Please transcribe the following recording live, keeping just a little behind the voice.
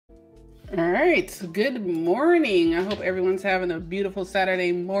All right. Good morning. I hope everyone's having a beautiful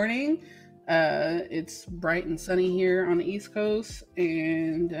Saturday morning. It's bright and sunny here on the East Coast,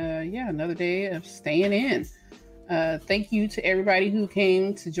 and yeah, another day of staying in. Thank you to everybody who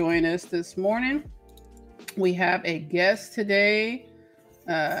came to join us this morning. We have a guest today,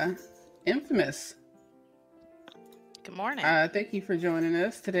 Infamous. Good morning. Thank you for joining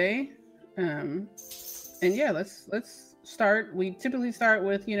us today. And yeah, let's start. We typically start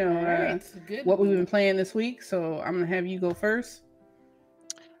with what we've been playing this week. So I'm gonna have you go first.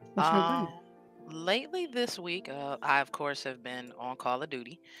 What you been playing? Lately this week, I of course have been on Call of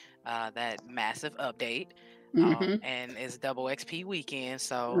Duty, that massive update, and it's double XP weekend,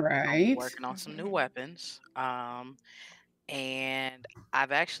 so I'm Right. working on some new weapons. And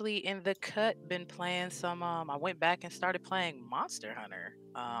I've actually in the cut been playing some. I went back and started playing Monster Hunter,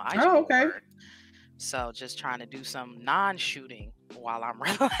 Oh, okay. Iceborne. So just trying to do some non-shooting while I'm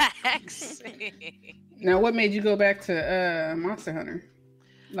relaxing. Now, what made you go back to Monster Hunter?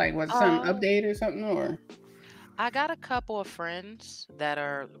 Like, was it some update or something, or? I got a couple of friends that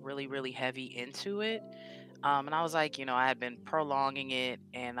are really, really heavy into it. And I was like, I had been prolonging it,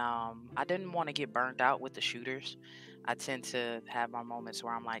 and I didn't want to get burnt out with the shooters. I tend to have my moments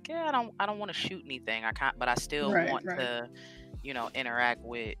where I'm like, yeah, I don't want to shoot anything. I can't, but I still want to, interact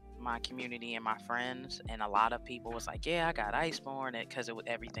with my community and my friends. And a lot of people was like, yeah, I got Iceborne because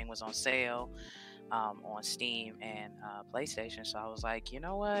everything was on sale on Steam and PlayStation. So I was like, you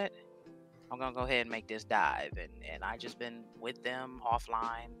know what? I'm gonna go ahead and make this dive, and I just been with them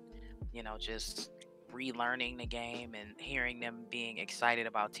offline, just relearning the game and hearing them being excited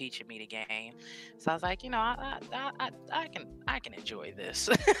about teaching me the game. So I was like, I can enjoy this.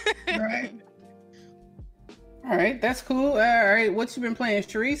 Right. All right, that's cool. All right, what you been playing,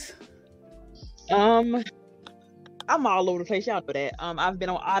 Sharice? I'm all over the place. Y'all know that. I've been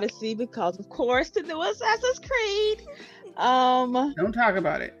on Odyssey because, of course, the new Assassin's Creed. Don't talk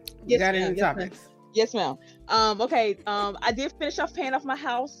about it. You got any topics? Yes, ma'am. Okay. I did finish off paying off my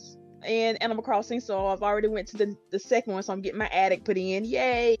house in Animal Crossing, so I've already went to the second one, so I'm getting my attic put in.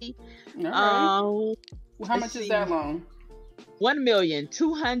 Yay! All right. How much is that loan?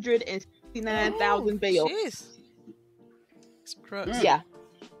 1,269,000 bills. Yeah.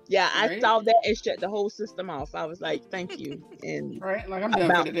 Yeah, I saw that and shut the whole system off. I was like, thank you. And right, like I'm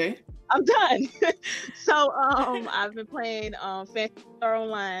done for today. I'm done. So I've been playing Phantasy Star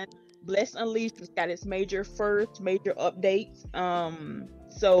Online. Blessed Unleashed has got its major update.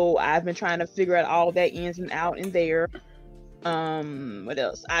 So I've been trying to figure out all that ins and out in there. What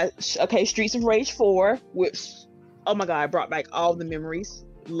else? Streets of Rage 4, which, oh my god, brought back all the memories.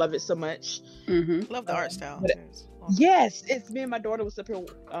 Love it so much. Love the art style. Yes, it's me and my daughter was up here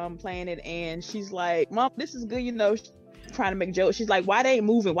playing it, and she's like, "Mom, this is good," trying to make jokes. She's like, "Why they ain't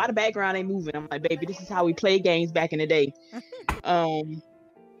moving? Why the background ain't moving?" I'm like, "Baby, this is how we play games back in the day."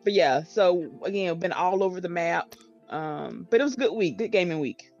 But yeah, so again, been all over the map. But it was a good gaming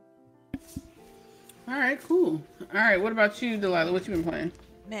week. All right, cool. All right, what about you, Delilah? What you been playing?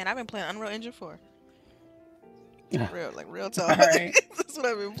 Man, I've been playing Unreal Engine 4. Real talk. Right. That's what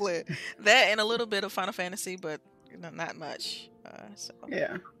I've been playing. That and a little bit of Final Fantasy, but not much.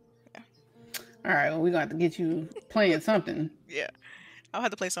 Yeah. All right. Well, we're gonna have to get you playing something. Yeah, I'll have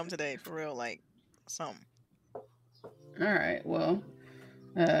to play something today for real, like something. All right. Well,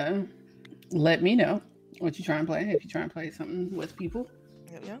 let me know what you try and play if you try and play something with people.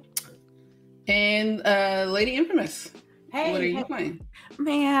 Yeah. And Lady Infamous. Hey, what are you playing?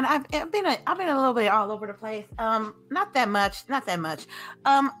 Man, I've been a little bit all over the place. Not that much.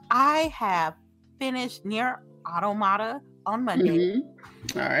 I have finished Nier Automata on Monday.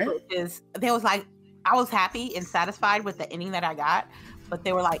 All right. I was happy and satisfied with the ending that I got, but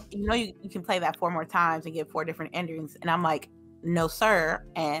they were like, you can play that 4 more times and get 4 different endings, and I'm like, no, sir.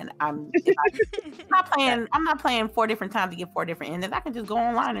 And I'm not playing 4 different times to get 4 different endings. I can just go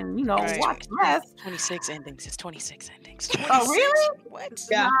online and watch the rest. 26 endings. It's 26 endings. 26. Oh, really? What?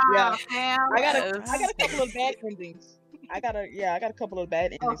 Yeah. Man, I got a couple of bad endings. I got a couple of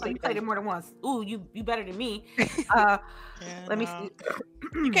bad endings. Oh, so you played it more than once. Ooh, you better than me. Let me see.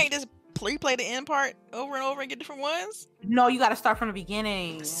 You can't just replay the end part over and over and get different ones? No, you got to start from the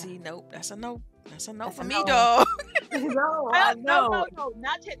beginning. See, nope. That's a no. That's a no for me, dog. No,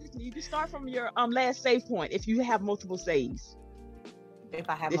 not technically. You can start from your last save point if you have multiple saves. If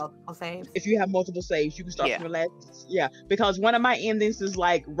I have multiple saves? If you have multiple saves, you can start from your last. Yeah, because one of my endings is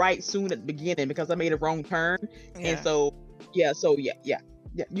like right soon at the beginning because I made a wrong turn. Yeah. And so, yeah.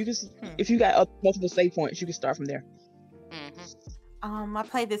 You can, if you got multiple save points, you can start from there. I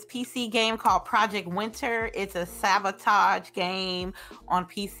played this PC game called Project Winter. It's a sabotage game on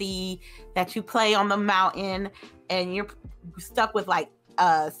PC that you play on the mountain, and you're stuck with like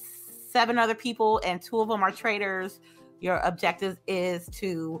 7 other people, and 2 of them are traitors. Your objective is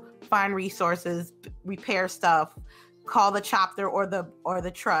to find resources, repair stuff, call the chopper or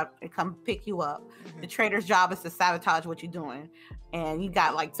the truck and come pick you up. The traitor's job is to sabotage what you're doing, and you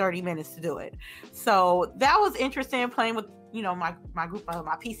got like 30 minutes to do it. So that was interesting, playing with my group of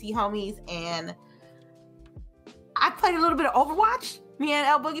my PC homies, and I played a little bit of Overwatch. Me and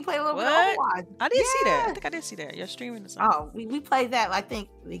El Boogie played a little bit of Overwatch. I did see that. I think I did see that. You're streaming or something. Oh, we played that I think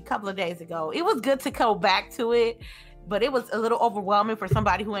a couple of days ago. It was good to go back to it, but it was a little overwhelming for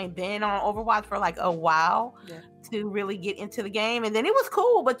somebody who ain't been on Overwatch for like a while to really get into the game. And then it was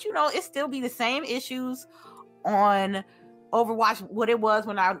cool, but it still be the same issues on Overwatch what it was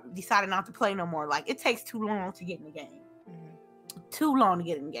when I decided not to play no more. Like, it takes too long to get in the game. Too long to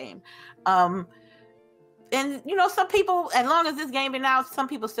get in the game. And some people, as long as this game been out, some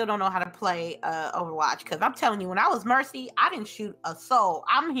people still don't know how to play Overwatch. Because I'm telling you, when I was Mercy, I didn't shoot a soul.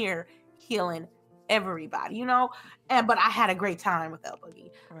 I'm here healing everybody, but I had a great time with El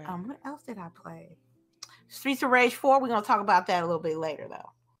Boogie. Right. What else did I play? Streets of Rage 4. We're gonna talk about that a little bit later, though.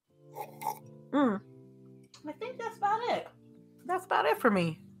 I think that's about it. That's about it for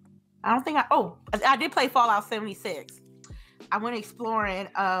me. I don't think I did play Fallout 76. I went exploring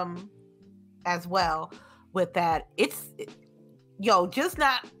as well with that. Just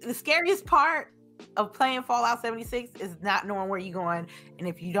not the scariest part of playing Fallout 76 is not knowing where you're going and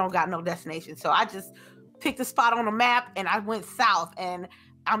if you don't got no destination. So I just picked a spot on the map and I went south, and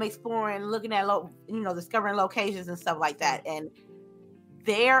I'm exploring, looking at discovering locations and stuff like that. And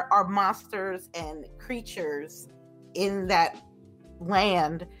there are monsters and creatures in that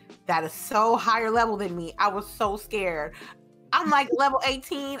land that is so higher level than me. I was so scared. I'm like level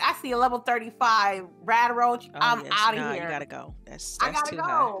 18. I see a level 35 rad roach. I'm out of here. You gotta go. That's I gotta too go.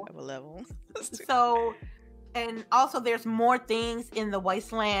 high of a level. So, and also there's more things in the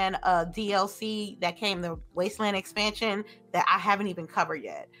Wasteland DLC that came, the Wasteland expansion, that I haven't even covered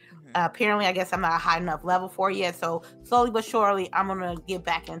yet. Apparently, I guess I'm not a high enough level for it yet. So slowly but surely, I'm gonna get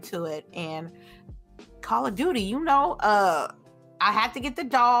back into it. And Call of Duty, I had to get the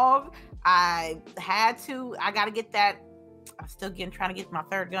dog. I gotta get that. I'm still trying to get my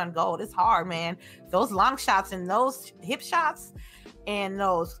 3rd gun gold. It's hard, man. Those long shots and those hip shots and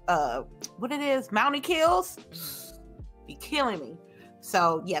those mounted kills be killing me.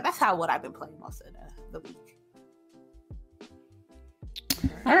 So yeah, that's what I've been playing most of the week.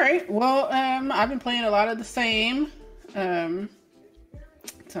 All right. Well, I've been playing a lot of the same. Tons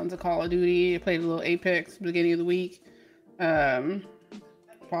of Call of Duty. I played a little Apex beginning of the week.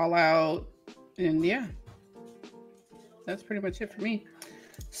 Fallout, and yeah. That's pretty much it for me.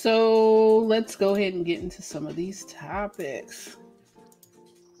 So let's go ahead and get into some of these topics.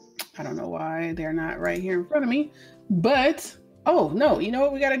 I don't know why they're not right here in front of me, but no, you know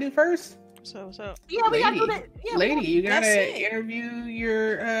what we got to do first? So yeah, we got to do that. Yeah, lady, you got to interview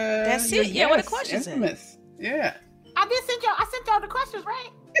your that's your it. Yeah, what the questions Infamous. Yeah. I sent y'all the questions,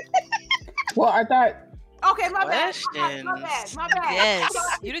 right? Well, I thought. Okay, my bad. Yes,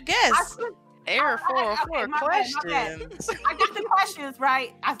 you the guest. Error 404 questions. I got the questions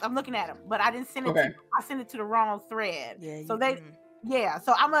right. I'm looking at them, but I didn't send it. I sent it to the wrong thread. Yeah. So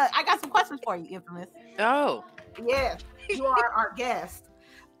So I got some questions for you, Infamous. Oh. Yes, you are our guest.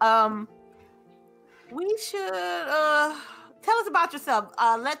 We should tell us about yourself.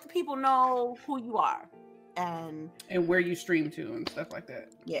 Let the people know who you are and where you stream to and stuff like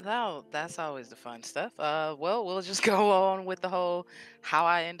that. Yeah. No, that's always the fun stuff. Well, we'll just go on with the whole how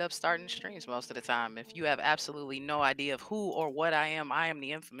I end up starting streams most of the time. If you have absolutely no idea of who or what I am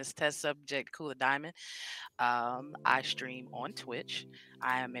the infamous test subject Kula Diamond. I stream on Twitch.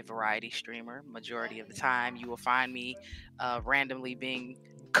 I am a variety streamer. Majority of the time, you will find me randomly being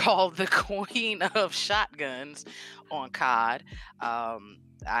called the queen of shotguns on COD.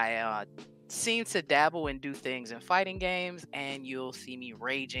 I seem to dabble and do things in fighting games, and you'll see me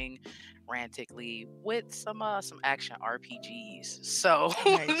raging frantically with some action RPGs. So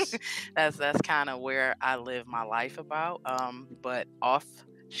Nice. that's kind of where I live my life about. But off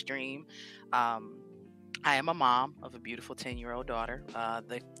stream, I am a mom of a beautiful 10-year-old daughter.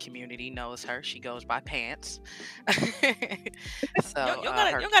 The community knows her. She goes by Pants. You So don't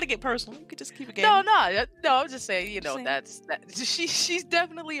gotta, her you don't gotta get personal. You could just keep it no, gaming. no. I'm just saying, Just saying. she's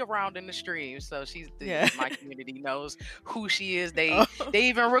definitely around in the stream. So Yeah. my community knows who she is. They Oh. they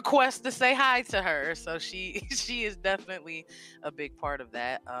even request to say hi to her. So she she is definitely a big part of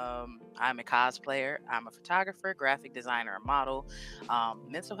that. I'm a cosplayer. I'm a photographer, graphic designer, and model,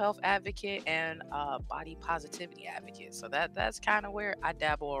 mental health advocate, and body positivity advocate. So that's kind of where I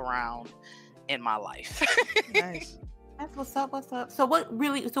dabble around in my life. Nice. That's what's up. What's up? So what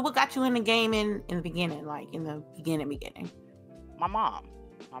got you in the game in the beginning, like in the beginning? My mom.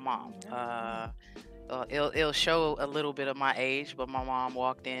 It'll show a little bit of my age, but my mom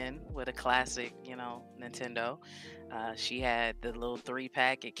walked in with a classic, Nintendo. She had the little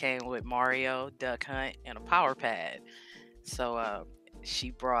 3-pack. It came with Mario, Duck Hunt, and a power pad. So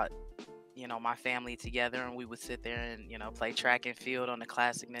she brought, my family together, and we would sit there and, play track and field on the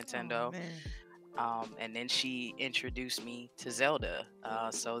classic Nintendo. Oh, man. And then she introduced me to Zelda.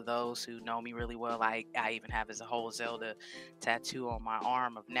 So those who know me really well, I even have a whole Zelda tattoo on my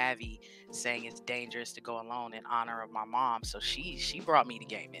arm of Navi, saying it's dangerous to go alone in honor of my mom. So she brought me to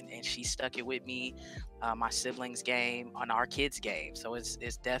gaming, and she stuck it with me. My siblings game, on our kids game. So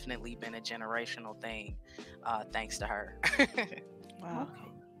it's definitely been a generational thing, thanks to her. Wow.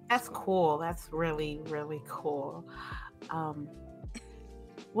 Okay, that's cool. That's really, really cool.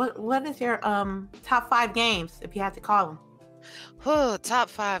 What is your top 5 games, if you had to call them? Top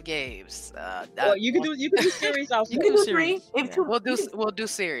 5 games. Well, you can do series also. You can do series. 3. Yeah. We'll do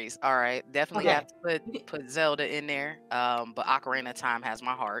series. All right, definitely Okay. have to put Zelda in there. But Ocarina of Time has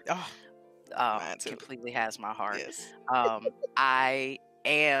my heart. Oh, mine too. Completely has my heart. Yes. I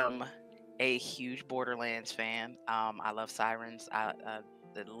am a huge Borderlands fan. I love sirens.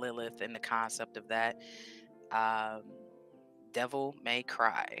 The Lilith and the concept of that. Devil May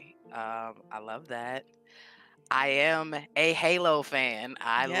Cry. I love that. I am a Halo fan.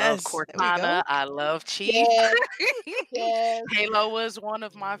 I love Yes, there we go. Cortana. I love Chief. Yes. Yes. Halo was one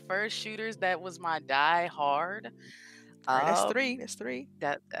of my first shooters. That was my die hard. All right, that's Um, 3. That's 3.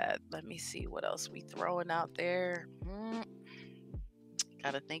 That let me see what else we throwing out there.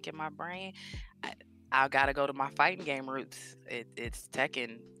 Gotta think in my brain. I gotta go to my fighting game roots. It's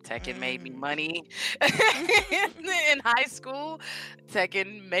Tekken. Tekken made me money in high school.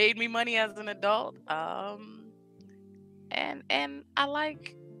 Tekken made me money as an adult. And I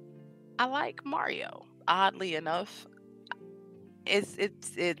like Mario. Oddly enough, it's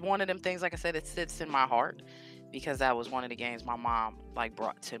one of them things. Like I said, it sits in my heart because that was one of the games my mom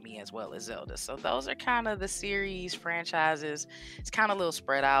brought to me, as well as Zelda. So those are kind of the series franchises. It's kind of a little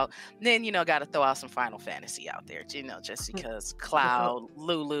spread out. Then got to throw out some Final Fantasy out there, just because Cloud,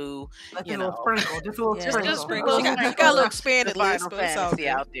 Lulu, Just a little sprinkle. Just a little Yeah, sprinkle. just sprinkle. You got a sprinkle little expanded the list, Final but it's all Fantasy good.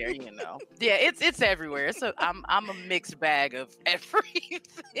 out there. Yeah, it's everywhere. So I'm a mixed bag of everything.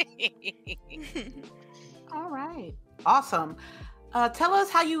 All right. Awesome. Tell us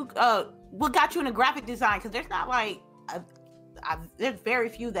how you what got you into graphic design, because there's not there's very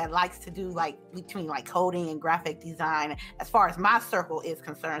few that likes to do between coding and graphic design as far as my circle is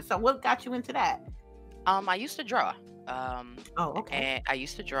concerned. So what got you into that? I used to draw. Oh, okay. And I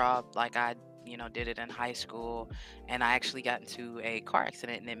used to draw I did it in high school, and I actually got into a car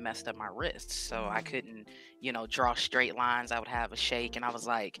accident and it messed up my wrist. So I couldn't, draw straight lines. I would have a shake, and I was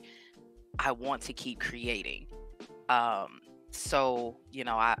like, I want to keep creating. So,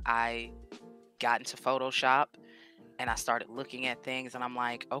 I got into Photoshop and I started looking at things, and I'm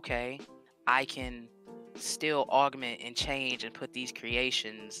like, okay, I can still augment and change and put these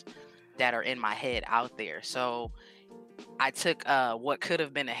creations that are in my head out there. So I took what could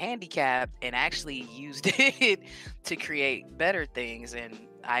have been a handicap and actually used it to create better things. And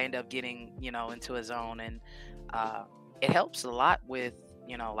I end up getting, into a zone, and it helps a lot with,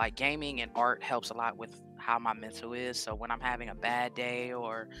 gaming and art helps a lot with how my mental is. So when I'm having a bad day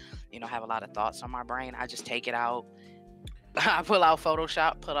or, have a lot of thoughts on my brain, I just take it out. I pull out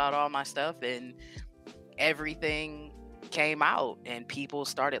Photoshop, put out all my stuff, and everything came out and people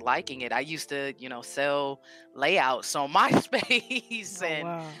started liking it. I used to, sell layouts on MySpace,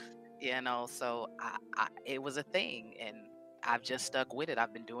 and wow. so it was a thing, and I've just stuck with it.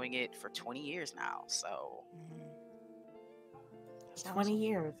 I've been doing it for 20 years now. So That's 20 awesome.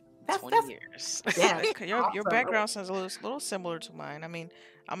 years. 20 years. Yeah. Your Awesome. background sounds a little similar to mine. I mean,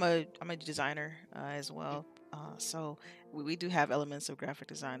 I'm a designer as well. So we do have elements of graphic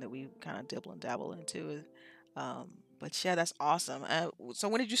design that we kind of dibble and dabble into. But yeah, that's awesome. So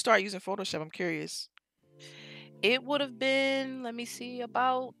when did you start using Photoshop? I'm curious. It would have been, let me see,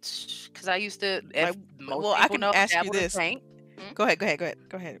 about, because I used to, Like, if most well, I people can know, ask you dabbled in this. paint. Go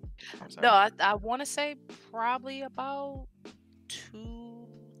ahead. I'm No, sorry. I want to say probably about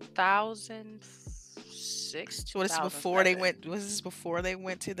 2006, So this is before they 2007. went. Was this before they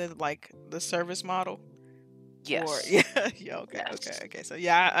went to the service model? Or Yes. yeah. Okay. Yes. So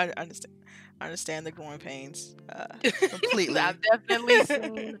yeah, I understand. I understand the growing pains completely. I've definitely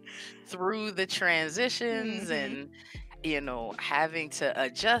seen through the transitions Mhm. and having to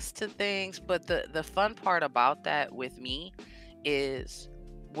adjust to things, but the fun part about that with me is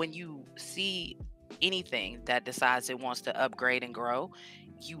when you see anything that decides it wants to upgrade and grow,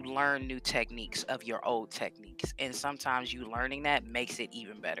 you learn new techniques of your old techniques, and sometimes you learning that makes it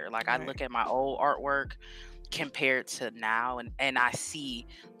even better. Like, I Right. look at my old artwork compared to now, and I see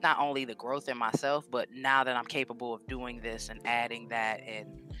not only the growth in myself, but now that I'm capable of doing this and adding that,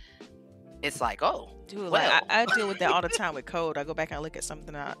 and it's like, oh, Dude, like well. I deal with that all the time with code. I go back and I look at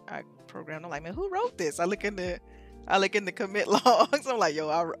something I programmed. I'm like, man, who wrote this? I look in the commit logs. I'm like, yo,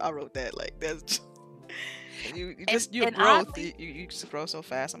 I wrote that. Like, that's you just your And growth. oddly, You just grow so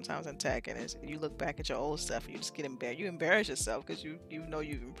fast sometimes in tech, and you look back at your old stuff and you just get embarrassed. You embarrass yourself because you know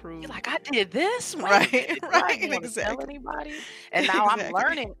you've you're improved. like, I did this. Wait a Right, minute, do I right, even want to tell exactly, anybody? And now I'm exactly.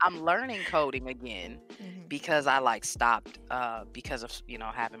 learning. I'm learning coding again Hmm. because I like stopped because of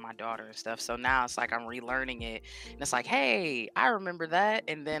having my daughter and stuff. So now it's like I'm relearning it, and it's like, hey, I remember that,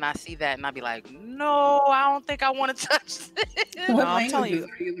 and then I see that, and I'll be like, no, I don't think I want to touch this. No, What I'm telling languages you,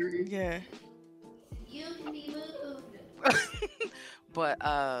 are you learning? yeah. but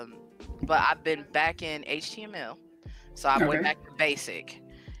I've been back in HTML, so I went Okay. back to basic,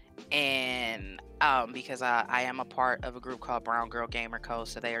 and because I am a part of a group called Brown Girl Gamer Co.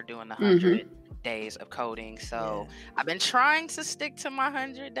 So they are doing the 100 days of coding. So Yeah. I've been trying to stick to my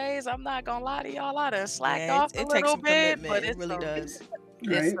 100 days. I'm not gonna lie to y'all, I done slacked Yeah, off a it takes little some bit, commitment. but It really does. Right.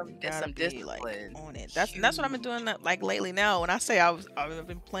 You it's gotta some be like discipline. on it. That's what I've been doing like lately now. When I say I've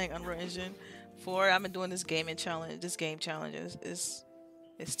been playing Unreal Engine 4, I've been doing this gaming challenge. This game challenge is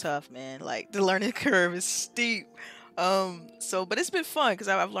it's tough, man. Like the learning curve is steep. But it's been fun because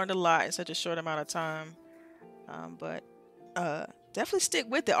I've learned a lot in such a short amount of time. But definitely stick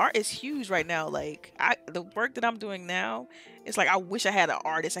with it. Art is huge right now. Like the work that I'm doing now, it's like I wish I had an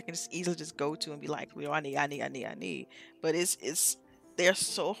artist I can just easily just go to and be like, I need. But it's they're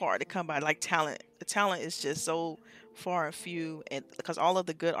so hard to come by. Like talent, the talent is just so far and few, and because all of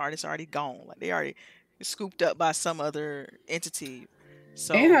the good artists are already gone, like they already scooped up by some other entity.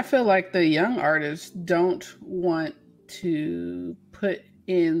 And I So feel like the young artists don't want to put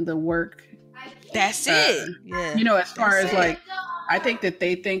in the work. that's Uh, it. Yeah, as far that's as it. like, I think that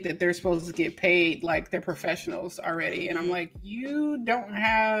they think that they're supposed to get paid like they're professionals already. And I'm Mhm. like, you don't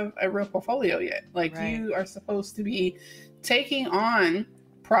have a real portfolio yet. Like, Right. you are supposed to be taking on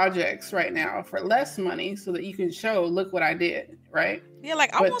projects right now for less money so that you can show, look what I did, right? Yeah,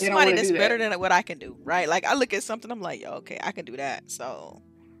 like I But want they don't somebody want to that's do better that. than what I can do, right? Like I look at something, I'm like, yo, okay, I can do that. So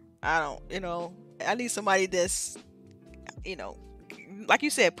I don't, I need somebody that's, you know, like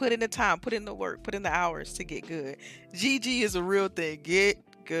you said, put in the time, put in the work, put in the hours to get good. GG is a real thing. Get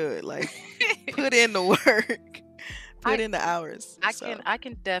good. Like put in the work, put I in the hours. I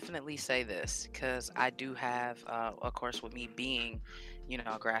can definitely say this because I do have, of course, with me being,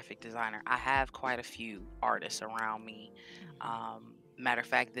 a graphic designer, I have quite a few artists around me. Matter of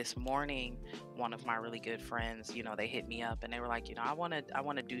fact, this morning, one of my really good friends, they hit me up and they were like, I want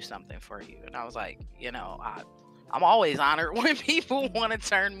to do something for you, and I was like, I'm always honored when people want to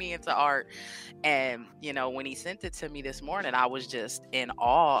turn me into art. And, when he sent it to me this morning, I was just in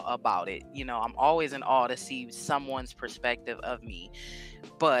awe about it. I'm always in awe to see someone's perspective of me.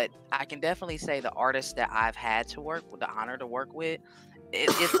 But I can definitely say the artists that I've had to work with, the honor to work with,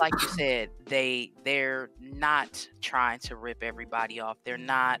 it's like you said, they're not trying to rip everybody off. They're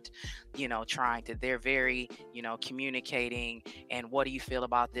not, they're very, communicating. And what do you feel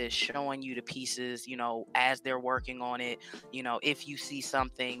about this? Showing you the pieces, as they're working on it. If you see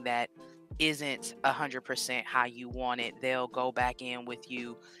something that isn't 100% how you want it, they'll go back in with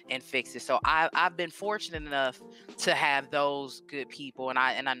you and fix it. So I've been fortunate enough to have those good people, and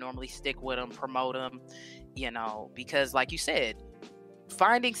I normally stick with them, promote them, because like you said,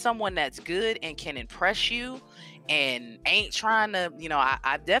 finding someone that's good and can impress you and ain't trying to,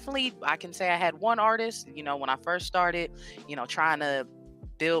 I can say I had one artist, when I first started, trying to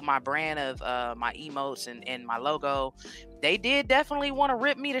build my brand of my emotes and my logo. They did definitely want to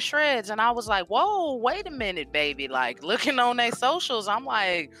rip me to shreds, and I was like, whoa, wait a minute, baby. Like, looking on their socials, I'm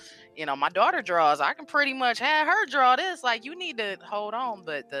like, My daughter draws. I can pretty much have her draw this. Like, you need to hold on.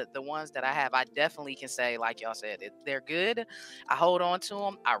 But the ones that I have, I definitely can say, like y'all said, they're good. I hold on to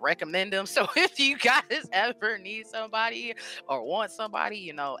them. I recommend them. So if you guys ever need somebody or want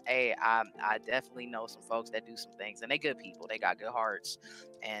somebody, hey, I definitely know some folks that do some things, and they good people. They got good hearts,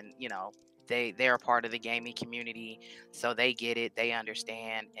 and they're a part of the gaming community, so they get it, they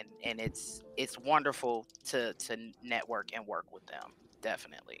understand, and it's wonderful to network and work with them.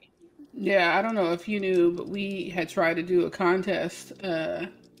 Definitely. Yeah, I don't know if you knew, but we had tried to do a contest to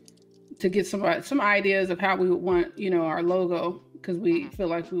get some ideas of how we would want our logo, because we feel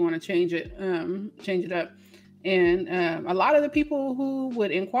like we want to change it up. And a lot of the people who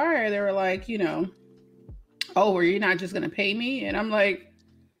would inquire, they were like, oh, are you not just going to pay me? And I'm like,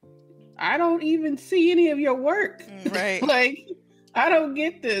 I don't even see any of your work. Right. Like, I don't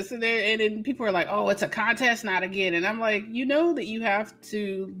get this. And then people are like, oh, it's a contest, not again. And I'm like, that you have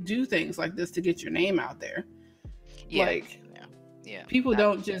to do things like this to get your name out there. Yeah. Like, yeah. People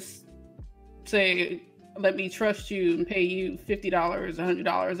don't just say, let me trust you and pay you $50,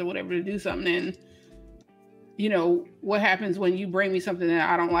 $100 or whatever to do something. And, what happens when you bring me something that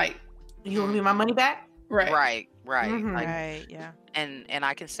I don't like? You want me my money back? Right. Mm-hmm. Right. Yeah. And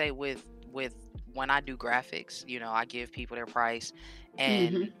I can say with when I do graphics, I give people their price,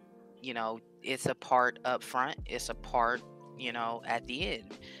 and it's a part up front, it's a part at the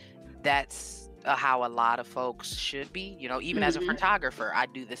end. That's how a lot of folks should be. Even as a photographer, I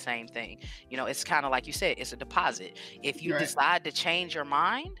do the same thing. It's kind of like you said, it's a deposit. If you decide to change your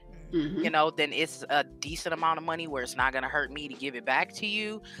mind, then it's a decent amount of money where it's not going to hurt me to give it back to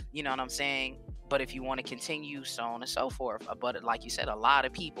you. You know what I'm saying? But if you want to continue, so on and so forth. But like you said, a lot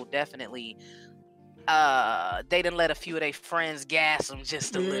of people definitely, they didn't let a few of their friends gas them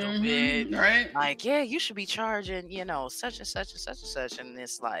just a little bit. Right? Like, yeah, you should be charging, such and such and such and such. And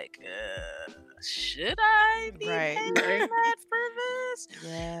it's like, should I be paying that for this?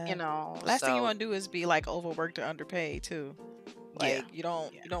 Yeah. Last thing you want to do is be like overworked or underpaid too. Like, you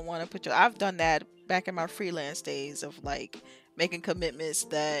don't want to put I've done that back in my freelance days of like making commitments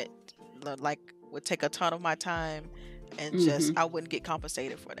that like would take a ton of my time, and just I wouldn't get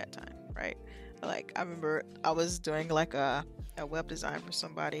compensated for that time, right? Like, I remember I was doing like a web design for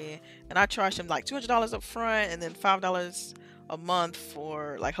somebody, and I charged them like $200 up front and then $5 a month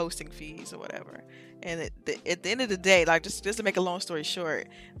for like hosting fees or whatever. And at the end of the day, like, just to make a long story short,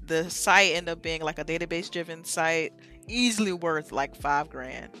 the site ended up being like a database driven site, easily worth like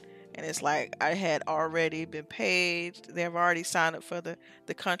 $5,000. And it's like, I had already been paid. They have already signed up for the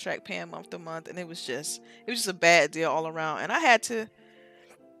contract, paying month to month, and it was just a bad deal all around. And I had to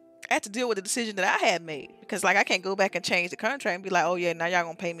deal with the decision that I had made, because like I can't go back and change the contract and be like, oh yeah, now y'all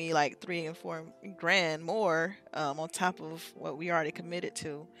gonna pay me like $3,000 and $4,000 more on top of what we already committed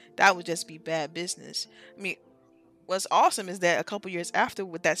to. That would just be bad business. I mean, what's awesome is that a couple years after,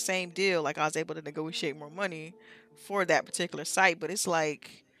 with that same deal, like I was able to negotiate more money for that particular site. But it's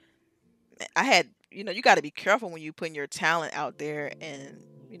like, I had, you got to be careful when you putting your talent out there and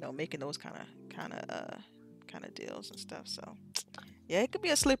making those kind of deals and stuff. So yeah, it could be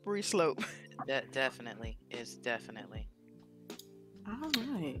a slippery slope. Definitely, it's definitely. All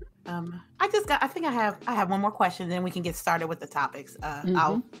right. I think I have one more question, then we can get started with the topics.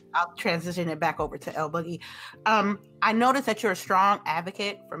 I'll transition it back over to El Boogie. I noticed that you're a strong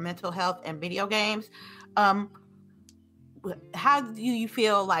advocate for mental health and video games. How do you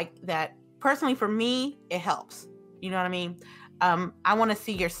feel like that? Personally, for me, it helps. You know what I mean? I would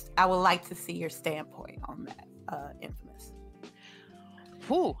like to see your standpoint on that, Infamous.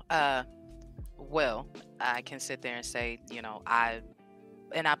 Well, I can sit there and say, I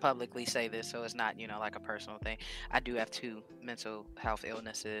publicly say this, so it's not, like a personal thing. I do have 2 mental health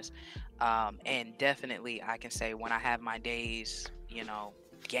illnesses. And definitely I can say when I have my days,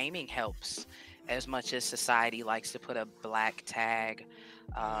 gaming helps. As much as society likes to put a black tag,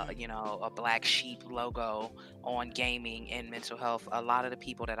 a black sheep logo on gaming and mental health, a lot of the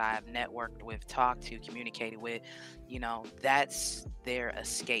people that I have networked with, talked to, communicated with, that's their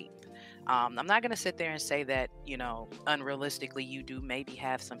escape. I'm not going to sit there and say that, unrealistically, you do maybe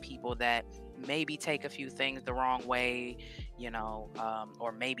have some people that maybe take a few things the wrong way,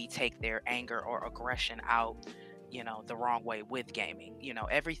 or maybe take their anger or aggression out, the wrong way with gaming.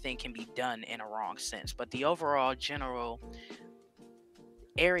 Everything can be done in a wrong sense, but the overall general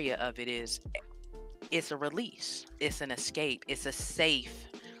area of it is, it's a release, it's an escape, it's a safe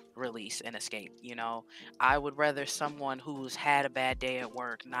release and escape. I would rather someone who's had a bad day at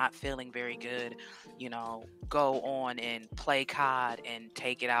work, not feeling very good, go on and play COD and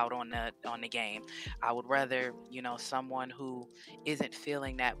take it out on the game. I would rather, someone who isn't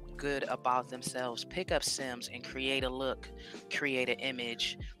feeling that good about themselves pick up Sims and create a look, create an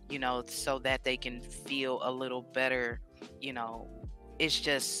image, so that they can feel a little better. It's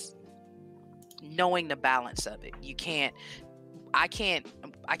just knowing the balance of it. I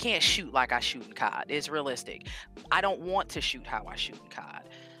can't shoot like I shoot in COD. It's realistic. I don't want to shoot how I shoot in COD.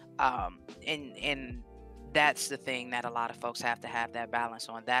 And that's the thing that a lot of folks have to have that balance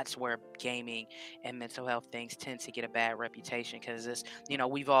on. That's where gaming and mental health things tend to get a bad reputation, because it's,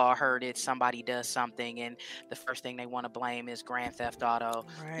 we've all heard it. Somebody does something and the first thing they want to blame is Grand Theft Auto.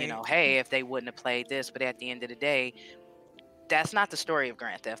 Right. Hey, if they wouldn't have played this, but at the end of the day, that's not the story of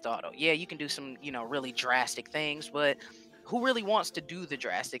Grand Theft Auto. Yeah, you can do some, really drastic things, but who really wants to do the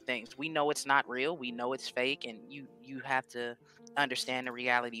drastic things? We know it's not real. We know it's fake, and you have to understand the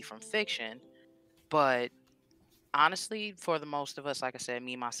reality from fiction. But honestly, for the most of us, like I said,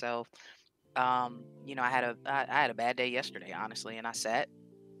 me myself, I had a bad day yesterday, honestly, and I sat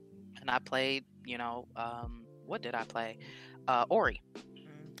and I played. What did I play? Ori.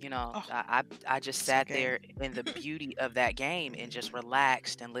 Oh, I just that's a sat game. there in the beauty of that game and just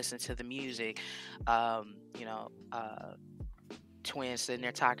relaxed and listened to the music. Um, you know, uh, Twins sitting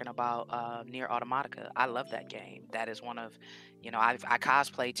there talking about Near Automatica. I love that game. That is one of, I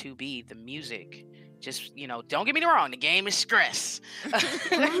cosplay 2B. The music, just, don't get me wrong, the game is stress.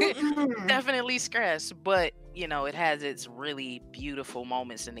 Definitely stress, but it has its really beautiful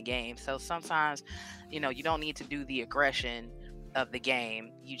moments in the game. So sometimes, you don't need to do the aggression of the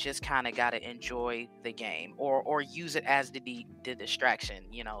game. You just kind of got to enjoy the game, or use it as the distraction.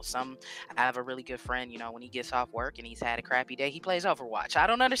 I have a really good friend, when he gets off work and he's had a crappy day, he plays Overwatch. I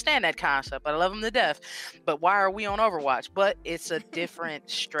don't understand that concept, but I love him to death. But why are we on Overwatch? But it's a different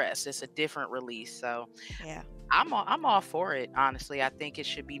stress, it's a different release. So Yeah. I'm all for it, honestly. I think it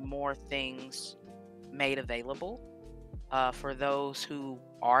should be more things made available for those who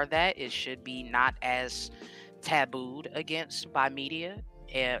are that. It should be not as tabooed against by media.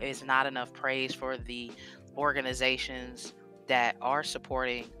 It's not enough praise for the organizations that are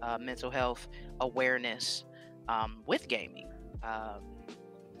supporting mental health awareness with gaming.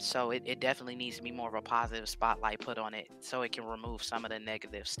 So it definitely needs to be more of a positive spotlight put on it, so it can remove some of the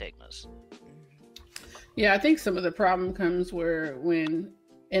negative stigmas. Yeah, I think some of the problem comes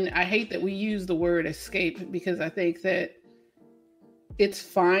and I hate that we use the word escape, because I think that it's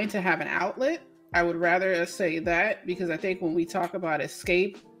fine to have an outlet. I would rather us say that, because I think when we talk about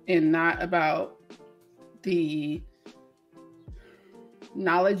escape and not about the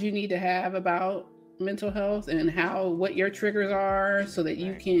knowledge you need to have about mental health and what your triggers are, so that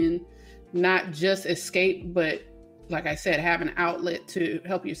you Right. can not just escape, but like I said, have an outlet to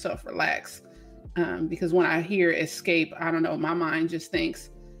help yourself relax. Because when I hear escape, I don't know, my mind just thinks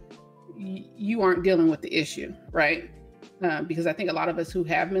you aren't dealing with the issue, right? Because I think a lot of us who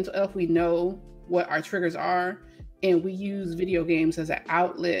have mental health, we know what our triggers are, and we use video games as an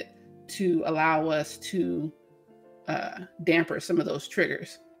outlet to allow us to damper some of those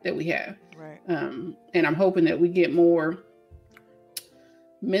triggers that we have. Right. And I'm hoping that we get more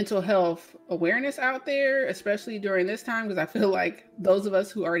mental health awareness out there, especially during this time, because I feel like those of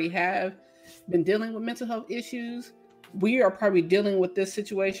us who already have been dealing with mental health issues, we are probably dealing with this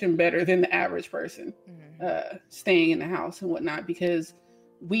situation better than the average person staying in the house and whatnot, because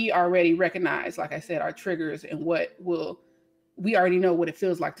we already recognize, like I said, our triggers and we already know what it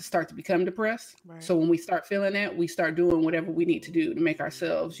feels like to start to become depressed. Right. So when we start feeling that, we start doing whatever we need to do to make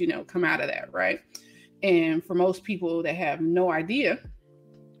ourselves, come out of that, right? And for most people that have no idea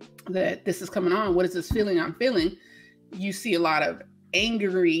that this is coming on, what is this feeling I'm feeling? You see a lot of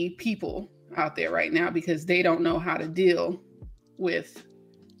angry people out there right now, because they don't know how to deal with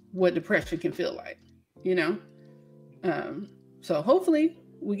what depression can feel like, So hopefully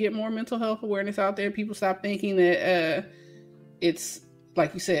we get more mental health awareness out there. People stop thinking that it's,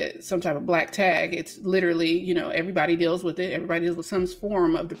 like you said, some type of black tag. It's literally, everybody deals with it. Everybody deals with some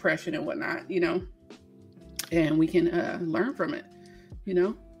form of depression and whatnot, and we can learn from it,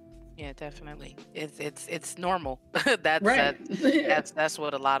 Yeah, definitely. It's normal. That's Right. that's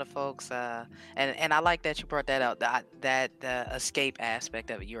what a lot of folks and I like that you brought that out, that escape aspect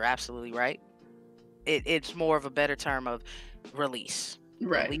of it. You're absolutely right. It's more of a better term of release.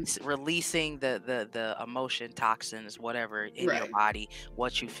 Right. Releasing the emotion, toxins, whatever in your Right. body,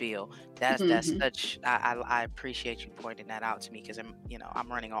 what you feel. That's Hmm. such. I appreciate you pointing that out to me, because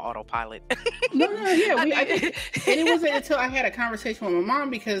I'm running on autopilot. No, yeah, I think, and it wasn't I until I had a conversation with my mom,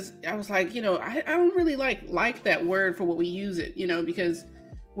 because I was like, I don't really like that word for what we use it, because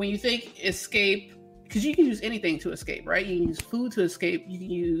when you think escape, because you can use anything to escape, right? You can use food to escape. You can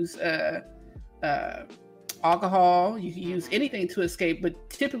use alcohol. You can use anything to escape. But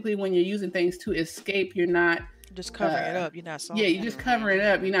typically, when you're using things to escape, you're not Just covering it up. You're not yeah, solving you're just it. covering it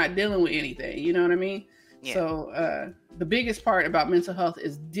up. You're not dealing with anything. You know what I mean? Yeah. So the biggest part about mental health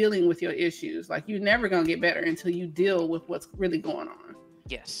is dealing with your issues. Like, you're never gonna get better until you deal with what's really going on.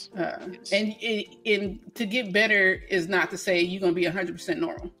 Yes. Yes. And to get better is not to say you're gonna be 100%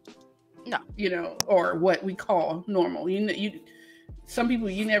 normal. No. Or what we call normal. Some people,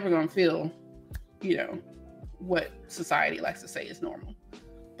 you're never gonna feel, what society likes to say is normal.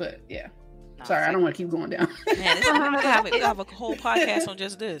 But yeah. No, Sorry, I don't want to keep going down. Man, we have a whole podcast on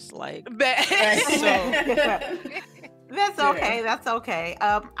just this. Like, That's okay. That's okay.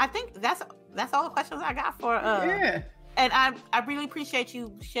 I think that's all the questions I got for. Yeah. And I really appreciate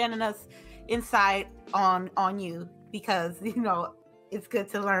you sharing us insight on you, because it's good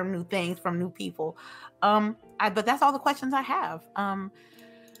to learn new things from new people. But that's all the questions I have. I'm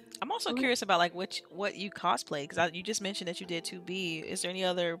also curious about like what you cosplay, because you just mentioned that you did 2B. Is there any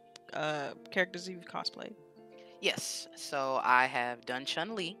other characters you've cosplayed? Yes. So I have done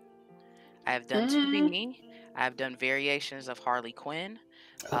Chun-Li. I have done 2B. I have done variations of Harley Quinn.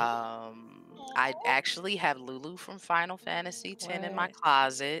 I actually have Lulu from Final Fantasy X in my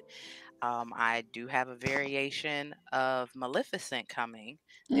closet. I do have a variation of Maleficent coming.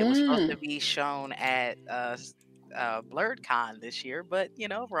 It was supposed to be shown at BlurredCon this year, but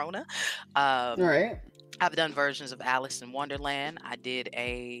Rona. Right. I've done versions of Alice in Wonderland. I did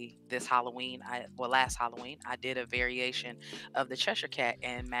last Halloween, I did a variation of the Cheshire Cat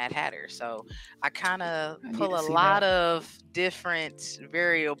and Mad Hatter. So I kind of pull a lot of different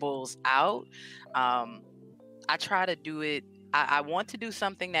variables out. I try to do it. I want to do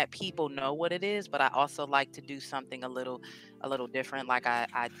something that people know what it is, but I also like to do something a little different. Like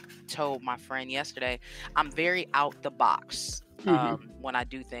I told my friend yesterday, I'm very out the box when I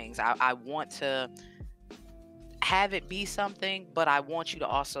do things. I want to have it be something, but I want you to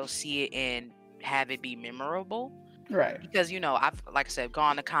also see it and have it be memorable. Right. Because I've, like I said,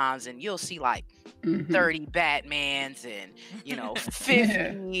 gone to cons and you'll see like 30 Batmans and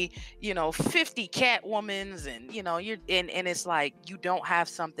 50 50 Catwomans, and you're and it's like you don't have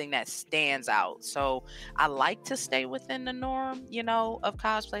something that stands out. So I like to stay within the norm of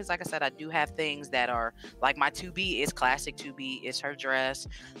cosplays. Like I said, I do have things that are like my 2B is classic 2B, is her dress.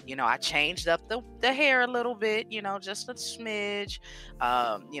 I changed up the hair a little bit, just a smidge,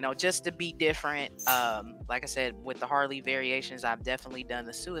 just to be different. Like I said, with the Harley variations, I've definitely done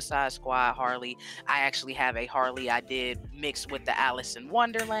the Suicide Squad Harley. I actually have a Harley I did mixed with the Alice in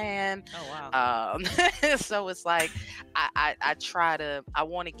Wonderland. Oh wow. So it's like I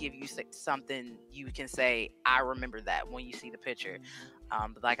want to give you something you can say, I remember that when you see the picture.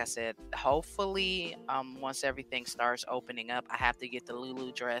 But like I said, hopefully once everything starts opening up, I have to get the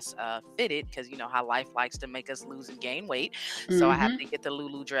Lulu dress fitted, because how life likes to make us lose and gain weight. So I have to get the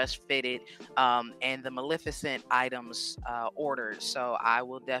Lulu dress fitted and the Maleficent items ordered. So I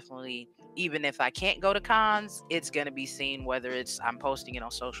will definitely, even if I can't go to cons, it's going to be seen, whether I'm posting it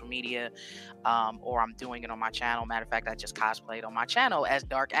on social media or I'm doing it on my channel. Matter of fact, I just cosplayed on my channel as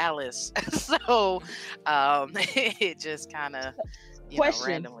Dark Alice. So it just kind of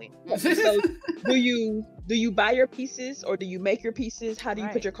randomly. So do you buy your pieces, or do you make your pieces? How do you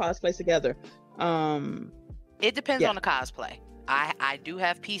put your cosplays together? It depends on the cosplay. I do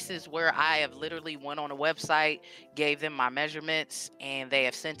have pieces where I have literally went on a website, gave them my measurements, and they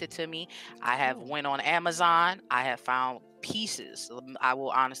have sent it to me. I have went on Amazon. I have found pieces. I will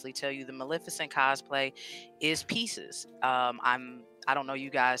honestly tell you, the Maleficent cosplay is pieces. I don't know you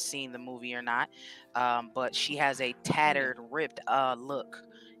guys seen the movie or not, but she has a tattered, ripped look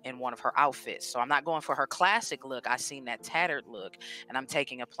in one of her outfits. So I'm not going for her classic look. I seen that tattered look, and I'm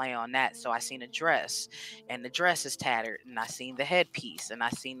taking a play on that. So I seen a dress, and the dress is tattered, and I seen the headpiece, and I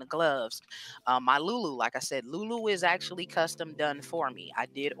seen the gloves. My Lulu, like I said, Lulu is actually custom done for me. I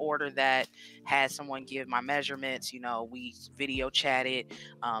did order that, had someone give my measurements. We video chatted.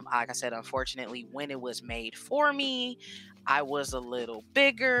 Like I said, unfortunately, when it was made for me, I was a little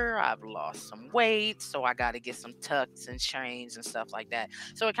bigger. I've lost some weight, so I got to get some tucks and chains and stuff like that.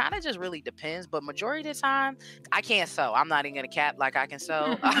 So it kind of just really depends. But majority of the time, I can't sew. I'm not even gonna cap. Like, I can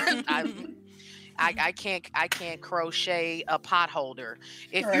sew. I can't crochet a pot holder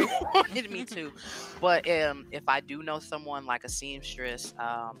if you Right. wanted me to. But if I do know someone like a seamstress,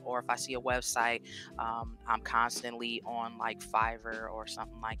 or if I see a website, I'm constantly on like Fiverr or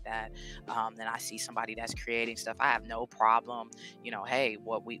something like that. Then I see somebody that's creating stuff. I have no problem, hey,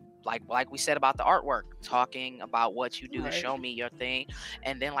 what we like we said about the artwork, talking about what you do, Right. show me your thing.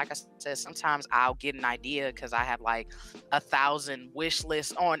 And then, like I said, sometimes I'll get an idea because I have like 1,000 wish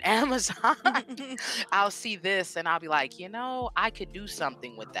lists on Amazon. I'll see this and I'll be like, I could do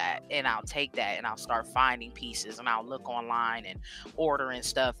something with that. And I'll take that and I'll start finding pieces and I'll look online and ordering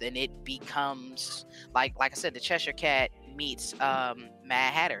stuff. And it becomes like I said, the Cheshire Cat meets Mad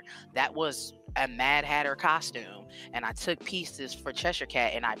Hatter. That was a Mad Hatter costume, and I took pieces for Cheshire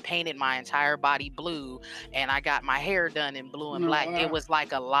Cat and I painted my entire body blue, and I got my hair done in blue and Oh, black. wow. It was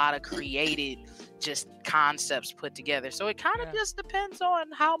like a lot of created just concepts put together. So it kind of Yeah. just depends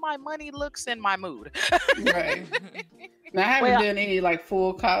on how my money looks and my mood. Right. Now, I haven't Well- done any like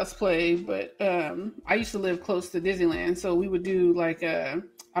full cosplay, but I used to live close to Disneyland, so we would do like I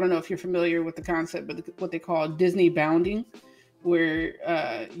don't know if you're familiar with the concept, but what they call Disney bounding,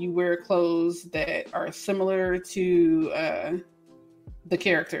 where you wear clothes that are similar to the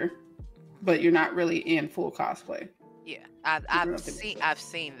character, but you're not really in full cosplay. Yeah, don't I've have to seen do I've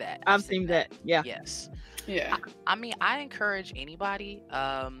seen that. I've seen that. Yeah. Yes. Yeah. I mean, I encourage anybody,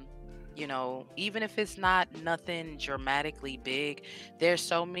 even if it's not nothing dramatically big, there's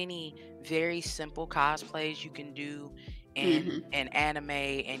so many very simple cosplays you can do in anime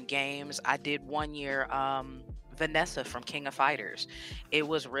and games. I did one year Vanessa from King of Fighters. It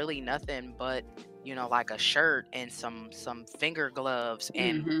was really nothing but like a shirt and some finger gloves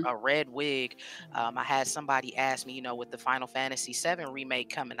and a red wig. I had somebody ask me, with the Final Fantasy VII remake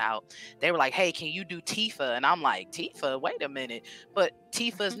coming out, they were like, "Hey, can you do Tifa?" And I'm like, "Tifa? Wait a minute!" But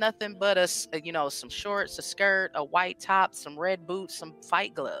Tifa is nothing but some shorts, a skirt, a white top, some red boots, some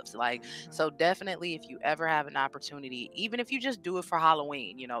fight gloves. Like, so definitely, if you ever have an opportunity, even if you just do it for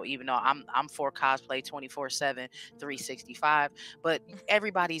Halloween, even though I'm for cosplay 24/7, 365, but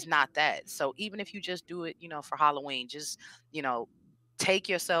everybody's not that. So even if you just do it, for Halloween, just, take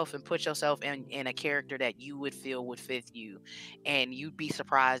yourself and put yourself in a character that you would feel would fit you, and you'd be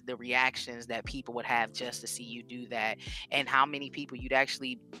surprised the reactions that people would have just to see you do that, and how many people you'd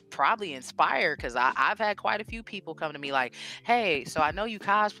actually probably inspire. Because I've had quite a few people come to me like, "Hey, so I know you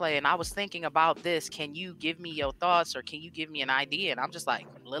cosplay and I was thinking about this, can you give me your thoughts, or can you give me an idea?" And I'm just like,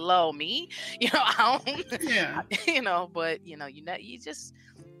 "Little old me." I don't, Yeah. but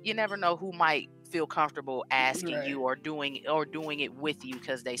you never know who might feel comfortable asking Right. you or doing it with you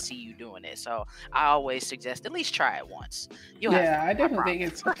because they see you doing it. So I always suggest at least try it once. You'll have Yeah, fun, I definitely promise.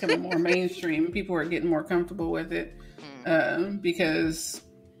 think it's becoming more mainstream. People are getting more comfortable with it because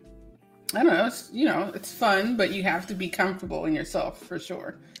I don't know. It's fun, but you have to be comfortable in yourself for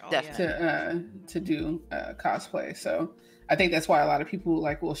sure Oh, Definitely. to do cosplay. So I think that's why a lot of people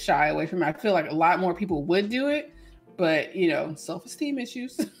will shy away from it. I feel like a lot more people would do it, but self-esteem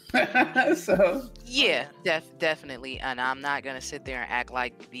issues. So Yeah, definitely. And I'm not gonna sit there and act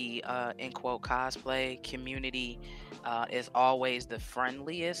like the in quote cosplay community is always the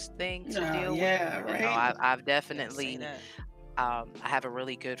friendliest thing to deal yeah, with. right. I've yeah, say definitely that. I have a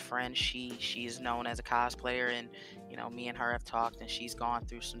really good friend. She's known as a cosplayer, and me and her have talked, and she's gone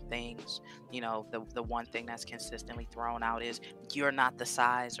through some things. The one thing that's consistently thrown out is you're not the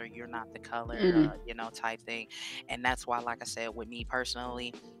size or you're not the color, type thing. And that's why, like I said, with me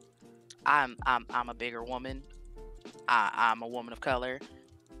personally, I'm a bigger woman. I'm a woman of color.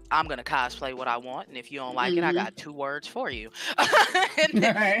 I'm gonna cosplay what I want, and if you don't like it, I got 2 words for you. and,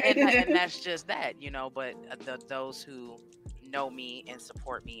 Right. and that's just that, But those who know me and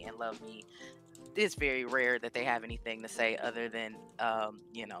support me and love me, it's very rare that they have anything to say other than,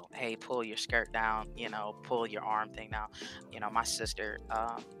 hey, pull your skirt down, pull your arm thing down. My sister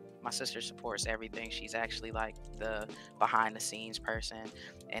supports everything. She's actually like the behind the scenes person.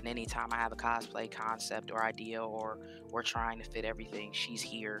 And anytime I have a cosplay concept or idea, or we're trying to fit everything, she's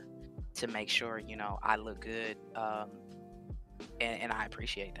here to make sure, I look good. And I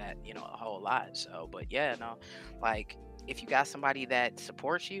appreciate that, a whole lot. So, but yeah, no, like, if you got somebody that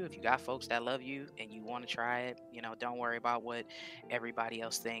supports you, if you got folks that love you and you want to try it, don't worry about what everybody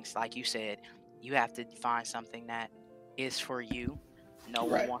else thinks. Like you said, you have to find something that is for you. No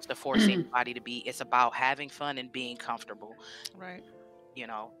one Right. wants to force anybody to be. It's about having fun and being comfortable. Right.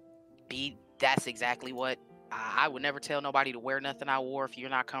 That's exactly what I would never tell nobody to wear nothing I wore if you're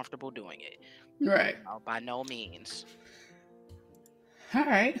not comfortable doing it. Right. By no means. All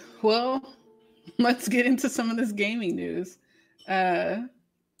right. Well, let's get into some of this gaming news.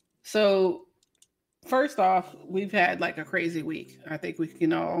 So first off, we've had like a crazy week. I think we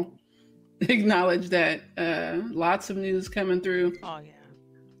can all acknowledge that. Lots of news coming through. Oh yeah.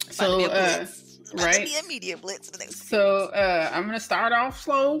 So, right? The immediate blitz. The next So I'm gonna start off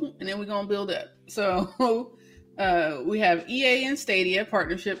slow, and then we're gonna build up. So we have EA and Stadia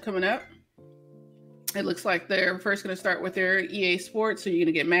partnership coming up. It looks like they're first going to start with their EA Sports, so you're going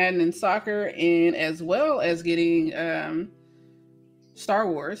to get Madden and soccer, and as well as getting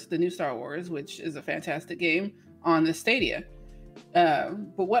Star Wars, the new Star Wars, which is a fantastic game on the Stadia.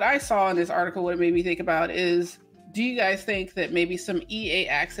 But what I saw in this article, what it made me think about is, do you guys think that maybe some EA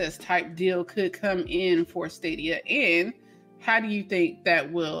Access type deal could come in for Stadia, and how do you think that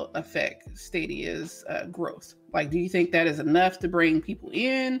will affect Stadia's growth? Like, do you think that is enough to bring people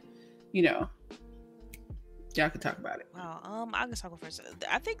in? You know, y'all can talk about it. Wow. I guess I'll go first.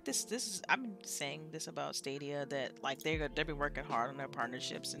 I think this is. I've been saying this about Stadia, that like they've been working hard on their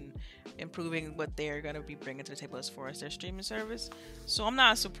partnerships and improving what they're going to be bringing to the table as far as their streaming service. So I'm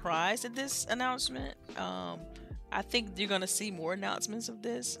not surprised at this announcement. I think you're going to see more announcements of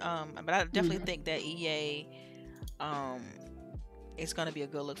this. But I definitely think that EA, it's going to be a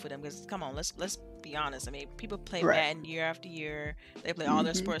good look for them, because come on, let's be honest. I mean, people play Madden year after year. They play all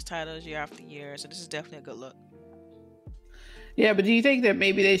their sports titles year after year. So this is definitely a good look. Yeah, but do you think that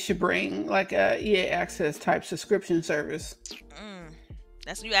maybe they should bring like a EA Access type subscription service?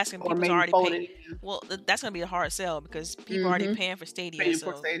 That's what you asking. People's already paying. Well, that's gonna be a hard sell, because people are already paying for Stadia.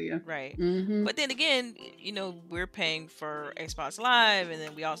 For Stadia, right? But then again, you know, we're paying for Xbox Live, and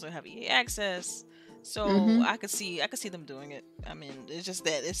then we also have EA Access. So I could see them doing it. I mean, it's just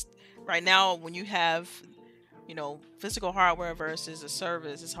that it's right now, when you have, you know, physical hardware versus a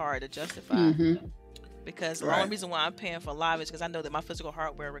service, it's hard to justify. Because the only reason why I'm paying for Live is because I know that my physical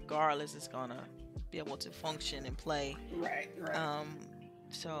hardware, regardless, is gonna be able to function and play. Right.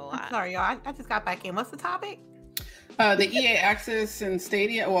 So I'm sorry, y'all. I just got back in. What's the topic? The EA Access and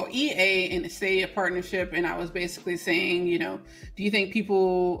Stadia. Well, EA and Stadia partnership, and I was basically saying, you know, do you think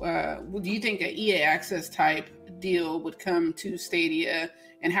people? Do you think an EA Access type deal would come to Stadia,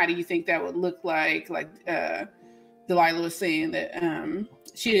 and how do you think that would look like? Like Delilah was saying that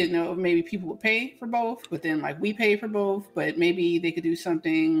she didn't know if maybe people would pay for both, but then like we pay for both, but maybe they could do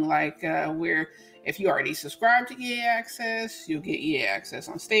something like where if you already subscribe to EA Access, you'll get EA Access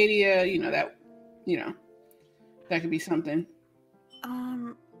on Stadia. That could be something.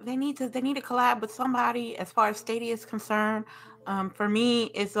 They need to collab with somebody as far as Stadia is concerned. For me,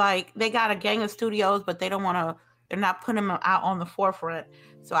 it's like they got a gang of studios, but they're not putting them out on the forefront.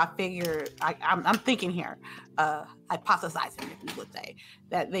 So I figure I'm thinking here, hypothesizing, if you would say,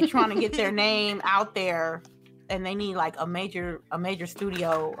 that they're trying to get their name out there, and they need like a major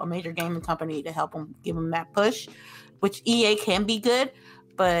studio, a major gaming company to help them, give them that push, which EA can be good,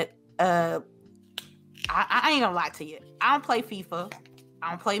 but I ain't gonna lie to you. I don't play FIFA. I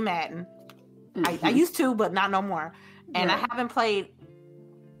don't play Madden. I used to, but not no more. And I haven't played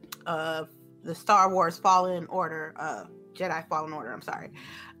the Star Wars Fallen Order, Jedi Fallen Order. I'm sorry.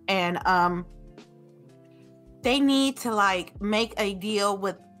 And they need to like make a deal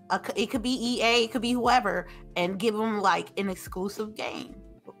with it could be EA, it could be whoever, and give them like an exclusive game.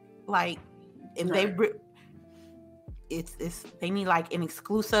 Like if they need like an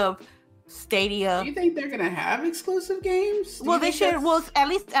exclusive Stadia. Do you think they're gonna have exclusive games? Well, they should. Well, at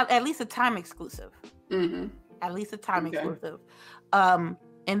least a time exclusive. At least a time exclusive. And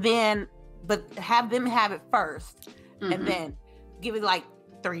then, but have them have it first, and then give it like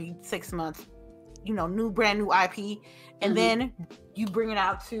 3-6 months. You know, brand new IP, and then you bring it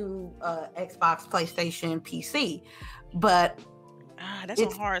out to Xbox, PlayStation, PC. But that's a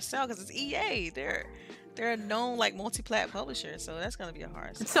hard sell because it's EA. They're a known like multi-plat publisher, so that's gonna be a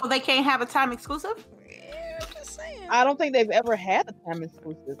hard sell. So they can't have a time exclusive? Yeah, I'm just saying. I don't think they've ever had a time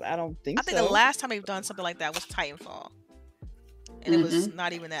exclusive. I think the last time they've done something like that was Titanfall, and it was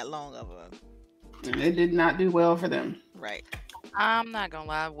not even that long of a. And it did not do well for them. Right. I'm not gonna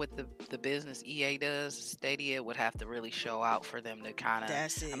lie, with the business EA does, Stadia would have to really show out for them to kind of.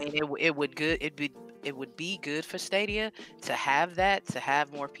 That's it. I mean, it would be good for Stadia to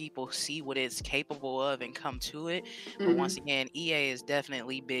have more people see what it's capable of and come to it. But once again, EA is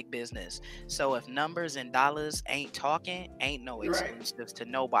definitely big business. So if numbers and dollars ain't talking, ain't no exclusives to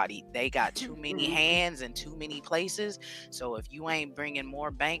nobody. They got too many hands and too many places. So if you ain't bringing more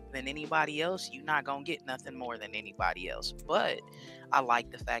bank than anybody else, you're not gonna get nothing more than anybody else. But I like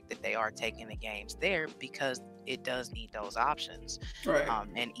the fact that they are taking the games there, because it does need those options. Right.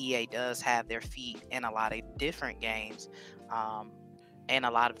 And EA does have their feet in a lot of different games. And a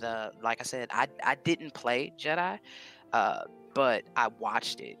lot of the, like I said, I didn't play Jedi. but I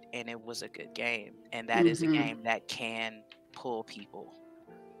watched it and it was a good game, and that is a game that can pull people.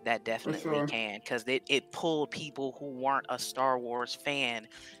 That definitely can, because it pulled people who weren't a Star Wars fan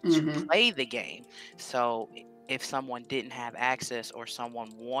to play the game. So if someone didn't have access or someone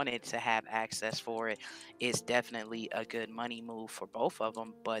wanted to have access for it, it's definitely a good money move for both of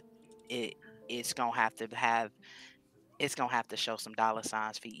them. But it's gonna have to show some dollar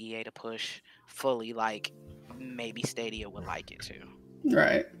signs for EA to push fully, like maybe Stadia would like it to.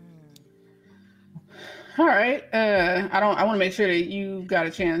 Right. All right. I want to make sure that you got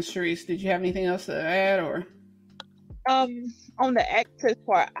a chance, Sharice. Did you have anything else to add, or? On the access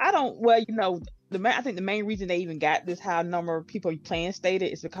part, I don't. Well, you know, I think the main reason they even got this high number of people playing Stadia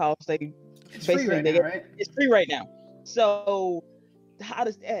is because it's free right now, right? It's free right now. So how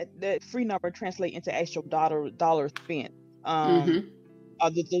does that free number translate into actual dollar spent?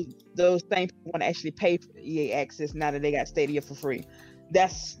 Those same people want to actually pay for EA access now that they got Stadia for free.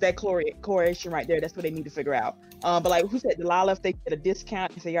 That's that correlation right there. That's what they need to figure out. But like who said, Delilah, if they get a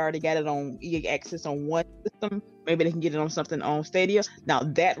discount, if they already got it on EA access on one system, maybe they can get it on something on Stadia. Now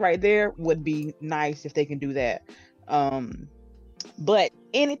that right there would be nice if they can do that. But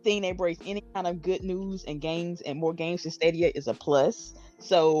anything that brings any kind of good news and games and more games to Stadia is a plus.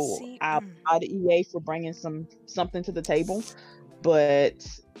 So I applaud EA for bringing something to the table. But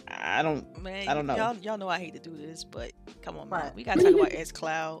I don't know. Y'all know I hate to do this, but come on, man. We gotta talk about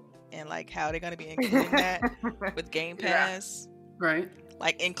xCloud and like how they're gonna be including that with Game Pass. Yeah. Right.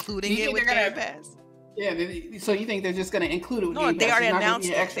 Like including it with Game Pass. Yeah. So you think they're just gonna include it with Game Pass? No, they already announced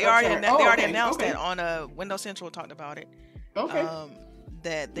it. They already announced that on Windows Central talked about it. Okay.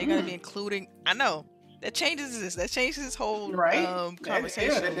 That they're gonna be including. I know. That changes this whole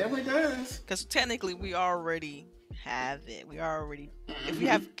conversation. Yeah, that definitely does. Because technically we already have it. If you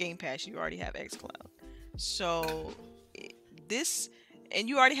have Game Pass, you already have xCloud. So and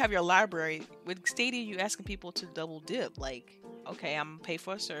you already have your library. With Stadia, you asking people to double dip. Like, okay, I'm gonna pay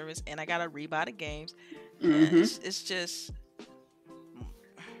for a service and I gotta rebuy the games. It's just,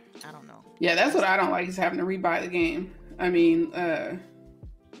 I don't know. Yeah, that's what I don't like, is having to rebuy the game. I mean, I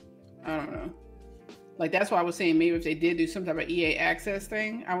don't know. Like, that's why I was saying maybe if they did do some type of EA access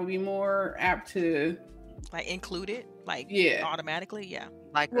thing, I would be more apt to like include it, like automatically,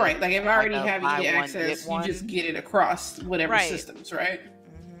 Like like if I already have EA access, you just get it across whatever systems, right?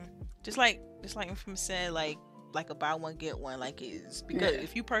 Just like Infamous said, like a buy one get one, like is because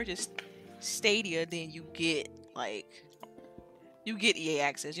if you purchase Stadia, then you get EA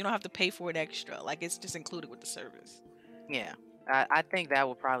access. You don't have to pay for it extra. Like it's just included with the service. Yeah. I think that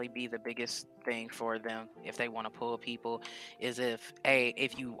would probably be the biggest thing for them if they want to pull people, is if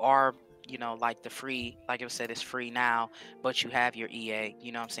you are, you know, like the free, like I said, it's free now, but you have your EA,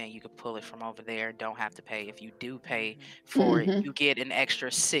 you know what I'm saying, you could pull it from over there, don't have to pay. If you do pay for it, you get an extra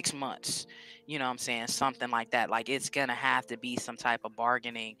 6 months, you know what I'm saying, something like that. Like it's gonna have to be some type of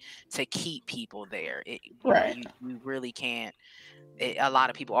bargaining to keep people there. You really can't. A lot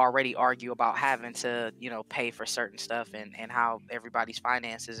of people already argue about having to, you know, pay for certain stuff and how everybody's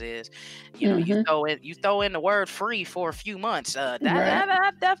finances is. You know, you throw in the word free for a few months. That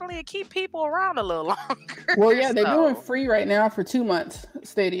definitely keep people around a little longer. Well, yeah, they're doing free right now for 2 months,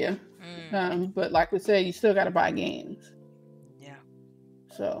 Stadia. But like we said, you still got to buy games. Yeah.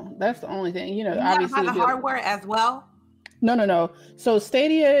 So that's the only thing. You know, obviously buy the hardware as well. No. So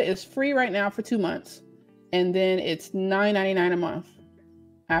Stadia is free right now for 2 months. And then it's $9.99 a month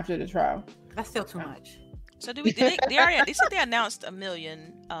after the trial. That's still too much. So they said they announced 1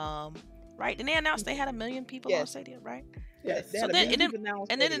 million, right? And they announced they had 1 million people on Stadia, right? Yes. So then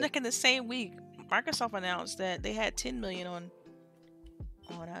in the same week, Microsoft announced that they had 10 million on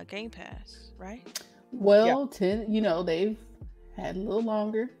Game Pass, right? Well, 10. You know, they've had a little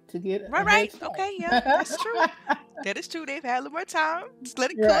longer to get right. Okay, yeah, that's true. That is true. They've had a little more time. Just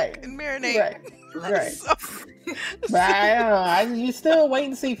let it cook and marinate. Right. But I don't know. You still wait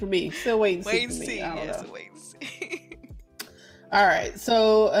and see for me. Still wait and see for me. I don't know. Wait and see. All right.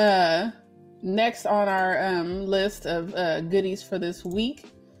 So next on our list of goodies for this week,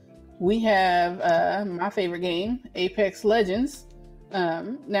 we have my favorite game, Apex Legends.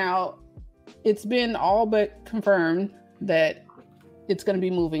 Now, it's been all but confirmed that it's going to be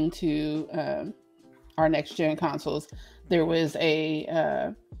moving to our next gen consoles. There was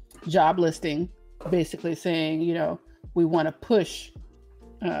a job listing basically saying, you know, we want to push,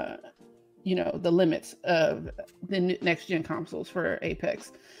 you know, the limits of the next gen consoles for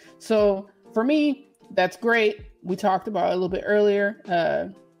Apex. So for me, that's great. We talked about it a little bit earlier,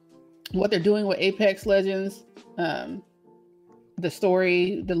 what they're doing with Apex Legends, the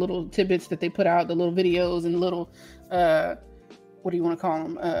story, the little tidbits that they put out, the little videos and little what do you want to call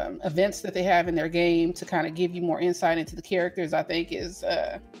them, events that they have in their game to kind of give you more insight into the characters, I think is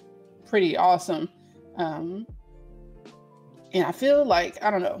pretty awesome. And I feel like,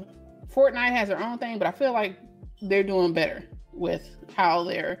 I don't know, Fortnite has their own thing, but I feel like they're doing better with how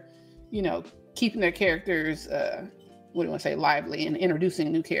they're, you know, keeping their characters, what do you want to say, lively, and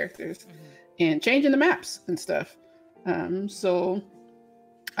introducing new characters and changing the maps and stuff. So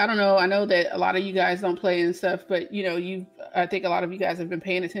I don't know. I know that a lot of you guys don't play and stuff, but you know, I think a lot of you guys have been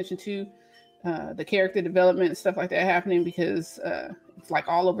paying attention to the character development and stuff like that happening, because it's like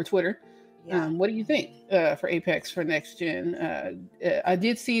all over Twitter. Yeah. What do you think for Apex for next gen? I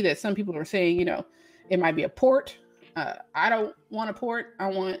did see that some people were saying, you know, it might be a port. I don't want a port. I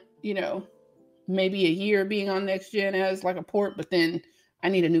want, you know, maybe a year being on next gen as like a port, but then I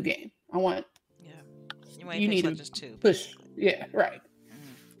need a new game. I want, you need to push. Yeah, right.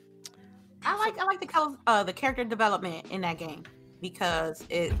 I like the character development in that game, because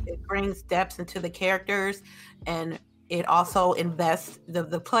it brings depth into the characters, and it also invests,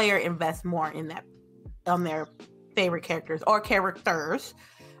 the player invests more in that, on their favorite characters or characters.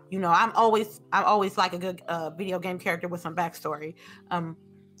 You know, I'm always like a good video game character with some backstory.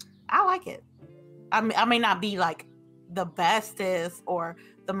 I like it. I may not be like the bestest or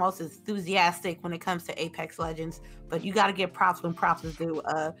the most enthusiastic when it comes to Apex Legends, but you got to give props when props is due.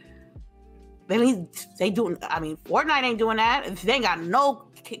 They do. I mean, Fortnite ain't doing that. They ain't got no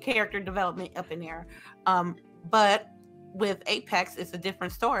character development up in there. But with Apex, it's a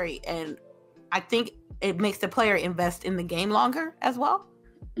different story, and I think it makes the player invest in the game longer as well.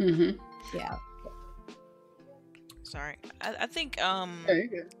 Mm-hmm. Yeah. Sorry, I think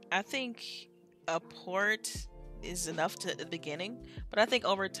I think a port is enough at the beginning, but I think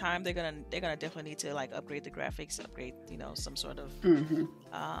over time they're gonna definitely need to like upgrade the graphics, upgrade, you know, some sort of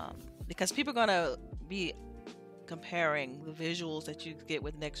because people are gonna be comparing the visuals that you get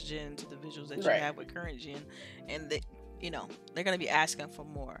with next gen to the visuals that you have with current gen, and you know, they're gonna be asking for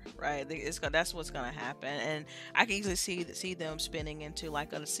more, right? That's what's gonna happen, and I can easily see them spinning into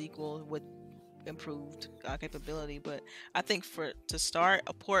like a sequel with improved capability. But I think to start,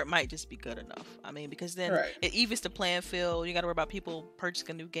 a port might just be good enough. I mean, because then it evens the playing field. You got to worry about people purchasing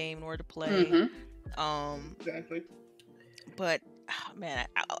a new game in order to play. Exactly. But man,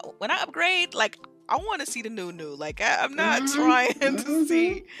 when I upgrade, like I want to see the new. Like I'm not trying to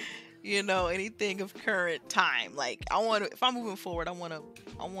see, you know, anything of current time. Like I want to, if I'm moving forward, I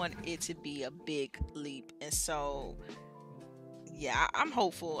want it to be a big leap. And so yeah, I'm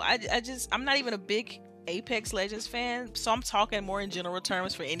hopeful. I'm not even a big Apex Legends fan, so I'm talking more in general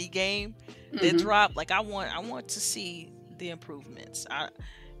terms for any game that drop. Like I want to see the improvements.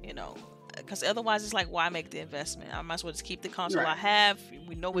 You know, because otherwise it's like, why make the investment? I might as well just keep the console I have.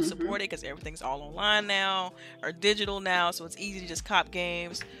 We know it's supported because everything's all online now or digital now, so it's easy to just cop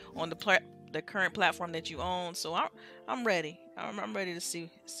games on the current platform that you own. So I'm ready. I'm ready to see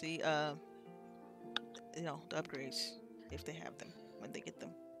you know, the upgrades, if they have them, when they get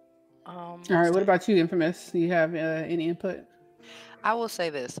them. All right, what about you, Infamous? Do you have any input? I will say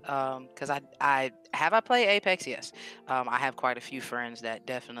this, because I played Apex? Yes. I have quite a few friends that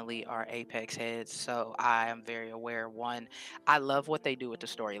definitely are Apex heads, so I am very aware. One, I love what they do with the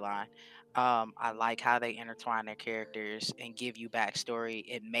storyline. I like how they intertwine their characters and give you backstory.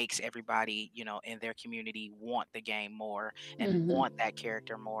 It makes everybody, you know, in their community want the game more and want that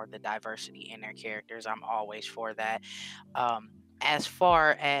character more, the diversity in their characters. I'm always for that. As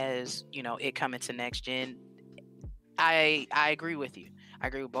far as, you know, it coming to next gen, I agree with you. I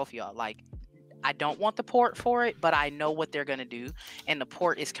agree with both of y'all. Like, I don't want the port for it, but I know what they're gonna do, and the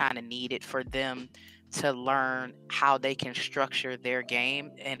port is kind of needed for them to learn how they can structure their game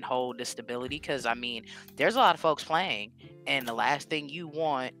and hold the stability. Because I mean, there's a lot of folks playing, and the last thing you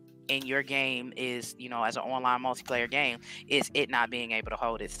want in your game is, you know, as an online multiplayer game, is it not being able to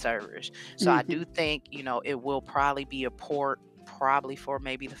hold its servers. So I do think, you know, it will probably be a port, probably for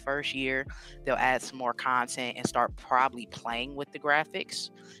maybe the first year. They'll add some more content and start probably playing with the graphics,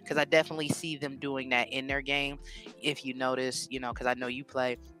 because I definitely see them doing that in their game. If you notice, you know, because I know you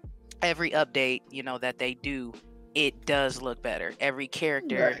play, every update, you know, that they do, it does look better. Every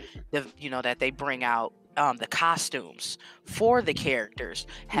character, you know, that they bring out, the costumes for the characters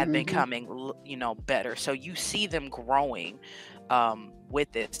have been coming, you know, better. So you see them growing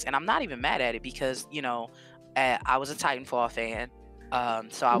with this, and I'm not even mad at it, because, you know, I was a Titanfall fan,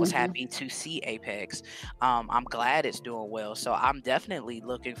 so I was happy to see Apex. I'm glad it's doing well, so I'm definitely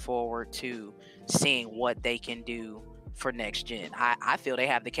looking forward to seeing what they can do for next gen. I feel they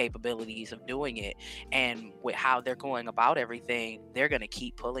have the capabilities of doing it, and with how they're going about everything, they're going to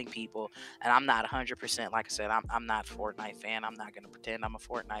keep pulling people. And I'm not 100%, like I said, I'm not a Fortnite fan. I'm not going to pretend I'm a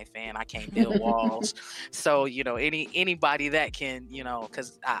Fortnite fan. I can't build walls. So, you know, anybody that can, you know,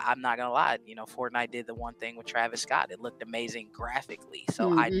 because I'm not going to lie, you know, Fortnite did the one thing with Travis Scott. It looked amazing graphically.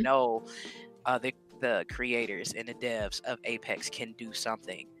 So I know the creators and the devs of Apex can do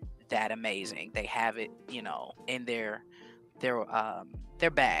something that amazing. They have it, you know, in their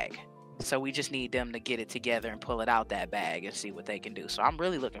bag. So we just need them to get it together and pull it out that bag and see what they can do. So I'm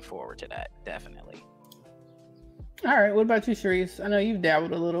really looking forward to that, definitely. All right, what about you, Sharice? I know you've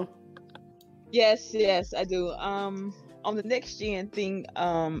dabbled a little. Yes, I do. On the next gen thing,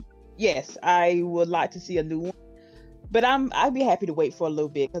 yes, I would like to see a new one, but I'd be happy to wait for a little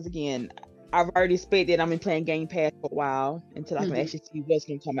bit because again, I've already expected I'm been playing Game Pass for a while until I can actually see what's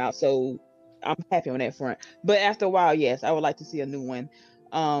gonna come out. So I'm happy on that front. But after a while, yes, I would like to see a new one.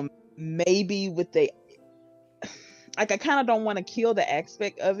 Maybe with the like I kind of don't want to kill the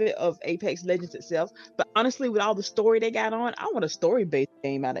aspect of it of Apex Legends itself. But honestly, with all the story they got on, I want a story-based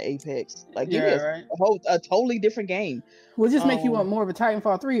game out of Apex. Like give me a totally different game. We'll just make you want more of a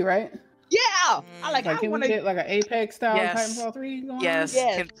Titanfall 3, right? Yeah, can we get like an Apex style Titanfall 3 going on? Yes.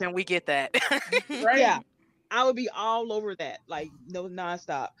 Can we get that? Right? Yeah, I would be all over that. Like no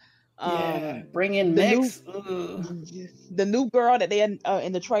nonstop. Bring in next. The new girl that they in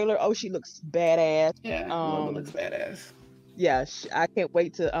the trailer. Oh, she looks badass. Yeah, Lola looks badass. Yeah, I can't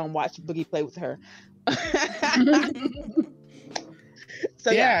wait to watch Boogie play with her.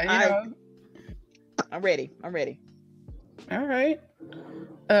 So I'm ready. All right.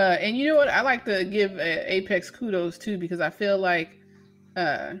 And you know what? I like to give Apex kudos too because I feel like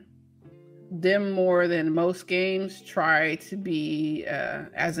them more than most games try to be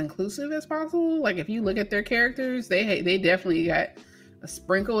as inclusive as possible. Like if you look at their characters, they definitely got a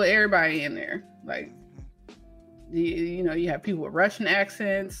sprinkle of everybody in there. Like you know, you have people with Russian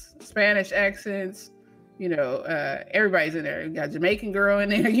accents, Spanish accents. You know, everybody's in there. We got a Jamaican girl in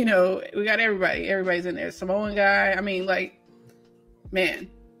there. You know, we got everybody. Everybody's in there. Samoan guy. I mean, like, man,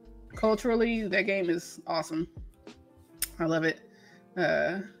 culturally, that game is awesome. I love it.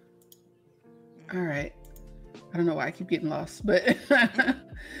 All right. I don't know why I keep getting lost, but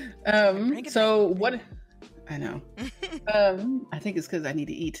so what? I know. I think it's because I need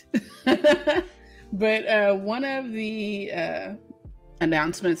to eat. But one of the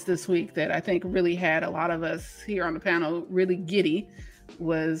announcements this week that I think really had a lot of us here on the panel really giddy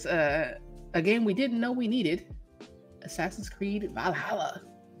was a game we didn't know we needed, Assassin's Creed Valhalla.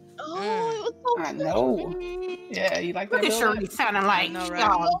 Oh, it was so I know. Yeah, you like that? Look at Shirley sounding like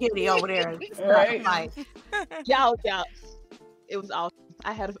y'all giddy over there. Right? Like, y'all. It was awesome.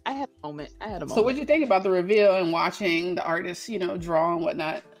 I had a moment. So what did you think about the reveal and watching the artists, you know, draw and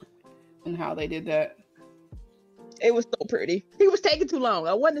whatnot, and how they did that? It was so pretty. He was taking too long.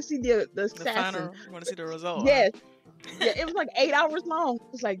 I wanted to see the assassin. Final, you want to see the result? Yes. Yeah, it was like 8 hours long.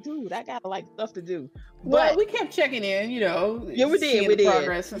 It's like, dude, I got like stuff to do. Well, we kept checking in, you know. Yeah, we did.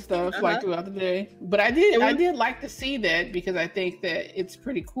 Progress and stuff like throughout the day. But I did like to see that because I think that it's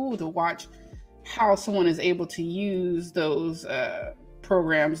pretty cool to watch how someone is able to use those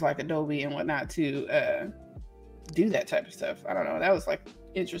programs like Adobe and whatnot to do that type of stuff. I don't know. That was like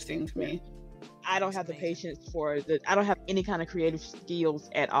interesting to me. I don't have the patience for I don't have any kind of creative skills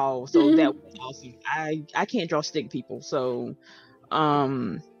at all. So that was awesome. I can't draw stick people. So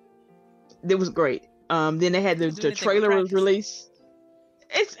it was great. Then they had the trailer was released.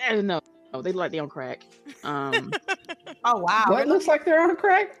 I don't know. They look like they're on crack. oh wow. What looks like they're on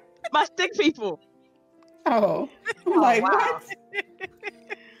crack? My stick people. Oh. Like what?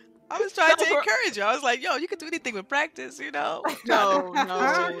 I was trying to encourage you. I was like, yo, you can do anything with practice, you know? No.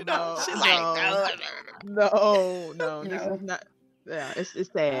 She's like, no. This is not. Yeah, it's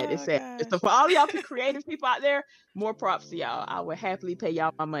sad. It's sad. So for all y'all creative people out there, more props to y'all. I would happily pay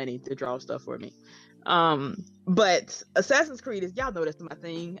y'all my money to draw stuff for me. But Assassin's Creed is, y'all know that's my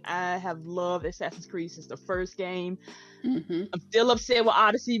thing. I have loved Assassin's Creed since the first game. I'm still upset with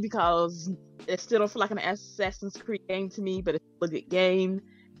Odyssey because it still don't feel like an Assassin's Creed game to me, but it's a good game.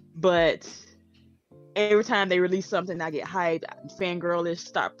 But every time they release something, I get hyped. Fangirlish,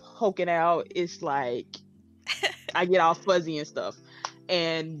 start poking out. It's like I get all fuzzy and stuff.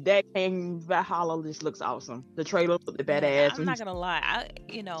 And that game Valhalla just looks awesome. The trailer looked badass. I'm not gonna lie.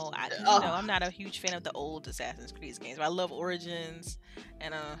 I'm not a huge fan of the old Assassin's Creed games. I love Origins,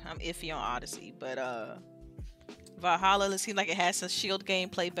 and I'm iffy on Odyssey. But Valhalla, it seems like it has some Shield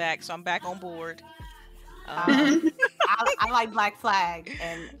gameplay back, so I'm back on board. I like Black Flag,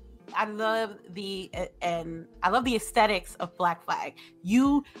 and I love the aesthetics of Black Flag.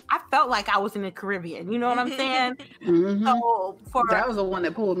 I felt like I was in the Caribbean. You know what I'm saying? Mhm. So That was the one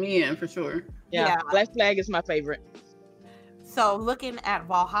that pulled me in for sure. Yeah, Black Flag is my favorite. So looking at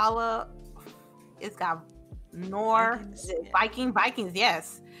Valhalla, it's got Vikings,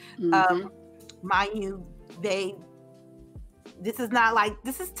 yes. Mhm. Mind you, this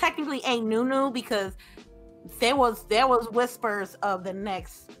is technically ain't new because there was whispers of the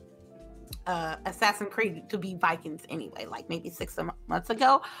next Assassin's Creed to be Vikings anyway, like maybe 6 months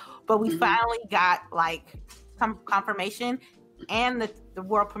ago, but we finally got like some confirmation and the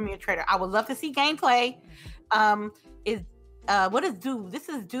world premiere trailer. I would love to see gameplay. What is due? This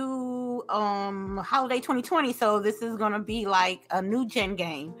is due holiday 2020, so this is gonna be like a new gen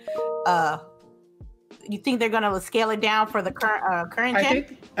game. You think they're gonna scale it down for the current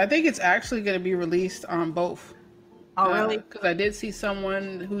gen? I think it's actually going to be released on both. Oh, really? Because I did see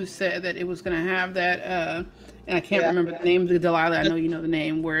someone who said that it was going to have that, and I can't remember the name. Delilah, I know you know the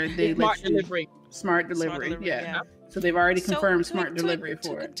name, where they Smart delivery. Yeah. So they've already confirmed smart delivery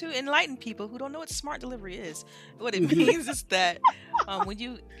for it. To enlighten people who don't know what smart delivery is, what it means is that when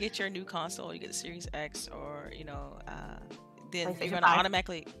you get your new console, you get the Series X, or then you're gonna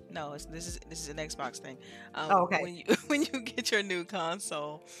automatically this is an Xbox thing. Okay. When you get your new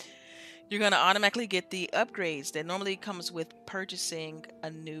console, you're gonna automatically get the upgrades that normally comes with purchasing a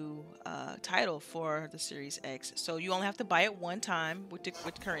new title for the Series X. So you only have to buy it one time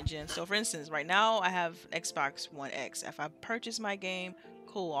with current gen. So for instance, right now I have Xbox One X. If I purchase my game,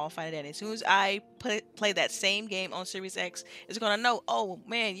 cool, I'll find it. And as soon as I play that same game on Series X, it's gonna know, oh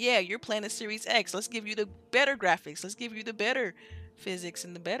man, yeah, you're playing the Series X. Let's give you the better graphics. Let's give you the better physics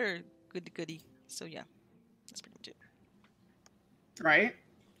and the better goody. So yeah, that's pretty much it. Right?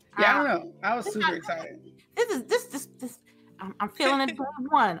 Yeah, I don't know. I was super excited. This. I'm feeling a day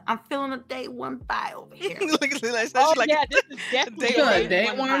one. I'm feeling a day one buy over here. Look at this. This is definitely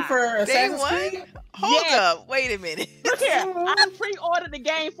day one for Assassin's Creed? Hold up. Wait a minute. Look here. I pre-ordered the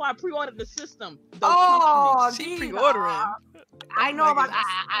game before I pre-ordered the system. She pre-ordering. I know about.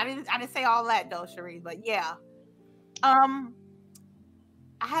 I didn't say all that though, Cherie. But yeah. I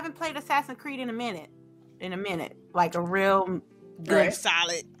haven't played Assassin's Creed in a minute. Like a real good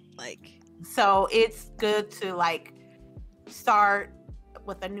solid. So it's good to start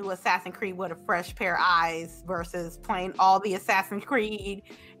with a new Assassin's Creed with a fresh pair of eyes versus playing all the Assassin's Creed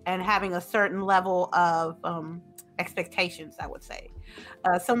and having a certain level of expectations, I would say.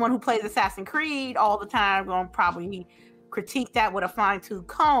 Someone who plays Assassin's Creed all the time going to probably critique that with a fine-tooth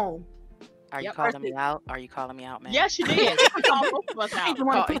comb. Are you calling me out? Are you calling me out, man? Yes, you did. You called both of us out. You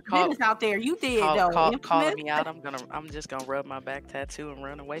want to put business out there. You did, though. Calling me out. I'm just gonna rub my back tattoo and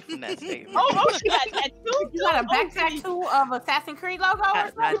run away from that statement. She got a tattoo. You got a back tattoo of Assassin's Creed logo? I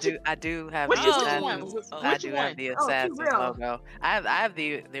do have the Assassin's. I do have the Assassin's logo. I have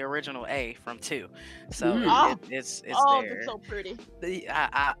the original A from 2, so it's there. It's so pretty.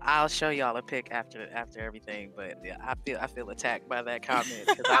 I'll show y'all a pic after everything, but yeah, I feel attacked by that comment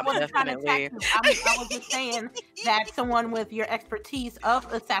because I'm definitely. I was just saying that someone with your expertise of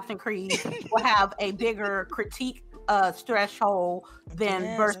Assassin's Creed will have a bigger critique threshold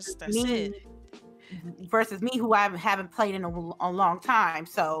than versus me, who I haven't played in a long time.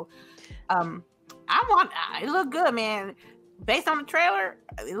 So, it looked good, man. Based on the trailer,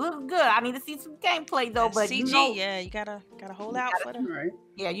 it looked good. I need to see some gameplay though. But CG, you gotta hold out for them. Right.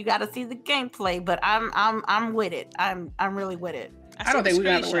 Yeah, you gotta see the gameplay. But I'm with it. I'm really with it. I don't think we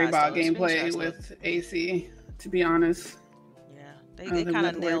got to worry about gameplay with AC, to be honest. Yeah, they kind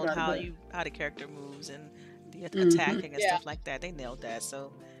of nailed how the character moves and the attacking and stuff like that. They nailed that,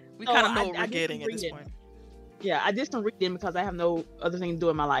 so we kind of know what we're getting at this point. Yeah, I did some reading because I have no other thing to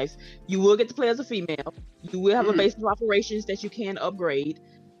do in my life. You will get to play as a female. You will have a base of operations that you can upgrade.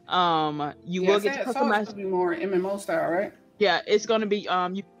 You will get to customize. It's be more MMO style, right? Yeah, it's gonna be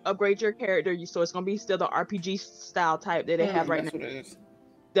you upgrade your character, so it's gonna be still the RPG style type that they have right now. What it is.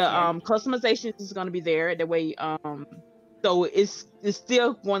 The customization is gonna be there. That way, so it's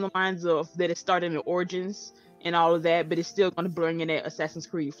still one of the lines of that it started in Origins and all of that, but it's still gonna bring in that Assassin's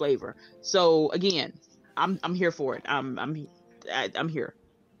Creed flavor. So again, I'm here for it. I'm here.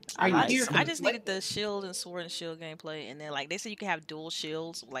 I just needed the shield and sword and shield gameplay, and then they said you can have dual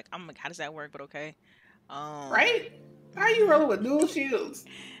shields. I'm like, how does that work? But okay, right? How are you rolling with dual shields?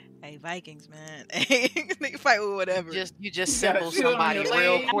 Hey, Vikings, man. They can fight with whatever. You just symbol somebody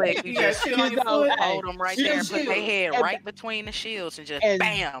real quick. You just hold them right there and put their head right between the shields and just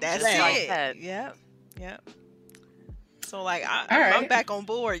bam. That's just it. like that. Yep. So like All I'm right. back on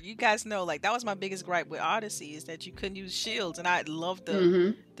board. You guys know, like that was my biggest gripe with Odyssey is that you couldn't use shields, and I loved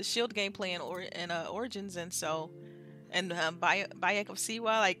the shield gameplay in Origins, and so Bayek of Siwa,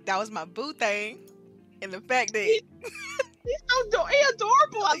 like that was my boo thing, and the fact that He's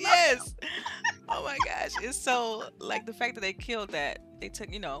adorable. I love him. yes, oh my gosh, it's so like the fact that they killed that, they took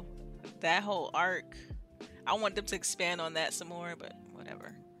that whole arc. I want them to expand on that some more, but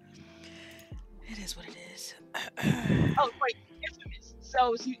whatever. It is what it is. Oh wait, Infamous.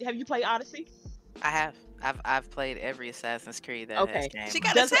 So have you played Odyssey? I have. I've played every Assassin's Creed that Okay. has game. She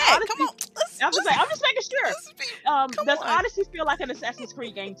got Does a tag. Odyssey- Come on. I'm just making sure. Come Does on. Odyssey feel like an Assassin's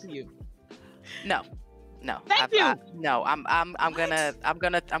Creed game to you? No. Thank you. No, I'm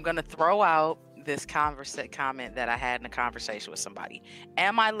gonna throw out this comment that I had in a conversation with somebody.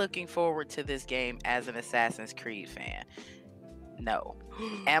 Am I looking forward to this game as an Assassin's Creed fan? No.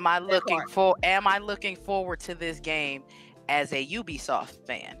 Am I looking forward to this game as a Ubisoft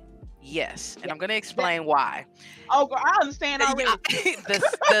fan? Yes. And I'm gonna explain why. Oh, girl, I understand already.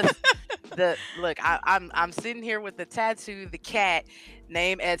 Look, I'm sitting here with the tattoo, the cat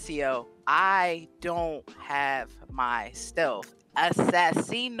named Ezio. I don't have my stealth.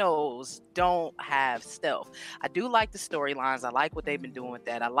 Assassinos don't have stealth. I do like the storylines. I like what they've been doing with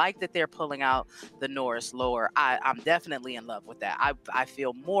that. I like that they're pulling out the Norse lore. I'm definitely in love with that. I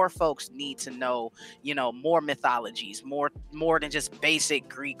feel more folks need to know, more mythologies, more than just basic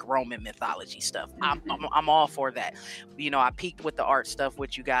Greek Roman mythology stuff. I'm all for that. I peaked with the art stuff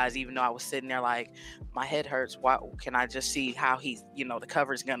with you guys, even though I was sitting there like my head hurts. Why can I just see how he's, the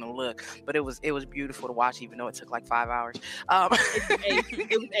cover's gonna look? But it was beautiful to watch, even though it took like 5 hours.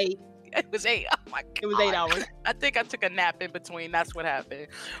 It was 8. It was 8. Oh my god. It was 8 hours. I think I took a nap in between. That's what happened.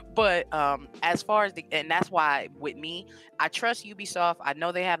 But as far as and that's why with me, I trust Ubisoft. I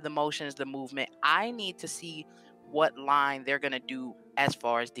know they have the motions, the movement. I need to see what line they're gonna do as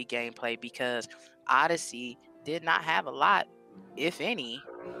far as the gameplay, because Odyssey did not have a lot, if any.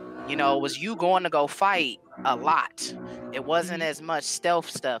 It was you going to go fight a lot. It wasn't as much stealth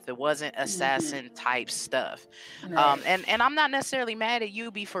stuff. It wasn't assassin type stuff. Right. And I'm not necessarily mad at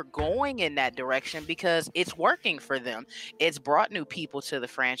Ubi for going in that direction, because it's working for them. It's brought new people to the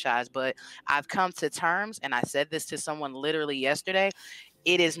franchise, but I've come to terms, and I said this to someone literally yesterday,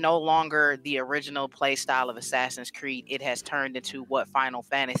 it is no longer the original play style of Assassin's Creed. It has turned into what Final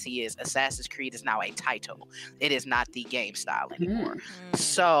Fantasy is. Assassin's Creed is now a title. It is not the game style anymore.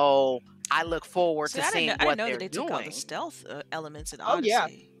 So I look forward to seeing what they're they doing. took all the stealth elements in Oh, Odyssey.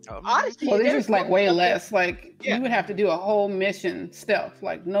 yeah. Odyssey. Well, they're there's just like way less. Like Yeah. you would have to do a whole mission stealth.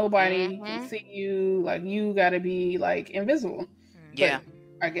 Like nobody can see you. Like you got to be like invisible. Yeah.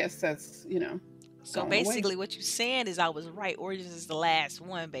 I guess that's So going away. basically, what you're saying is I was right. Origins is the last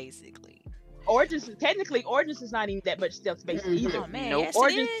one, basically. Origins is not even that much stealth based either. Oh man, Nope. yes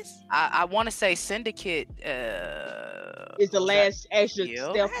Origins- it is. I want to say Syndicate Is the last actual Yep.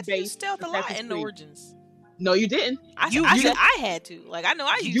 I stealth had to use based. stealth a lot in Origins. No, you didn't. I You- said I had to. Like I know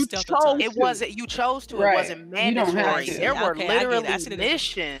I You used stealth. chose- a ton. It wasn't, you chose to, Right. it wasn't You don't have mandatory. to. There were Okay, I get it. I literally see the difference.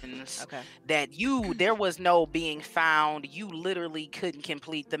 missions Okay. that there was no being found. You literally couldn't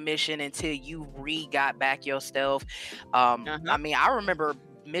complete the mission until you got back your stealth. I mean, I remember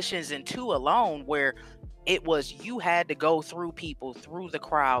missions in 2 alone where it was you had to go through people, through the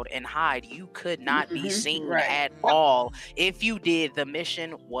crowd, and hide. You could not be seen Right. at all. If you did, the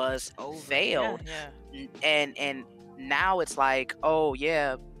mission was failed. Yeah. And now it's like, oh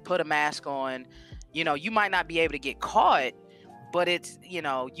yeah, put a mask on. You might not be able to get caught, but it's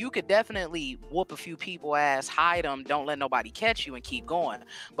you could definitely whoop a few people ass, hide them, don't let nobody catch you, and keep going.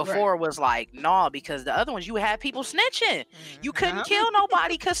 Before it was like, nah, because the other ones you had people snitching. You couldn't kill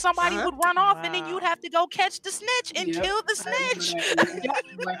nobody because somebody would run off, and then you'd have to go catch the snitch and Yep. kill the snitch.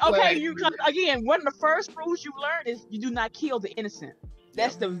 Okay, again, one of the first rules you learn is you do not kill the innocent.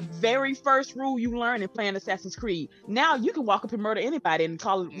 That's the very first rule you learn in playing Assassin's Creed. Now you can walk up and murder anybody and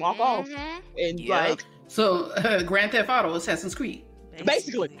walk off, and Yep. like So Grand Theft Auto, Assassin's Creed.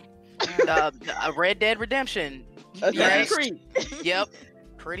 Basically. Red Dead Redemption. Assassin's Creed. Yep.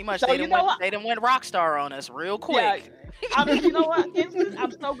 Pretty much. So They you done know went, what? they done went Rockstar on us real quick. I mean, you know what?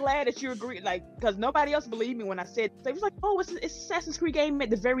 I'm so glad that you agree, like, because nobody else believed me when I said, they was like, oh, it's Assassin's Creed game at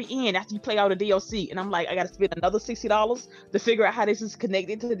the very end after you play all the DLC. And I'm like, I got to spend another $60 to figure out how this is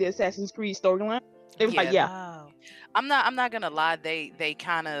connected to the Assassin's Creed storyline. They was like, yeah. Wow. I'm not gonna lie, they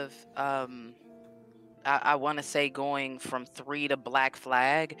kind of I want to say going from 3 to Black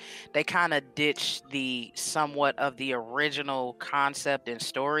Flag, they kind of ditched the somewhat of the original concept and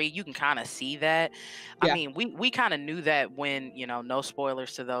story. You can kind of see that. I Yeah. mean, we kind of knew that when, no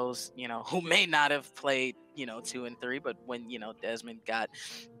spoilers to those, who may not have played, 2 and 3, but when, Desmond got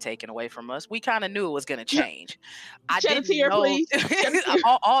taken away from us, we kind of knew it was going to change. I Shed a didn't tear, know please. Shed a tear.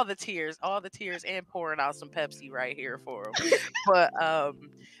 all the tears, and pouring out some Pepsi right here for them. But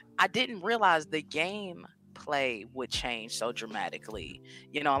I didn't realize the game play would change so dramatically.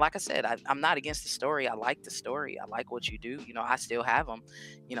 Like I said, I'm not against the story. I like the story. I like what you do. I still have them,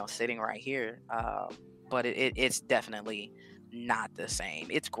 sitting right here. But it's definitely not the same.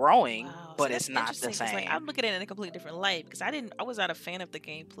 It's growing, Wow. but See, it's that's not the interesting 'cause, same. like, I'm looking at it in a completely different light because I was not a fan of the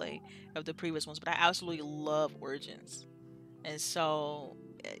gameplay of the previous ones, but I absolutely love Origins, and so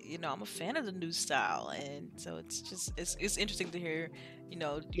I'm a fan of the new style, and so it's interesting to hear, you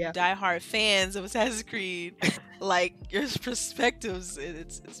Yeah. diehard fans of Assassin's Creed, like your perspectives.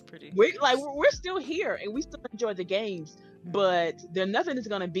 It's pretty. We're still here and we still enjoy the games, but there's nothing that's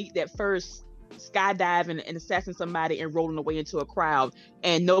gonna beat that first skydiving and assassin somebody and rolling away into a crowd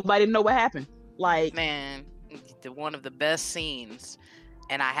and nobody know what happened. Like, Man, one of the best scenes,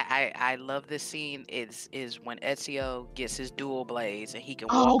 and I love this scene is when Ezio gets his dual blades and he can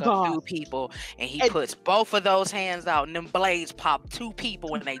oh walk up god, to people and he And- puts both of those hands out and them blades pop 2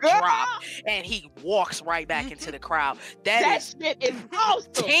 people and they Girl! drop and he walks right back into the crowd. that That shit is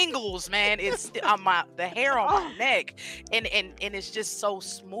awesome. tingles, man. It's on the hair on my Oh. neck, and it's just so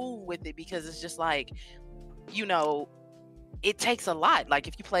smooth with it because it's just like, it takes a lot. Like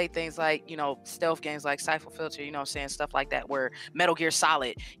if you play things like, stealth games like Siphon Filter, stuff like that, where Metal Gear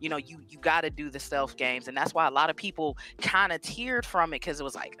Solid, you got to do the stealth games. And that's why a lot of people kind of teared from it because it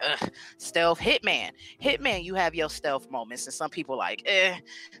was like, stealth. Hitman, you have your stealth moments. And some people like,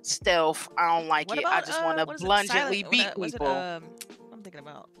 stealth, I don't like What it. about I just want to what is it, blungently Silent- beat what- was it, people. I'm thinking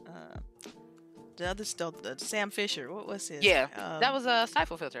about the other stealth, Sam Fisher. What was his? Yeah, that was a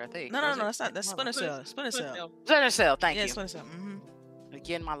Siphon Filter, I think. No, Was it? that's not. That's Splinter Cell. Splinter Cell. Splinter Cell, thank Yeah, you. Splinter Cell. Mm-hmm.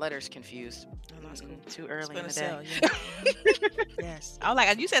 Again, my letters confused. No, that's cool. Too early in Splinter the Cell. day. Yeah. Yes. I was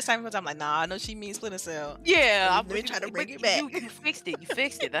like, you said Simon, I'm like, nah, I know she means Splinter Cell. Yeah, Let me try to bring but it back. You fixed it. You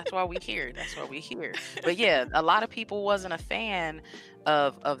fixed it. That's why we here. But yeah, a lot of people wasn't a fan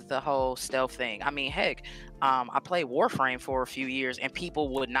of the whole stealth thing. I mean, heck, I played Warframe for a few years, and people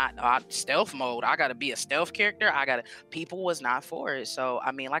would not stealth mode. I gotta be a stealth character. People was not for it. So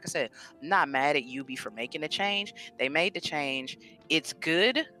I mean, like I said, I'm not mad at Ubi for making the change. They made the change. It's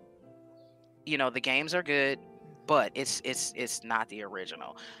good. The games are good, but it's not the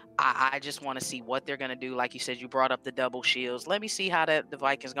original. I just want to see what they're gonna do. Like you said, you brought up the double shields. Let me see how the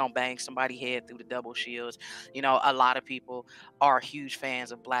Vikings gonna bang somebody head through the double shields. A lot of people are huge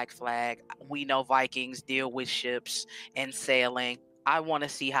fans of Black Flag. We know Vikings deal with ships and sailing. I want to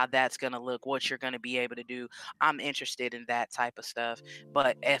see how that's going to look, what you're going to be able to do. I'm interested in that type of stuff.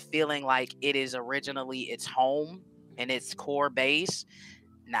 But feeling like it is originally its home and its core base,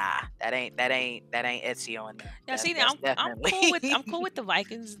 nah, that ain't Ezio in there. Yeah, see, That's I'm cool with the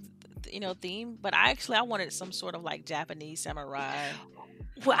Vikings, theme, but I wanted some sort of like Japanese samurai.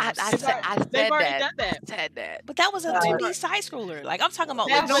 Well, I they've already said done that. said that. But that was a 2D side scroller. Like I'm talking about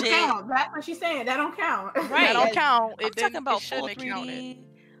That don't legit. count. That's what she's saying. That don't count. Right. That don't count. I'm talking about it full shouldn't have counted. 3D.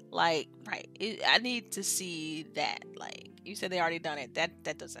 Like, right. I need to see that. Like you said, they already done it. That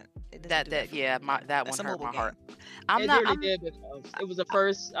doesn't. It doesn't do it for me. That That's one a hurt mobile my game. heart. It did because it was the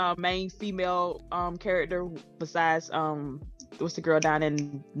first main female character besides what's the girl down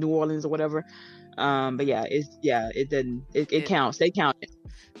in New Orleans or whatever. But yeah, it didn't. It counts. They count it.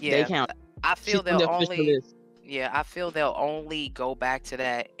 Yeah, They count. I feel She's on they'll the official only. list. Yeah, I feel they'll only go back to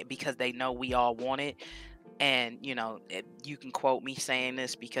that because they know we all want it. And, you can quote me saying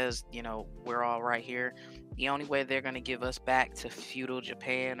this because, we're all right here. The only way they're going to give us back to feudal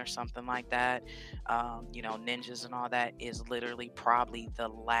Japan or something like that, ninjas and all that, is literally probably the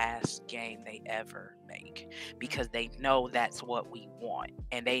last game they ever make because they know that's what we want.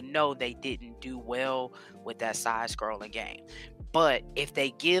 And they know they didn't do well with that side-scrolling game. But if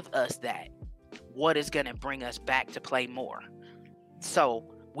they give us that, what is going to bring us back to play more? So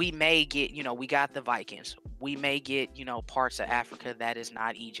we may get, we got the Vikings. We may get, parts of Africa that is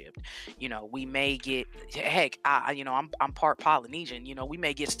not Egypt. We may get, heck, I'm part Polynesian. We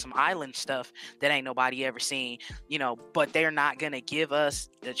may get some island stuff that ain't nobody ever seen. But they're not gonna give us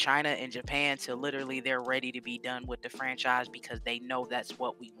the China and Japan till literally they're ready to be done with the franchise because they know that's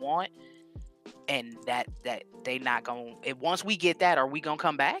what we want, and that they not gonna. Once we get that, are we gonna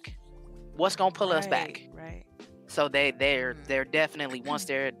come back? What's gonna pull us back? Right. So they're definitely, once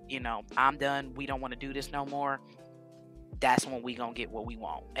they're, I'm done, we don't want to do this no more, that's when we gonna get what we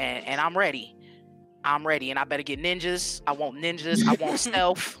want. And I'm ready. And I better get ninjas. I want ninjas. I want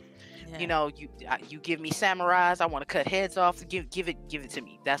stealth. Yeah. You give me samurais. I want to cut heads off. Give it to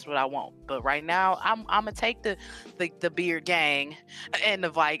me. That's what I want. But right now, I'm gonna take the beard gang and the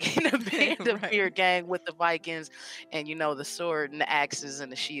Viking, the Right. beard gang with the Vikings, and the sword and the axes and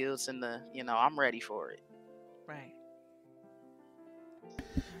the shields and I'm ready for it. Right.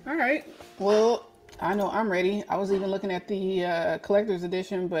 All right. Well, I know I'm ready. I was even looking at the collector's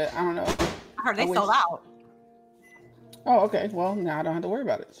edition, but I don't know. I heard they wish- sold out. Oh, okay. Well, now I don't have to worry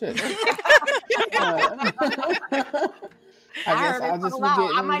about it. Shit. I guess heard they I'll just sold be out. I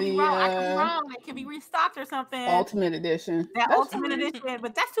getting might be wrong. I could be the wrong. It could be restocked or something. Ultimate Edition. That That's Ultimate fine. Edition,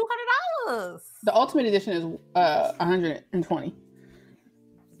 but that's $200. The Ultimate Edition is 120.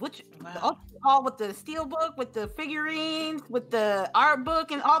 Which Wow. all with the steel book, with the figurines, with the art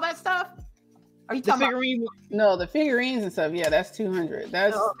book, and all that stuff. Are you The talking about? figurine. No, the figurines and stuff. Yeah, that's 200.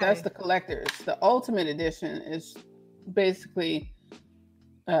 That's Oh, okay. that's the collectors. The Ultimate Edition is basically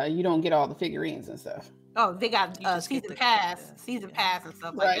you don't get all the figurines and stuff. Oh, they got You just get season the- pass, yeah. season Yeah. pass, and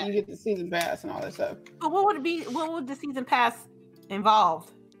stuff Right, like that. you get the season pass and all that stuff. But what would it be? What would the season pass involve?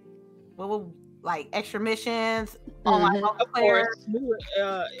 What would extra missions, online Mhm. Of multiplayer? course, new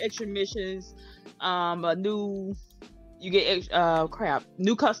extra missions. A new. You get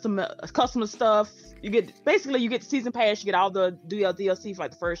new customer stuff. You get the season pass. You get all the DLC for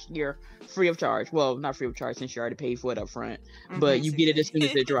the first year free of charge. Well, not free of charge since you already paid for it up front, but you get it as soon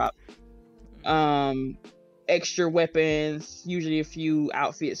as they drop. Extra weapons, usually a few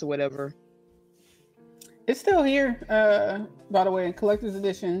outfits or whatever. It's still here, by the way, in collector's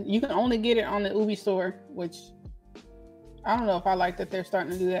edition. You can only get it on the Ubi store, which I don't know if I like that they're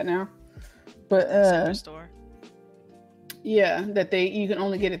starting to do that now. But Separate store. yeah, that you can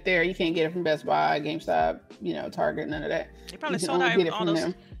only get it there. You can't get it from Best Buy, GameStop, Target, none of that. They probably You can sold only out get it all from those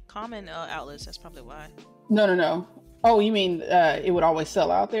them. common outlets. That's probably why. No. Oh, you mean it would always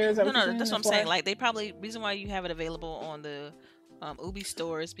sell out there? Is that No, what you're no, saying? that's what I'm why? saying. Like they probably reason why you have it available on the Ubi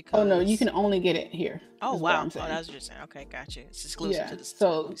stores because. Oh no, you can only get it here. Oh is what wow! I'm Oh, saying. that's what you're saying. Okay, gotcha. It's exclusive Yeah, to the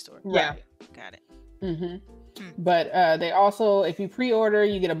so- Ubi store. Yeah. Right. Got it. Mm-hmm. But they also, if you pre-order,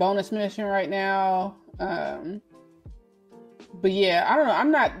 you get a bonus mission right now. But yeah, I don't know. I'm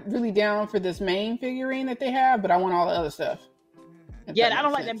not really down for this main figurine that they have, but I want all the other stuff. if Yeah, that I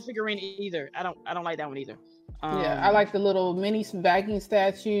don't makes like that sense. figurine either. I don't like that one either. Yeah, I like the little mini Viking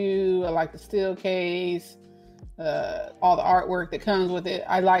statue. I like the steel case, all the artwork that comes with it.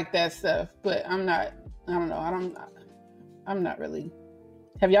 I like that stuff, but I'm not. I don't know. I'm not really.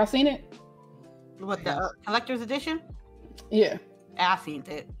 Have y'all seen it? What the collector's edition? Yeah. I seen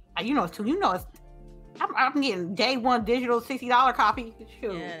it. It's I'm getting day one digital $60 copy.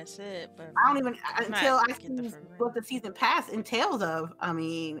 Shoot. Yeah, that's it. But I don't even until I get see the figurine. what the season pass entails of. I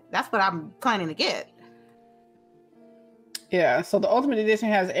mean, that's what I'm planning to get. Yeah, so the Ultimate Edition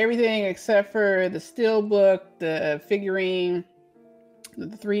has everything except for the steelbook, the figurine,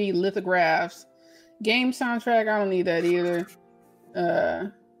 the 3 lithographs, game soundtrack. I don't need that either.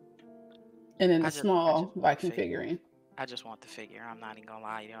 And then I the just small want Viking the figure. figurine. I just want the figure. I'm not even gonna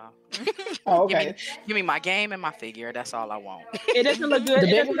lie, y'all. Oh, Give me- okay. Give me my game and my figure. That's all I want. It doesn't look good. The It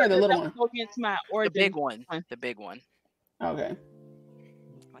big doesn't one or the look little good one? Against my The origin. big one. The big one. Okay.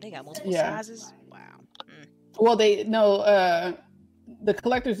 Oh, they got multiple Yeah. sizes. Wow. Well, the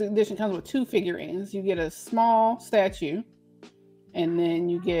collector's edition comes with 2 figurines. You get a small statue, and then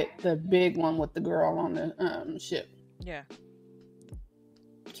you get the big one with the girl on the ship. Yeah.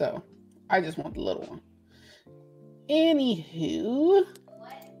 So I just want the little one. Anywho,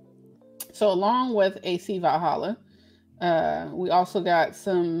 so along with AC Valhalla, we also got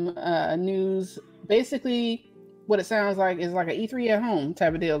some news. Basically, what it sounds like is like an E3 at home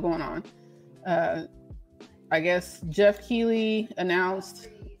type of deal going on. I guess Jeff Keighley announced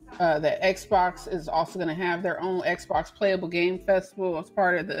that Xbox is also going to have their own Xbox Playable Game Festival as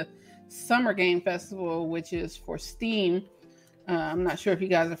part of the Summer Game Festival, which is for Steam. I'm not sure if you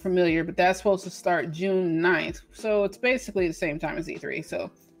guys are familiar, but that's supposed to start June 9th. So it's basically the same time as E3. So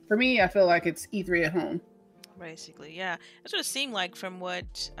for me, I feel like it's E3 at home. Basically, yeah. That's what it seemed like from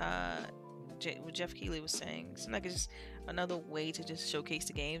what what Jeff Keighley was saying. It seemed like it's just another way to just showcase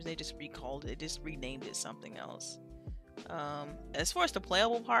the games. They just recalled it, just renamed it something else. As far as the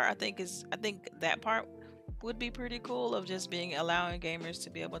playable part, I think that part would be pretty cool of just allowing gamers to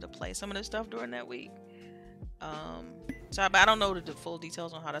be able to play some of the stuff during that week. But I don't know the full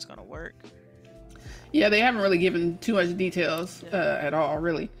details on how that's gonna work. Yeah, they haven't really given too much details at all,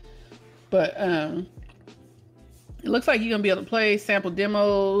 really. But It looks like you're gonna be able to play sample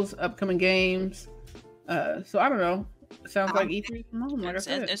demos, upcoming games. So I don't know. Sounds like E3 from home, like I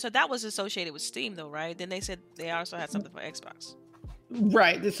said. And so that was associated with Steam, though, right? Then they said they also had something for Xbox.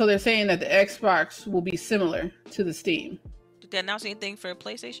 Right. So they're saying that the Xbox will be similar to the Steam. Did they announce anything for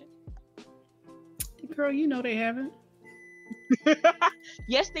PlayStation? Girl, you know they haven't.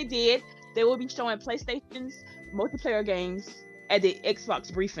 Yes, they did. They will be showing PlayStation's multiplayer games at the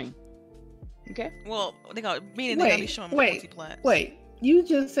Xbox briefing. Okay. Well, they're gonna be showing multiplayer. Wait. You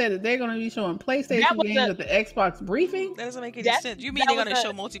just said that they're going to be showing PlayStation games at the Xbox briefing? That doesn't make any sense. You mean they're going to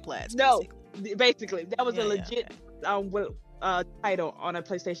show multiplats? No, basically. That was a legit title on a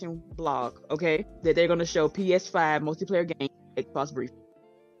PlayStation blog, okay? That they're going to show PS5 multiplayer games at Xbox briefing.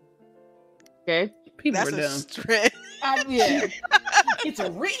 Okay? People That's are dumb. Stretch. Yeah. It's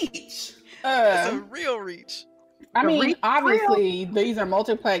a reach. That's a real reach. I mean, obviously, these are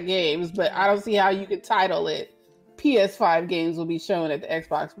multiplayer games, but I don't see how you could title it PS5 games will be shown at the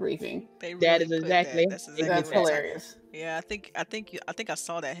Xbox briefing. That is exactly. That's hilarious. Yeah, I think I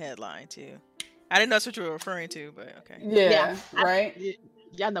saw that headline too. I didn't know that's what you were referring to, but okay. Yeah, right.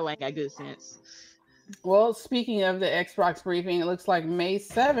 Y'all know I ain't got good sense. Well, speaking of the Xbox briefing, it looks like May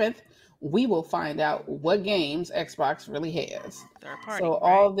 7th, we will find out what games Xbox really has. Third party, so right?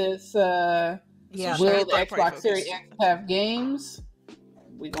 All this, Yeah. will the Xbox Series X have games?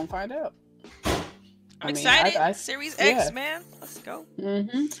 We gonna find out. I'm excited. Series X, man. Let's go.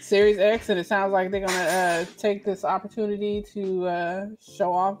 Series X, and it sounds like they're gonna take this opportunity to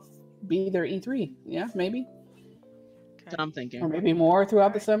show off, be their E3. Yeah, maybe. Okay. I'm thinking, or maybe more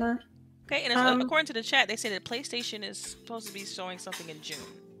throughout the summer. Okay, and according to the chat, they say that PlayStation is supposed to be showing something in June.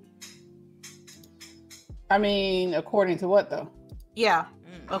 I mean, according to what though? Yeah,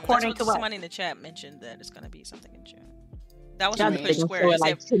 according to what somebody in the chat mentioned that it's gonna be something in June. That was on Push Square.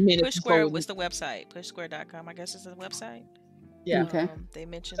 Push Square was the website. PushSquare.com, I guess is the website. Yeah. Okay. They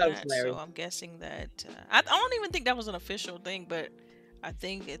mentioned that, so I'm guessing that I don't even think that was an official thing, but I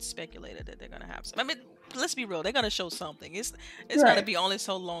think it's speculated that they're gonna have some. I mean, let's be real, they're gonna show something. It's gonna be only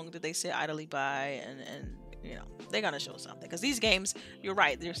so long that they sit idly by, and you know they're gonna show something, because these games, you're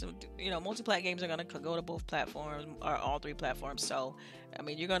right, there's some, you know, multiplayer games are gonna go to both platforms or all three platforms. So I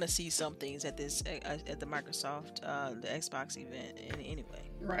mean, you're gonna see some things at this at the Microsoft the Xbox event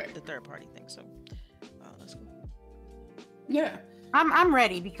anyway, right? The third party thing. So that's cool. Yeah, I'm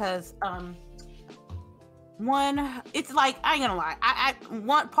ready, because one, it's like, I ain't gonna lie, I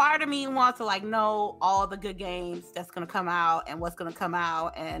want, part of me wants to like know all the good games that's gonna come out and what's gonna come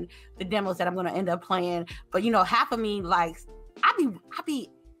out and the demos that I'm gonna end up playing, but you know, half of me like I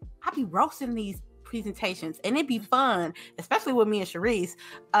be roasting these presentations, and it'd be fun, especially with me and Sharice.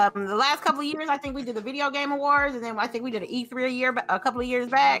 The last couple of years, I think we did the Video Game Awards, and then I think we did an E3 a couple of years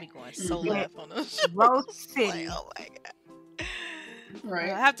back. Going so laugh on those Roast City. like, oh my god!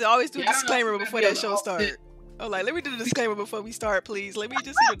 Right. I have to always do a disclaimer before that show starts. Oh, like, let me do the disclaimer before we start, please. Let me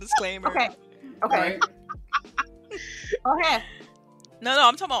just do the disclaimer. Okay. Right. Go ahead. No,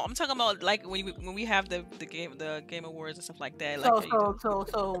 I'm talking about like when we have the game awards and stuff like that. Like,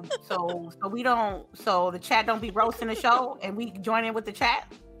 So we don't. So the chat don't be roasting the show, and we join in with the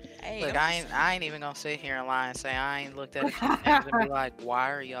chat. hey, Look, I ain't even gonna sit here and lie and say I ain't looked at a few things and be like,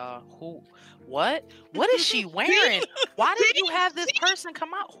 why are y'all what is she wearing? Why did you have this person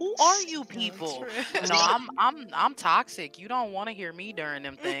come out? Who are you people? No, I'm toxic. You don't want to hear me during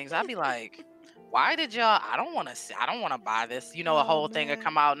them things. I'd be like, why did y'all? I don't want to buy this. You know, a whole thing would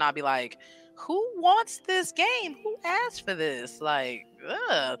come out, and I'd be like, who wants this game? Who asked for this? Like,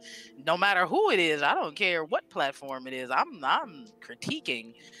 no matter who it is, I don't care what platform it is. I'm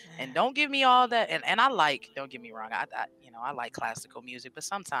critiquing, and don't give me all that. And I like, don't get me wrong, I like classical music, but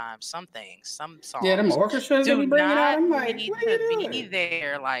sometimes some songs, Yeah, them orchestras that do be bringing out. I'm not like, need what are you to doing? be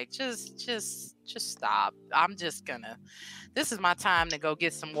there. Like, just stop. I'm just gonna. This is my time to go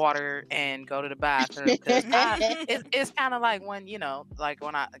get some water and go to the bathroom. It's kind of like when,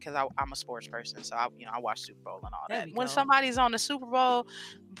 because I'm a sports person, so I watch Super Bowl and all that. When somebody's on the Super Bowl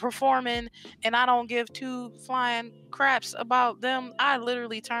performing and I don't give two flying craps about them, I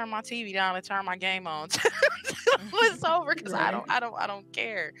literally turn my TV down and turn my game on till it's over, because I don't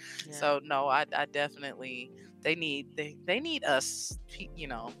care. Yeah. So no, I definitely. They need us,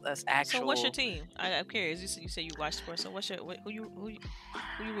 us actual. So what's your team? I'm curious. You say you watch sports. So who you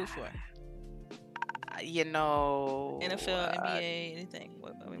root for? NFL, NBA, anything?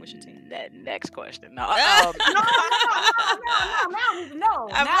 What's your team? That next question. No. No.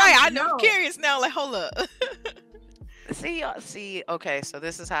 I'm right. I'm curious now. Like, hold up. See. Okay, so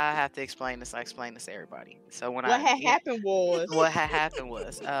this is how I have to explain this. I explain this to everybody. So when What had happened was what had happened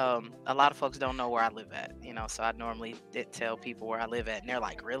was, a lot of folks don't know where I live at. So I normally did tell people where I live at, and they're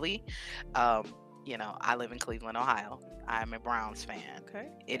like, "Really?" Um, I live in Cleveland, Ohio. I'm a Browns fan. Okay.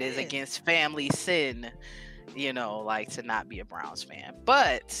 It is Yes. against family sin, like to not be a Browns fan.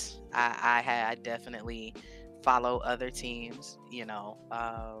 But I definitely follow other teams.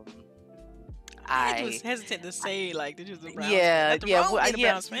 I was hesitant to say like that you was a Browns Yeah, fan. Nothing yeah, wrong with being a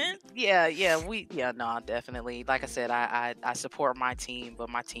yeah, Browns fan. no, definitely. Like I said, I support my team, but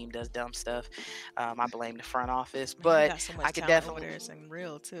my team does dumb stuff. I blame the front office, Man, you but got so much I could talent over definitely, there. It's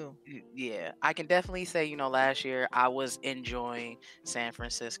unreal too. yeah, I can definitely say, last year I was enjoying San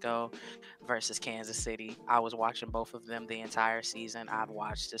Francisco versus Kansas City. I was watching both of them the entire season. I've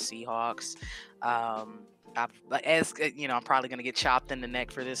watched the Seahawks. I'm probably gonna get chopped in the neck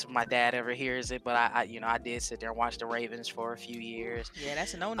for this if my dad ever hears it, but I did sit there and watch the Ravens for a few years. Yeah,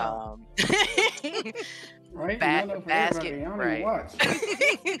 that's a no-no. Right? No, for basket, everybody. I don't right.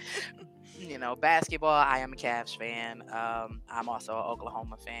 even watch. Basketball, I am a Cavs fan. I'm also an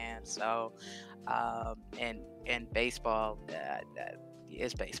Oklahoma fan. So, and baseball,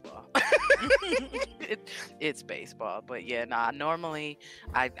 it's baseball. It's baseball. But yeah, normally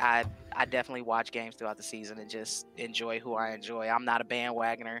I definitely watch games throughout the season and just enjoy who I enjoy. I'm not a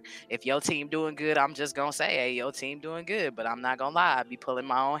bandwagoner. If your team doing good, I'm just gonna say, hey, your team doing good. But I'm not gonna lie, I'd be pulling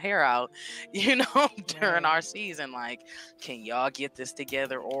my own hair out, during our season. Like, can y'all get this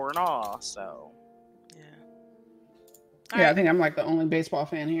together or not? So Yeah, I think I'm like the only baseball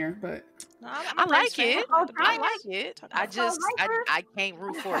fan here, but No, I like it. I like it. I about just I can't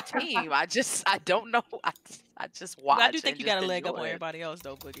root for a team. I don't know. I just watch. But I do think and you got a just leg up on enjoy it. everybody else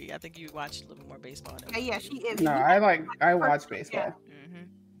though, Boogie. I think you watch a little bit more baseball. Yeah, she is. no, I watch baseball. Mm-hmm.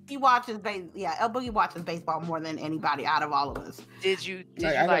 He watches El Boogie watches baseball more than anybody out of all of us. Did you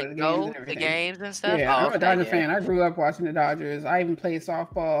Like, I go to the games go and to everything. games and stuff? Yeah, I'm okay, a Dodger yeah. fan. I grew up watching the Dodgers. I even played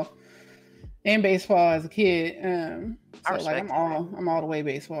softball and baseball as a kid. I So like respect I'm all the way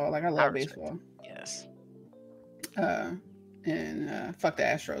baseball. Like I love respect baseball. Yes. And fuck the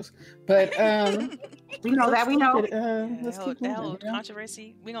Astros. But We know that. We know. let's keep That moving. whole you know?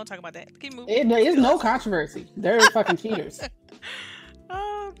 controversy. We gonna talk about that. Keep moving. It is no controversy. They're fucking cheaters.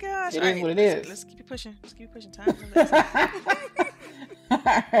 Oh gosh. It All is right, what it let's- is. Let's keep it pushing. Let's keep it pushing. Time. All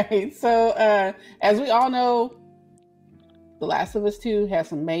right. So as we all know, The Last of Us 2 has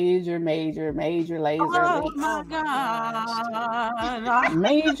some major laser Oh leaks. my gosh. god.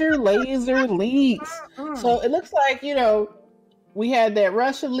 Major laser leaks. So it looks like, we had that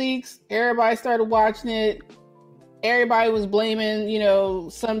rush of leaks. Everybody started watching it. Everybody was blaming,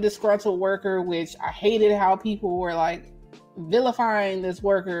 some disgruntled worker, which I hated how people were like vilifying this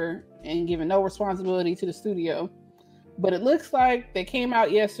worker and giving no responsibility to the studio. But it looks like they came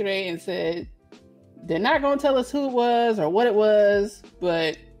out yesterday and said they're not going to tell us who it was or what it was,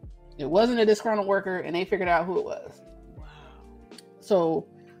 but it wasn't a disgruntled worker, and they figured out who it was. Wow. So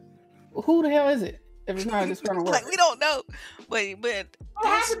who the hell is it if it's not a disgruntled worker? Like we don't know, but It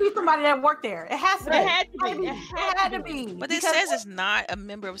has to be somebody that worked there. It has to be. It had to be. It had to be. But it Because- says it's not a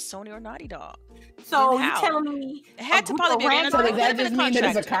member of Sony or Naughty Dog. so. Then You how? telling me It had to group probably of be a randos- So It does could that have been just a mean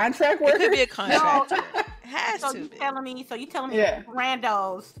that it's a contract worker? It could be a contract. It has So to you be. telling me? Yeah.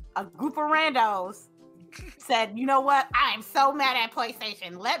 A group of randos said, you know what? I am so mad at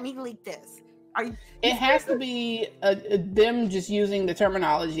PlayStation. Let me leak this. Are you? It has to be them just using the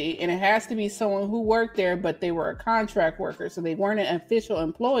terminology, and it has to be someone who worked there, but they were a contract worker, so they weren't an official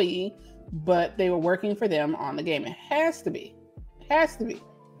employee, but they were working for them on the game. It has to be. It has to be.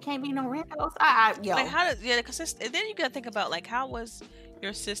 Can't be no randos. Yo. Like how does because then you gotta think about like how was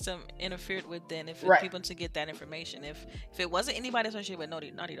your system interfered with then if Right. people to get that information if it wasn't anybody associated with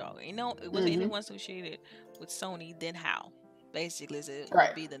Naughty Dog, it wasn't anyone associated with Sony, then how? Basically, would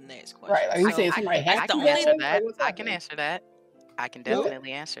Right. be the next question. Right? Are you So, saying somebody I hacked can the only- answer it? that. Or what's I can happening? answer that. I can Do it.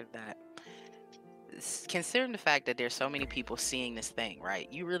 definitely answer that. Considering the fact that there's so many people seeing this thing,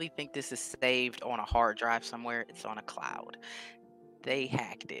 right? You really think this is saved on a hard drive somewhere? It's on a cloud. They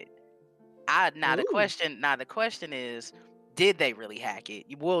hacked it. Now the question is, did they really hack it?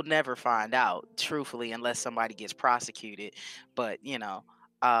 You will never find out, truthfully, unless somebody gets prosecuted. But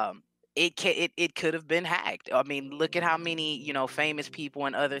it could have been hacked. I mean, look at how many famous people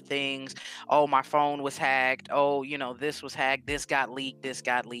and other things. Oh, my phone was hacked. Oh, this was hacked. This got leaked.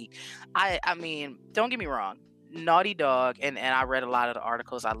 I mean, don't get me wrong. Naughty Dog, and I read a lot of the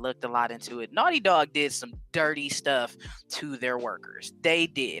articles. I looked a lot into it. Naughty Dog did some dirty stuff to their workers. They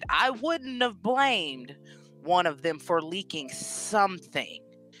did. I wouldn't have blamed one of them for leaking something,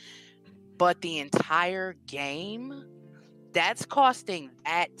 but the entire game, that's costing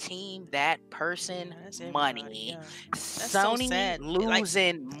that team, that person That's everybody, money. yeah. so Sony sad. Like-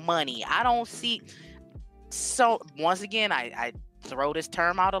 losing money. I don't see. So once again, I throw this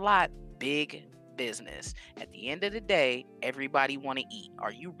term out a lot. Big business. At the end of the day, everybody want to eat.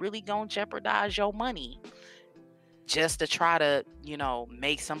 Are you really gonna jeopardize your money just to try to,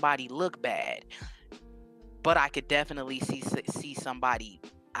 make somebody look bad? But I could definitely see somebody,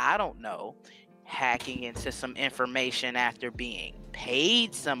 I don't know, hacking into some information after being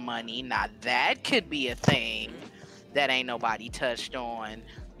paid some money. Now that could be a thing that ain't nobody touched on.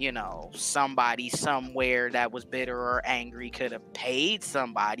 Somebody somewhere that was bitter or angry could have paid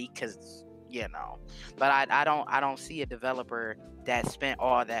somebody because, but I don't see a developer that spent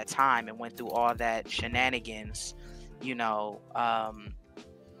all that time and went through all that shenanigans,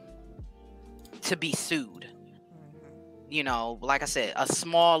 to be sued. Like I said, a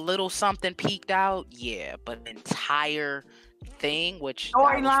small little something peeked out, yeah, but an entire thing, which that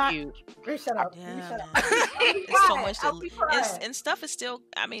was Storyline. huge. Shut up. Yeah, Shut man. up. It's so much I'll be quiet. and stuff is still,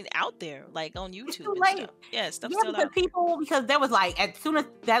 out there, like on YouTube too and late. stuff. Yeah, stuff's Yeah, still because out. because there was like, as soon as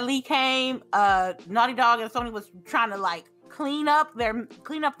that leak came, Naughty Dog and Sony was trying to like clean up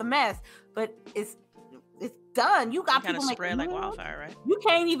the mess, but it's done. You got Kind of people spread making like moves. wildfire, right? You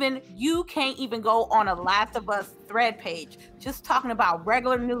can't even go on a Last of Us thread page just talking about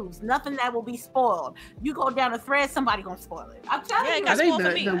regular news, nothing that will be spoiled. You go down a thread, somebody gonna spoil it. I'm telling Yeah, it you. got I think spoiled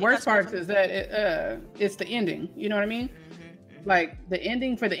for me. the It worst got spoiled part for me. is that it's the ending. You know what I mean? Mm-hmm. Like the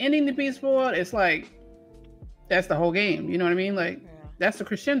ending to be spoiled, it's like that's the whole game. You know what I mean? Like Yeah. that's the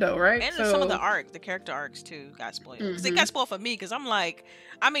crescendo, right? And some of the character arcs too got spoiled. Because it Mhm. got spoiled for me because I'm like,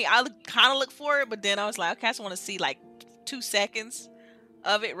 I kind of look for it, but then I was like, okay, I just want to see like 2 seconds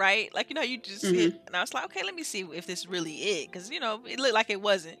of it, right? Like, you just hit, and I was like, okay, let me see if this really it, because it looked like it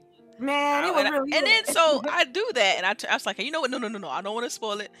wasn't. Man, it was really and then good. so I do that, and I was like, you know what? No, I don't want to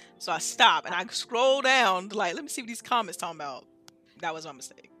spoil it. So I stop and I scroll down, like, let me see what these comments talking about. That was my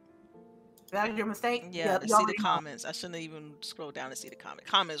mistake. That was your mistake. Yeah, to you see the already know. comments. I shouldn't have even scrolled down to see the comments.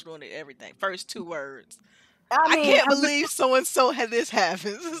 Comments ruined everything. First 2 words. I I mean, can't believe so and so had this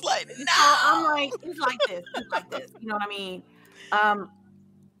happen. It's like, no. I'm like, it's like this. It's like this. You know what I mean?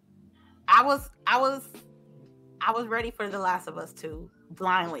 I was ready for The Last of Us 2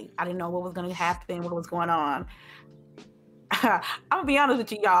 blindly. I didn't know what was going to happen, what was going on. I'm gonna be honest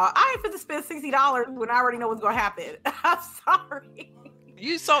with you, y'all. I ain't fit to spend $60 when I already know what's gonna happen. I'm sorry.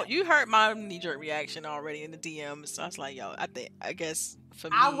 You heard my knee-jerk reaction already in the DM, so I was like, yo, I guess for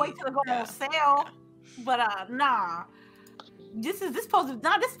me, I'll wait till it go on sale, but nah. This is supposed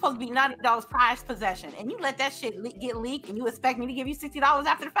to be Naughty Dog's prized possession, and you let that shit get leaked, and you expect me to give you $60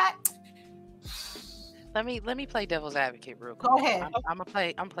 after the fact? Let me play devil's advocate real quick. Go ahead. I'm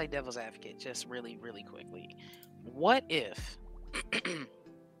gonna play devil's advocate just really, really quickly. What if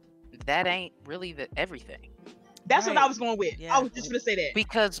that ain't really everything? That's what Right. I was going with. Yeah. I was just gonna say that.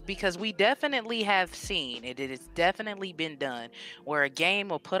 Because we definitely have seen it. It has definitely been done where a game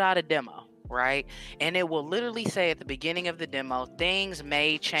will put out a demo, right? And it will literally say at the beginning of the demo, things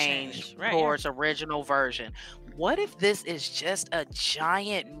may change Right, towards original version. What if this is just a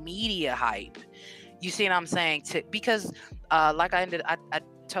giant media hype? You see what I'm saying? Because like I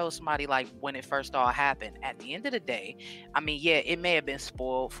told somebody, like, when it first all happened, at the end of the day, I mean, yeah, it may have been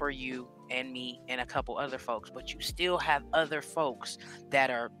spoiled for you and me and a couple other folks, but you still have other folks that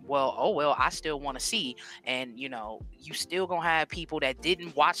are, I still want to see. And you still gonna have people that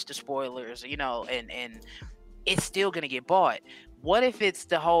didn't watch the spoilers, and it's still gonna get bought. What if it's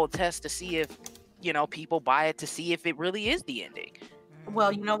the whole test to see if people buy it, to see if it really is the ending?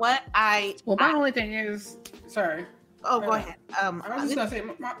 Well, you know what? my only thing is, sorry. Go ahead. I was just gonna say,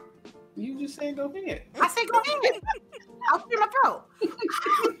 you just said go ahead. I say go ahead. I'll clear my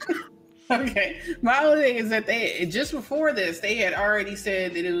throat. Okay. My only thing is that just before this, they had already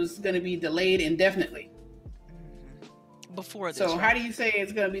said that it was going to be delayed indefinitely. Before this. So right? how do you say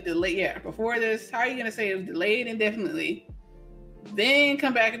it's going to be delayed? Yeah, before this, how are you going to say it was delayed indefinitely? Then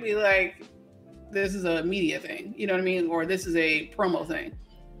come back and be like, this is a media thing. You know what I mean? Or this is a promo thing.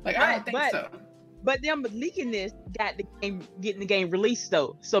 Like, I don't think so. But them leaking this getting the game released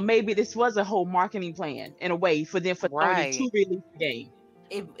though. So maybe this was a whole marketing plan in a way for them Right. Sony to release the game.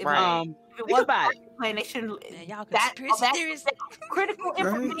 If Right. it Think was about it. plan, they shouldn't. Man, y'all That conspiracy theorists. critical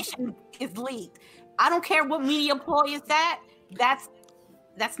information is leaked. I don't care what media ploy is that. That's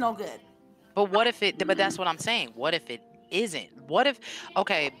no good. But what if it? But that's what I'm saying. What if it isn't? What if?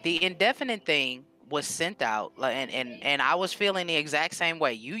 Okay, the indefinite thing was sent out, and I was feeling the exact same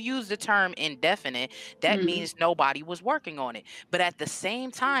way. You use the term indefinite, that means nobody was working on it. But at the same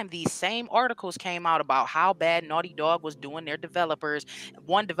time, these same articles came out about how bad Naughty Dog was doing their developers.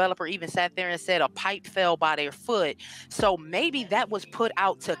 One developer even sat there and said a pipe fell by their foot. So maybe that was put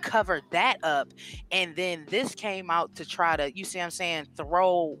out to cover that up, and then this came out to try to, you see what I'm saying,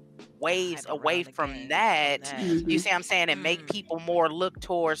 throw waves away from that. You see what I'm saying, and make people more look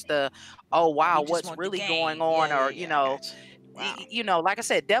towards the, oh wow, what's really going on, or you know, wow. you know, like I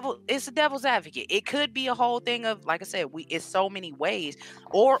said, it's a devil's advocate. It could be a whole thing of, like I said, it's so many ways,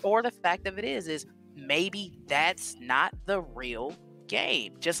 or the fact of it is maybe that's not the real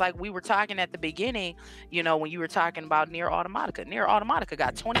game. Just like we were talking at the beginning, you know, when you were talking about Nier Automata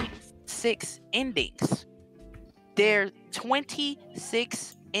got 26 endings. There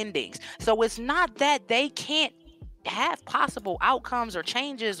 26 endings. So it's not that they can't have possible outcomes or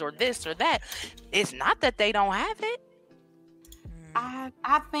changes or this or that. It's not that they don't have it.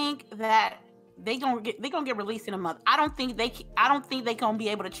 I think that they're gonna get released in a month. I don't think they gonna be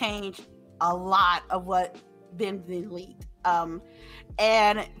able to change a lot of what been leaked.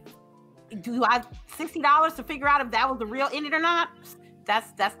 And do I $60 to figure out if that was the real ending or not?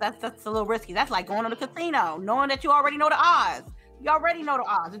 That's a little risky. That's like going to the casino, knowing that you already know the odds. You already know the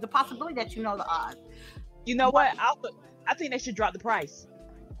odds. There's a possibility that you know the odds. You know what? I think they should drop the price.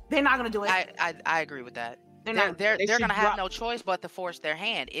 They're not going to do it. I agree with that. They're They going to have drop- no choice but to force their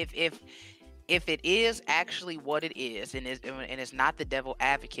hand. If it is actually what it is, and it's not the devil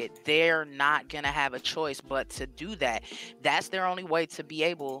advocate, they're not going to have a choice but to do that. That's their only way to be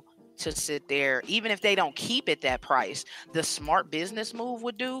able to sit there. Even if they don't keep it that price, the smart business move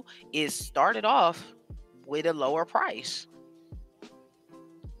would do is start it off with a lower price.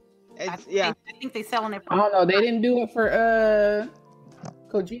 I think they're selling it. I don't know. They didn't do it for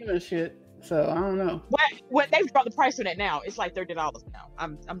Kojima shit, so I don't know. What they've brought the price on it now? It's like $30 now.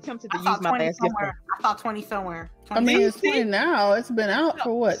 I'm tempted to use my last gift. I saw 20 somewhere. 20. I mean, it's 20 now. It's been out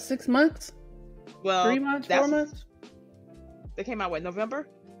for what, 6 months? Well, 3 months, 4 months? They came out November.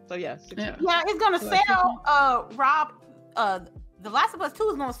 So yeah, 6 months. Yeah, it's gonna sell. Rob, The Last of Us 2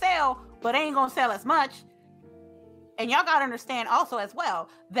 is gonna sell, but it ain't gonna sell as much. And y'all gotta understand also as well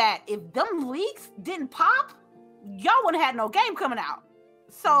that if them leaks didn't pop, y'all wouldn't have had no game coming out.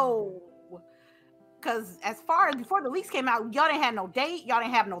 So, because as far as before the leaks came out, y'all didn't have no date, y'all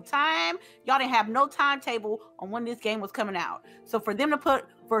didn't have no time, y'all didn't have no timetable on when this game was coming out. So for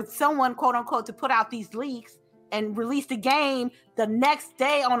someone quote unquote to put out these leaks and release the game the next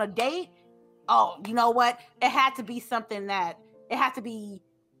day on a date, oh, you know what? It had to be something that it has to be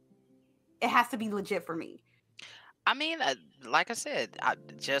legit for me. I mean, like I said, I'm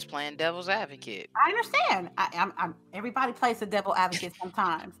just playing devil's advocate. I understand. I'm everybody plays the devil advocate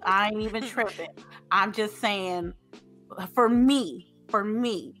sometimes. I ain't even tripping. I'm just saying, for me,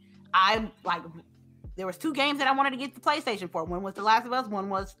 I'm like, there was 2 games that I wanted to get the PlayStation for. One was The Last of Us. One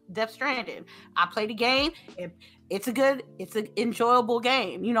was Death Stranding. I played the game. It's an enjoyable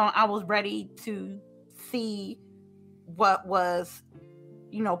game. You know, I was ready to see what was,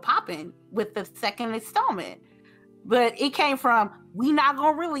 you know, popping with the second installment. But it came from, we not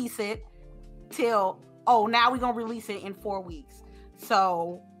going to release it till, oh, now we're going to release it in 4 weeks.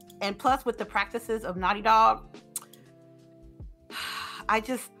 So, and plus with the practices of Naughty Dog, I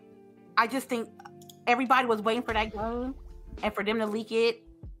just think everybody was waiting for that game and for them to leak it,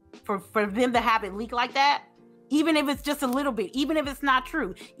 for them to have it leak like that, even if it's just a little bit, even if it's not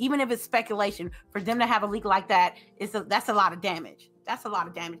true, even if it's speculation, for them to have a leak like that, that's a lot of damage. That's a lot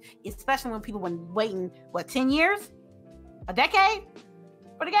of damage, especially when people been waiting, 10 years? A decade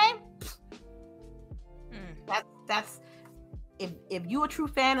for the game? That's if you a true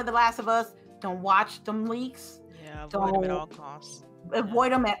fan of The Last of Us, don't watch them leaks. Yeah, avoid them at all costs.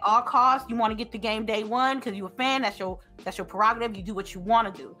 Avoid them at all costs. You want to get the game day one because you're a fan. That's your prerogative. You do what you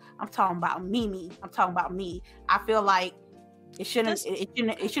want to do. I'm talking about me. I'm talking about me. I feel like it shouldn't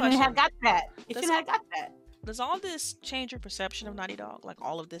have got that. It shouldn't have got that. Does all this change your perception of Naughty Dog? Like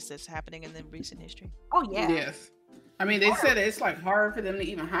all of this that's happening in the recent history? Oh yeah. Yes. I mean, they said it's like hard for them to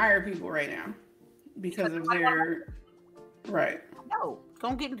even hire people right now because of their right. No,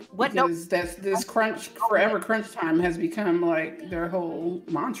 don't get what. Because that's this forever crunch time has become like their whole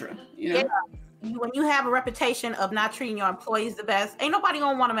mantra. You know. Yeah. When you have a reputation of not treating your employees the best, ain't nobody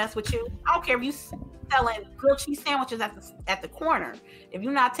gonna want to mess with you. I don't care if you selling grilled cheese sandwiches at the corner. If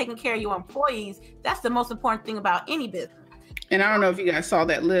you're not taking care of your employees, that's the most important thing about any business. And I don't know if you guys saw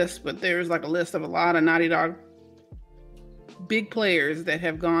that list, but there's like a list of a lot of Naughty Dog big players that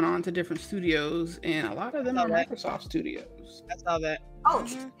have gone on to different studios, and a lot of them Saw are that. Microsoft studios. I saw that. Oh,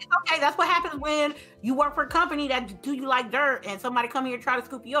 it's okay. That's what happens when you work for a company that do you like dirt, and somebody come here and try to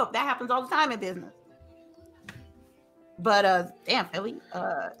scoop you up. That happens all the time in business. But damn, Philly,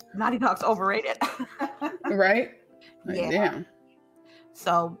 Naughty Dog's overrated. Right? Like, Yeah. damn.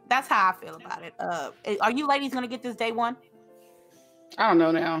 So that's how I feel about it. Are you ladies gonna get this day one? I don't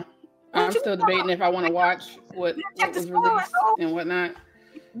know now. What I'm you still know? debating if I want to watch what check the was spoilers, released though. and whatnot.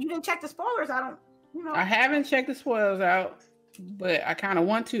 You didn't check the spoilers. I don't. I haven't checked the spoilers out, but I kind of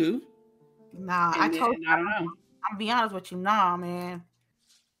want to. Nah, And I told then, you. I don't know. I'm be honest with you. Nah, man.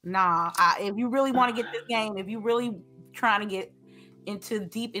 Nah. If you really want to get this game, if you really trying to get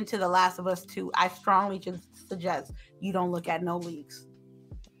deep into The Last of Us 2, I strongly just suggest you don't look at no leaks.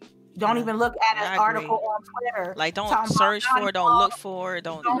 Don't even look at I an agree. article on Twitter. Like, don't talking about search for it. Don't Naughty look Dog. for it.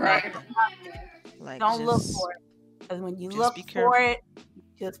 Don't. Right. Like, Don't look just- for it. Because when you just look be for it,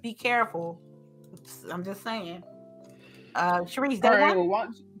 just be careful. I'm just saying. Sharice, All day right, one? well, watch.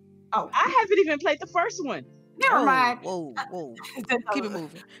 Oh, I haven't even played the first one. never Whoa, mind. Whoa, whoa. Keep it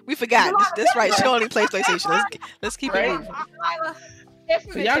moving. We forgot. That's right. She only plays PlayStation. Let's keep Right. it moving.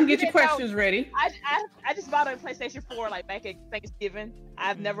 So y'all can get your questions ready. I just bought a PlayStation 4 like back at Thanksgiving.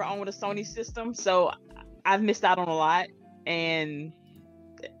 I've never owned a Sony system, so I've missed out on a lot, and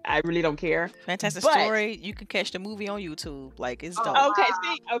I really don't care. Fantastic But- story. You can catch the movie on YouTube. Like, it's Oh, dope. Okay,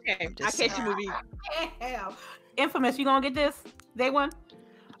 see, okay, I'm I just catch the saying. movie. Hell. Infamous, you gonna get this day one?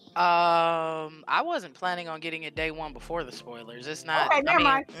 I wasn't planning on getting it day one before the spoilers. It's not. Okay, never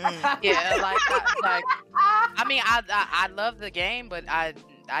mind. Yeah, like I mean, I love the game, but I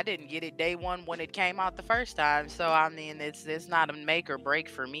didn't get it day one when it came out the first time. So I mean, it's not a make or break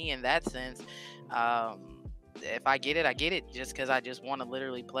for me in that sense. If I get it, I get it, just because I just want to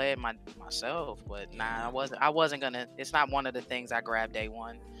literally play it myself. But nah, I wasn't gonna. It's not one of the things I grabbed day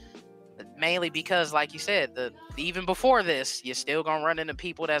one. Mainly because, like you said, even before this, you're still gonna run into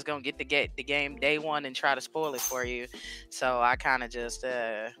people that's gonna get the game day one and try to spoil it for you. So I kind of just,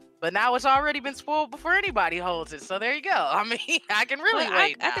 but now it's already been spoiled before anybody holds it. So there you go. I mean, I can really Well,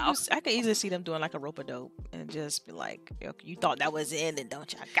 wait I now. could easily see them doing like a rope a dope and just be like, "Okay, you thought that was in, and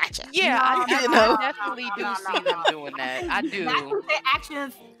don't you? I gotcha." Yeah, No, I you know. definitely do no, see them doing that. I do. Their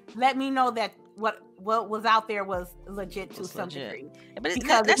actions let me know that what was out there was legit to Was some legit. degree. But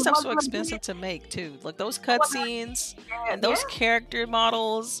Because that if it stuff's so wasn't expensive to make too. Like those wasn't- cutscenes and those character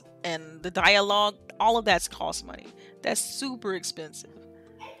models and the dialogue, all of that's cost money. That's super expensive.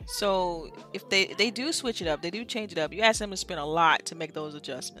 So if they do switch it up, they do change it up. You ask them to spend a lot to make those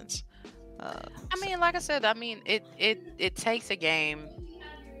adjustments. I mean, like I said, I mean, it takes a game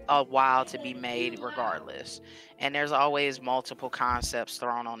a while to be made regardless, and there's always multiple concepts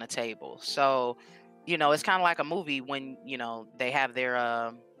thrown on the table. So it's kind of like a movie when they have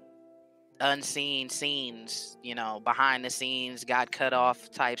their unseen scenes, behind the scenes, got cut off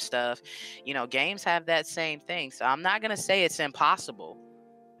type stuff. Games have that same thing. So I'm not gonna say it's impossible.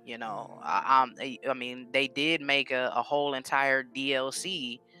 I mean, they did make a whole entire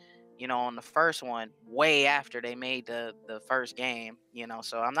DLC, on the first one, way after they made the first game.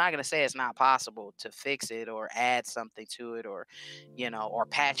 So I'm not gonna say it's not possible to fix it or add something to it, or or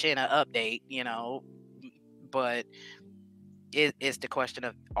patch in an update. But it's the question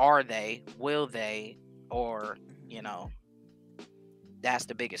of, will they, or that's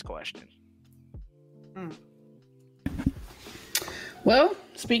the biggest question. Well,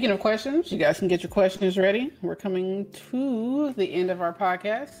 speaking of questions, you guys can get your questions ready. We're coming to the end of our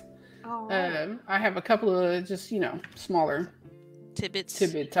podcast. I have a couple of just, smaller Tidbits.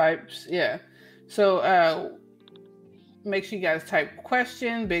 tidbit types. Yeah. So make sure you guys type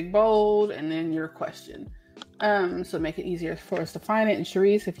question, big bold, and then your question. So make it easier for us to find it. And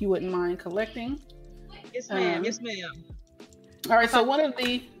Sharice, if you wouldn't mind collecting. Yes, ma'am. Yes, ma'am. All right. So one of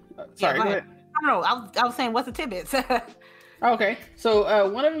the, sorry, go go ahead. ahead. I don't know. I was saying, what's the tidbits? Okay, so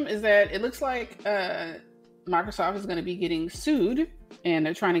one of them is that it looks like Microsoft is going to be getting sued, and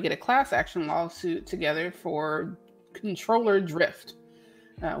they're trying to get a class action lawsuit together for controller drift.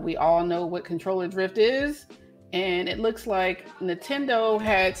 We all know what controller drift is, and it looks like Nintendo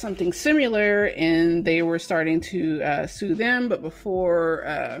had something similar, and they were starting to sue them. But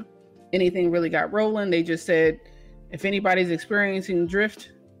before anything really got rolling, they just said, if anybody's experiencing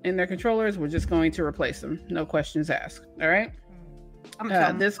drift in their controllers, we're just going to replace them. No questions asked. All right.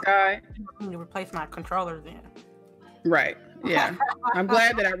 This guy. I need to replace my controllers then. Right. Yeah. I'm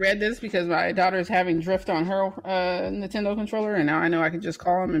glad that I read this because my daughter is having drift on her Nintendo controller, and now I know I can just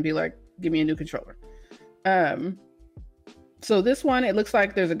call them and be like, "Give me a new controller." So this one, it looks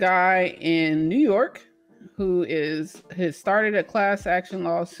like there's a guy in New York who has started a class action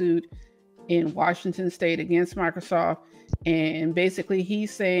lawsuit in Washington State against Microsoft, and basically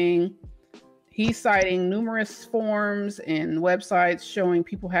he's citing numerous forums and websites showing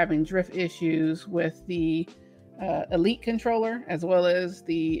people having drift issues with the Elite controller as well as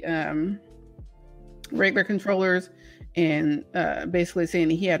the regular controllers, and basically saying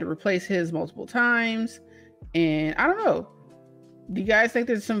that he had to replace his multiple times. And I don't know, do you guys think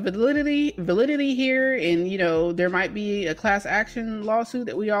there's some validity here, and there might be a class action lawsuit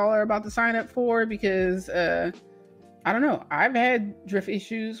that we all are about to sign up for? Because I don't know, I've had drift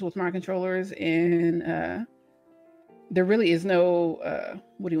issues with my controllers, and there really is no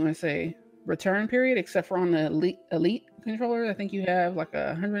what do you want to say, return period, except for on the elite controller. I think you have like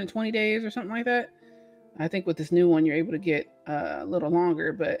 120 days or something like that. I think with this new one you're able to get a little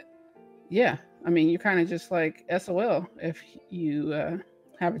longer, but yeah, I mean, you're kind of just like SOL if you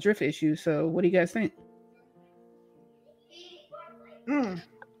have a drift issue. So what do you guys think?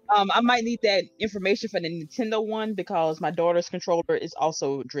 I might need that information for the Nintendo one because my daughter's controller is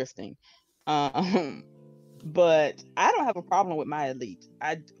also drifting. But I don't have a problem with my Elite.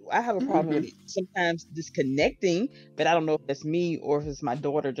 I have a problem with it sometimes disconnecting, but I don't know if that's me or if it's my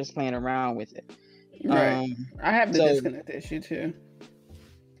daughter just playing around with it. Right. I have the disconnect issue too.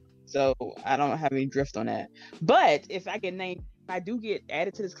 So I don't have any drift on that. But if I do get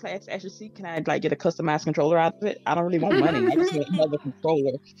added to this class action seat, can I get a customized controller out of it? I don't really want money. I just want another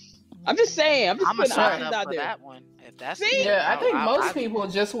controller. I'm just saying. I'm putting options out there. That one. If that's I think most people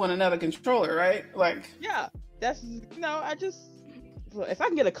just want another controller, right? Like, yeah, that's if I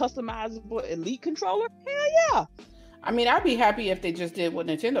can get a customizable Elite controller, hell yeah. I mean, I'd be happy if they just did what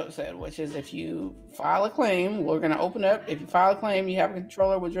Nintendo said, which is if you file a claim, we're going to open up. If you file a claim, you have a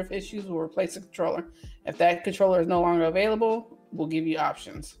controller with drift issues, we'll replace the controller. If that controller is no longer available, we'll give you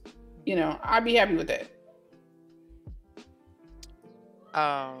options. I'd be happy with that.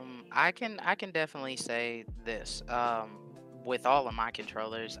 I can definitely say this. With all of my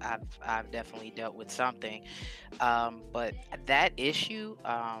controllers, I've definitely dealt with something. But that issue,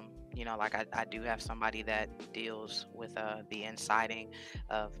 I do have somebody that deals with the inciting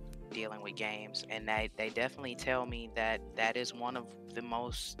of dealing with games, and they definitely tell me that is one of the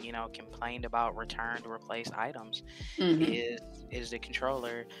most complained about return to replace items is the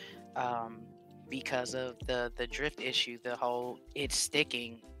controller, because of the drift issue, the whole it's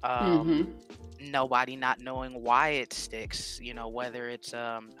sticking, nobody not knowing why it sticks, whether it's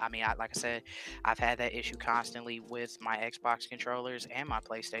like I said, I've had that issue constantly with my Xbox controllers and my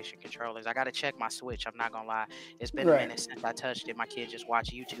PlayStation controllers. I got to check my Switch, I'm not gonna lie, it's been a minute since I touched it. My kid just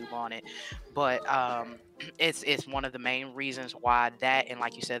watched YouTube on it, but it's one of the main reasons why that, and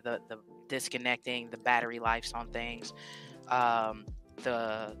like you said, the disconnecting, the battery lives on things,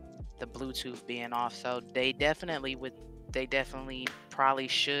 the Bluetooth being off. So they definitely probably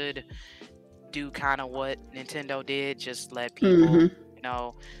should do kind of what Nintendo did, just let people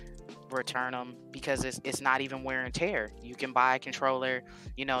return them, because it's not even wear and tear. You can buy a controller,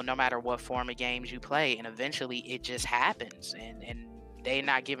 no matter what form of games you play, and eventually it just happens, and they're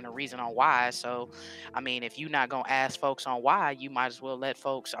not giving a reason on why. So I mean, if you're not gonna ask folks on why, you might as well let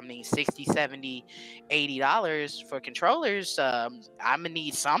folks, $60, $70, $80 for controllers. I'm gonna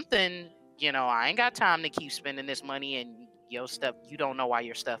need something. I ain't got time to keep spending this money, and your stuff, you don't know why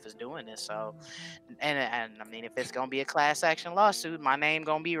your stuff is doing this. So and I mean, if it's gonna be a class action lawsuit, my name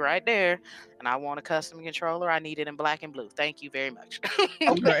gonna be right there, and I want a custom controller. I need it in black and blue. Thank you very much.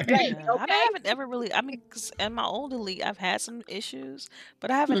 I haven't ever really, because in my old Elite I've had some issues, but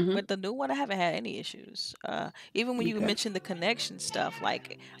I haven't with the new one, I haven't had any issues. Even when you mentioned the connection stuff,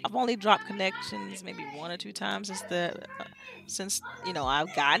 like I've only dropped connections maybe 1 or 2 times since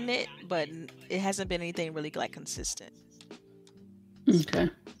I've gotten it, but it hasn't been anything really like consistent. Okay.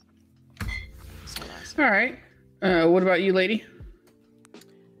 All right. What about you, lady?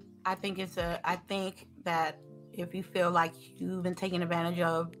 I think that if you feel like you've been taken advantage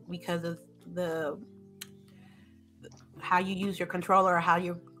of because of how you use your controller or how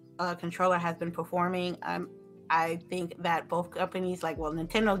your controller has been performing, I think that both companies,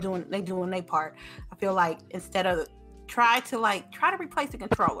 Nintendo doing their part. I feel like instead of try to replace the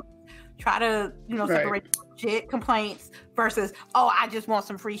controller, try to separate shit complaints versus I just want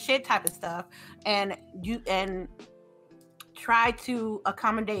some free shit type of stuff, and try to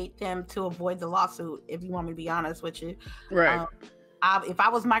accommodate them to avoid the lawsuit. If you want me to be honest with you, right? If I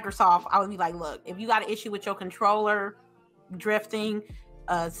was Microsoft, I would be like, look, if you got an issue with your controller drifting,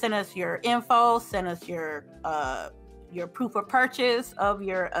 send us your info, send us your proof of purchase of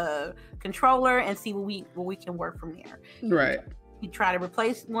your controller, and see what we can work from there. Right. we try to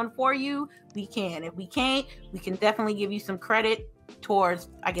replace one for you, we can. If we can't, we can definitely give you some credit towards,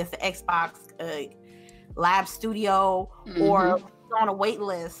 I guess, the Xbox Lab Studio, or on a wait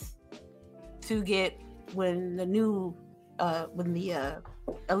list to get when the new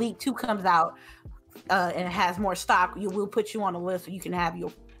Elite 2 comes out and it has more stock. We'll put you on a list so you can have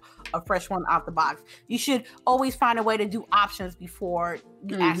a fresh one out the box. You should always find a way to do options before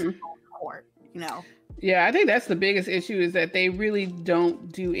you actually go to court, Yeah, I think that's the biggest issue, is that they really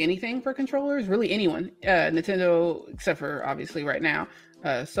don't do anything for controllers, really anyone. Nintendo, except for obviously right now,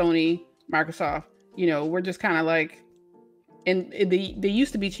 Sony, Microsoft, we're just kind of like, and they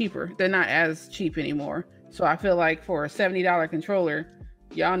used to be cheaper. They're not as cheap anymore. So I feel like for a $70 controller,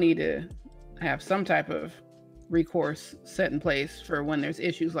 y'all need to have some type of recourse set in place for when there's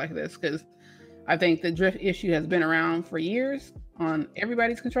issues like this, because I think the drift issue has been around for years on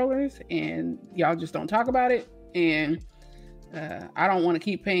everybody's controllers, and y'all just don't talk about it. And I don't want to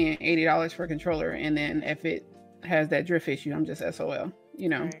keep paying $80 for a controller, and then if it has that drift issue, I'm just SOL.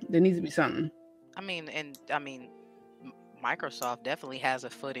 Right. There needs to be something. I mean, Microsoft definitely has a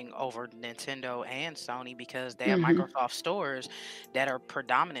footing over Nintendo and Sony, because they have Microsoft stores that are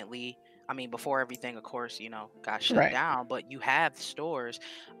predominantly, before everything, of course, got shut down, but you have stores.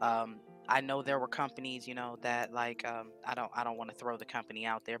 I know there were companies, that like, I don't want to throw the company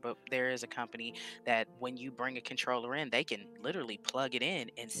out there, but there is a company that when you bring a controller in, they can literally plug it in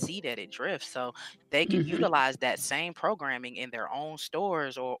and see that it drifts. So they can utilize that same programming in their own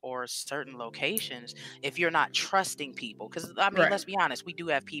stores or certain locations if you're not trusting people. Because, let's be honest, we do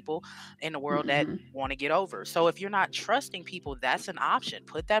have people in the world that want to get over. So if you're not trusting people, that's an option.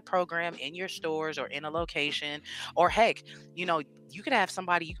 Put that program in your stores or in a location, or heck, you could have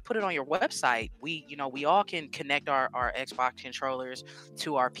somebody, you can put it on your website. We all can connect our Xbox controllers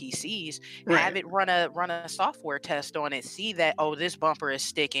to our PCs, have it run a software test on it, see that, oh, this bumper is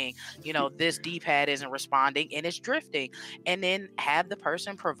sticking, this D-pad isn't responding and it's drifting, and then have the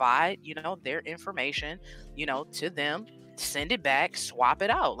person provide, their information, to them, send it back, swap it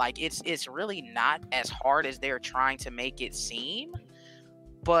out. Like, it's really not as hard as they're trying to make it seem.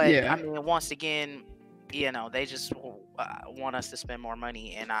 But once again, they just want us to spend more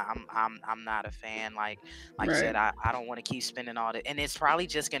money, and I'm not a fan. Like I said, I don't want to keep spending all that, and it's probably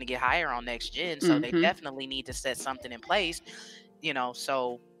just going to get higher on next gen. So they definitely need to set something in place,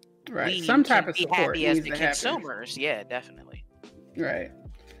 so we some type can of be support happy as needs the to happen. consumers. Yeah, definitely. Right.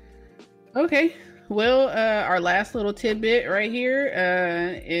 Okay. Well, our last little tidbit right here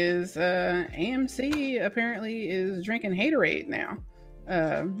is AMC apparently is drinking Haterade now.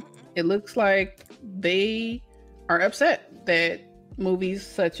 It looks like they are upset that movies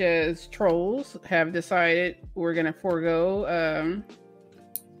such as Trolls have decided we're going to forego,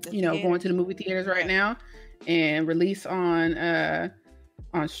 going to the movie theaters right now and release on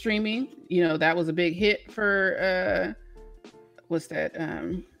streaming. That was a big hit for what's that?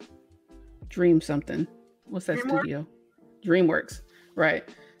 Dream something. What's that studio? DreamWorks, right?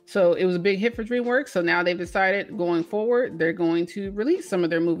 So it was a big hit for DreamWorks. So now they've decided going forward, they're going to release some of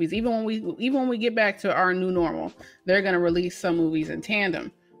their movies. Even when we get back to our new normal, they're going to release some movies in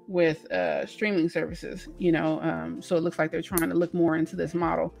tandem with streaming services. So it looks like they're trying to look more into this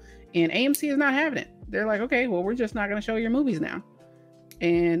model. And AMC is not having it. They're like, okay, well, we're just not going to show your movies now.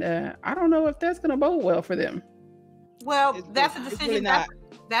 And I don't know if that's going to bode well for them. Well, that's a decision.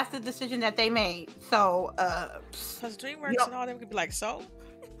 That's the decision that they made. So, because DreamWorks and all them could be like, so.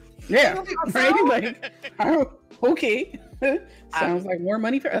 Yeah, right? Like, okay. Sounds like more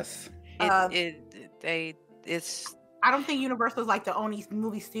money for us. I don't think Universal is like the only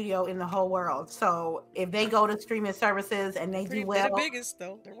movie studio in the whole world. So if they go to streaming services and they do well, they're the biggest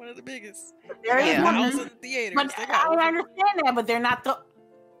though. They're one of the biggest. There is one in the theaters. But I understand that, but they're not the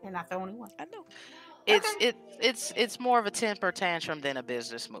only one. I know. It's more of a temper tantrum than a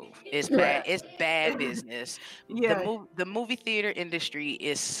business move. It's bad. It's bad business. Yeah. The movie theater industry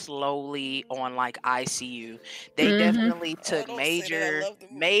is slowly on like ICU. They definitely took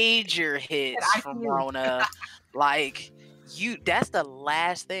major hits from Rona. Like that's the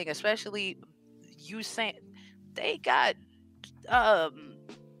last thing. Especially you saying they got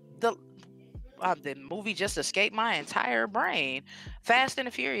the movie just escaped my entire brain. Fast and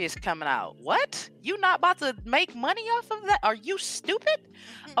the Furious coming out. What? You not about to make money off of that? Are you stupid?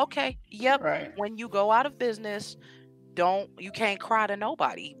 Okay. Yep. Right. When you go out of business, you can't cry to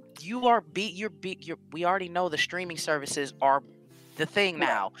nobody. You're we already know the streaming services are the thing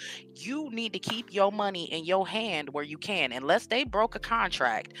now. You need to keep your money in your hand where you can. Unless they broke a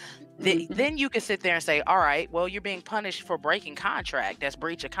contract, Then you can sit there and say, all right, well, you're being punished for breaking contract. That's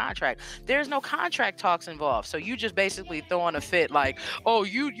breach of contract. There's no contract talks involved. So you just basically throwing a fit like, oh,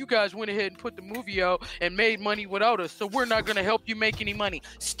 you guys went ahead and put the movie out and made money without us, so we're not going to help you make any money.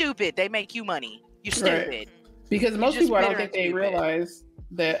 Stupid. They make you money. You're stupid. Right. Because most people, I don't think they realize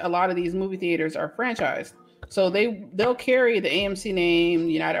that a lot of these movie theaters are franchised. So they'll carry the AMC name,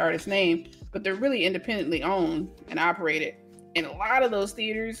 United Artists name, but they're really independently owned and operated. And a lot of those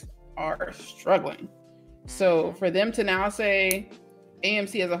theaters are struggling. So for them to now say,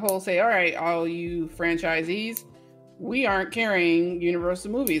 AMC as a whole say, all right, all you franchisees, we aren't carrying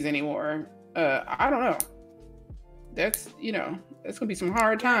Universal movies anymore. I don't know. That's, it's gonna be some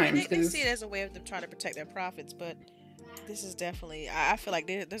hard times. They see it as a way of them trying to protect their profits, but this is definitely, I feel like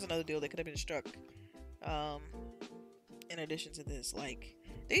there's another deal that could have been struck in addition to this. Like,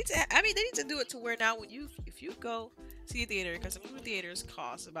 they need to do it to where now if you go see a theater, because the movie theaters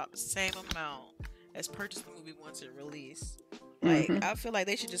cost about the same amount as purchase the movie once it released. Like, I feel like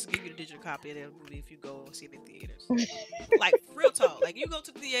they should just give you the digital copy of the movie if you go see it in theaters. Like, real talk. Like, you go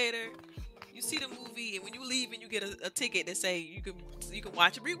to the theater, you see the movie, and when you leave and you get a ticket that say you can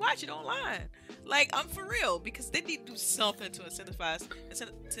watch it, rewatch it online. Like, I'm for real, because they need to do something to incentivize,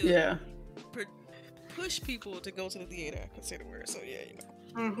 push people to go to the theater. I can say the word. So yeah,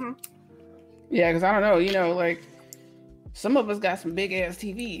 Yeah, because I don't know, like some of us got some big ass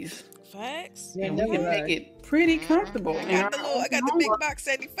TVs. Facts. And we can make it pretty comfortable. I got the big box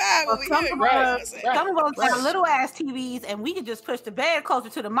 75 over here. Some of us got little ass TVs, and we could just push the bed closer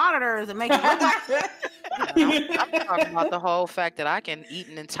to the monitors and make it look. I'm talking about the whole fact that I can eat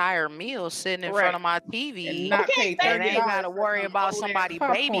an entire meal sitting in front of my TV and not pay and ain't gotta worry about somebody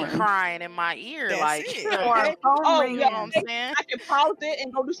baby crying in my ear. That's like, or you know what I'm saying? I can pause it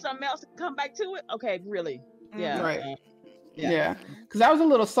and go do something else and come back to it. Okay, really? Yeah. Right. Yeah. Because I was a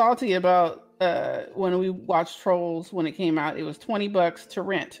little salty about when we watched Trolls when it came out. It was $20 to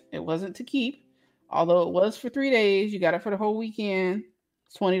rent. It wasn't to keep, although it was for 3 days. You got it for the whole weekend.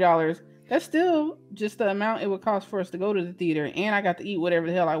 It's $20. That's still just the amount it would cost for us to go to the theater, and I got to eat whatever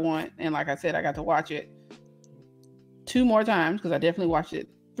the hell I want. And like I said, I got to watch it 2 more times because I definitely watched it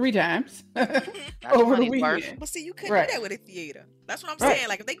 3 times over the weekend. But see, you couldn't do that with a theater. That's what I'm saying.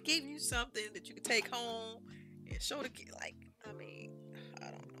 Like, if they gave you something that you could take home and show the kid, like, I mean, I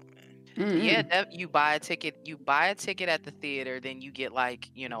don't know, man. Yeah, you buy a ticket at the theater, then you get like,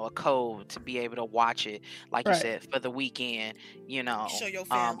 a code to be able to watch it, like you said, for the weekend, show your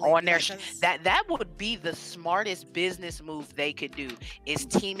family, on their that would be the smartest business move they could do, is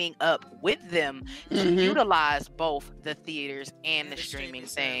teaming up with them to utilize both the theaters and the streaming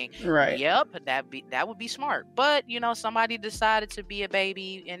thing. Right. Yep, that would be smart. But somebody decided to be a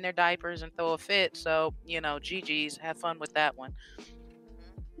baby in their diapers and throw a fit, so GG's, have fun with that one.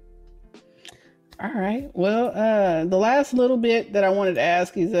 All right. Well, the last little bit that I wanted to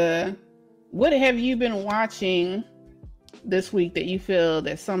ask is, what have you been watching this week that you feel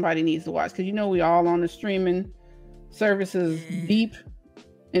that somebody needs to watch? Because we all on the streaming services deep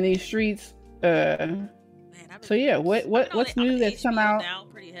in these streets. So yeah, what's new that's come out? Now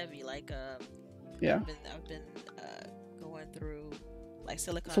pretty heavy. Like yeah. I've been going through like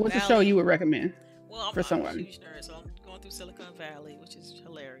Silicon Valley. So what's a show you would recommend for someone? I'm a huge nerd, so I'm going through Silicon Valley, which is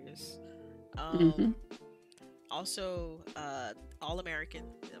hilarious. Also, All American.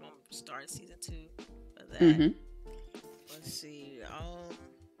 I'm starting season 2 of that. Let's see. Oh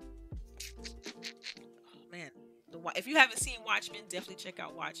man, if you haven't seen Watchmen, definitely check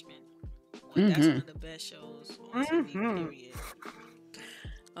out Watchmen. That's one of the best shows on TV. Period.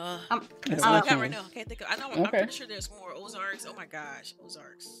 That's all I got right now. I can't think of. I know. I'm pretty sure there's more. Ozarks. Oh my gosh,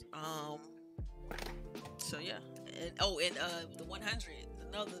 Ozarks. So yeah, and the 100.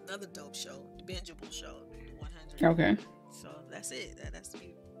 Another dope show, the bingeable show, 100. Okay. So that's it. That's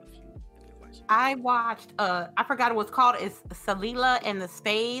me. If you're watching. I watched. I forgot what it's called. It's Salila and the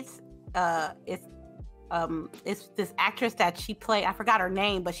Spades. It's this actress that she played. I forgot her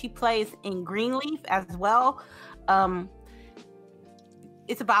name, but she plays in Greenleaf as well.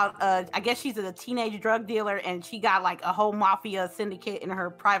 It's about I guess she's a teenage drug dealer, and she got like a whole mafia syndicate in her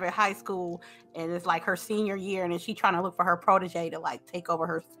private high school, and it's like her senior year, and then she's trying to look for her protege to like take over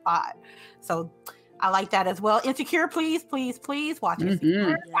her spot. So I like that as well. Insecure, please watch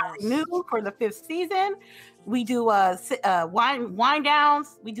Insecure. New for the 5th season. We do wind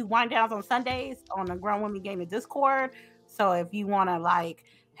downs. We do wind downs on Sundays on the Grown Women Game of Discord. So if you want to like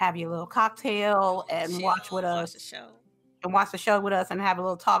have your little cocktail and watch with us. And watch the show with us and have a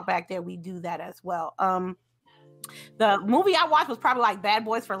little talk back there, we do that as well. The movie I watched was probably like Bad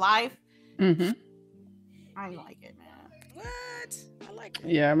Boys for Life. I like it, man. What? I like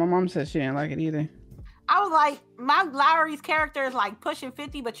Yeah, my mom said she didn't like it either. I was like, my Lowry's character is like pushing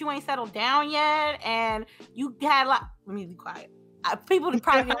 50, but you ain't settled down yet, and you had like, let me be quiet. People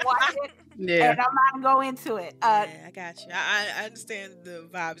probably didn't watch it, Yeah. and I'm not gonna go into it. Yeah, I got you. I understand the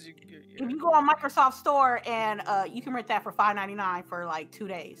vibes. If you go on Microsoft Store and you can rent that for $5.99 for like 2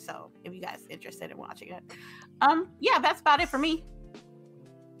 days. So if you guys interested in watching it, yeah, that's about it for me.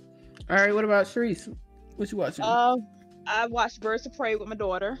 All right, what about Sharice? What you watching? I watched Birds of Prey with my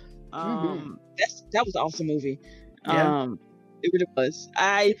daughter. That was an awesome movie. Yeah. It really was.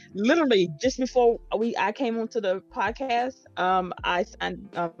 I literally just before I came onto the podcast, I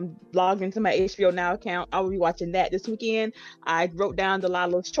logged into my HBO Now account. I will be watching that this weekend. I wrote down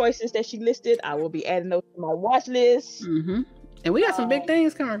Delilah's choices that she listed. I will be adding those to my watch list. Mm-hmm. And we got some big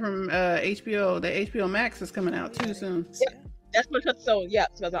things coming from HBO. The HBO Max is coming out too soon. Yeah, that's what. So yeah,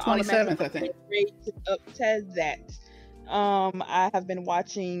 so the 27th, I think. Up to that. I have been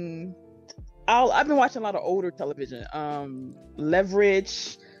watching. I've been watching a lot of older television.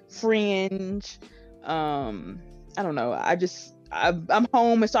 Leverage, Fringe. I don't know. I'm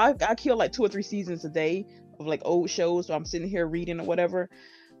home, and so I kill like 2 or 3 seasons a day of like old shows. So I'm sitting here reading or whatever,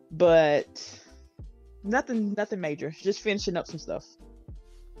 but nothing major. Just finishing up some stuff.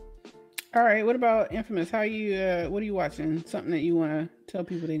 All right. What about Infamous? What are you watching? Something that you want to tell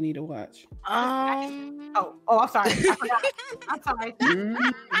people they need to watch? Oh, I'm sorry. I forgot. I'm sorry.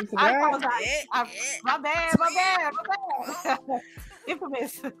 I apologize. My bad.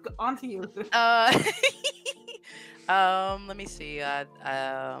 Infamous. On to you. Let me see.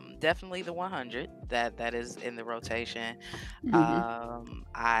 Definitely the 100. That is in the rotation.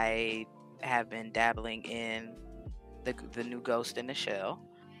 I have been dabbling in the new Ghost in the Shell.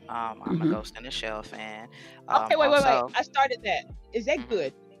 I'm a Ghost in the Shell fan. Okay, wait. I started that. Is that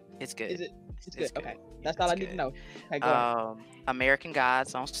good? It's good. Is it? It's good. Okay, that's all I need to know. Okay, go ahead. American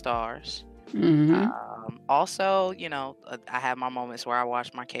Gods on Stars. Also, I have my moments where I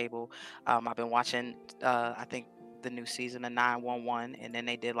watch my cable. I've been watching, I think, the new season of 911, and then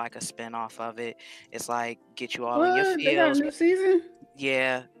they did like a spin-off of it. It's like get you all in your feels. They got a new season?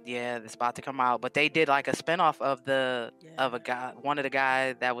 Yeah, it's about to come out. But they did like a spinoff of of a guy, one of the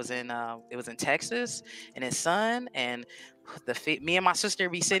guys that was in it was in Texas, and his son, and me and my sister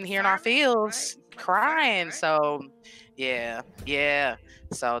be sitting here in our fields crying. So yeah.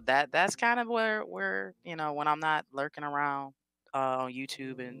 So that's kind of where when I'm not lurking around on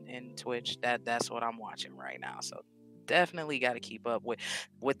YouTube and Twitch, that's what I'm watching right now. So definitely got to keep up with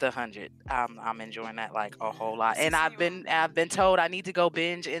the 100. I'm enjoying that like a whole lot, and I've been told I need to go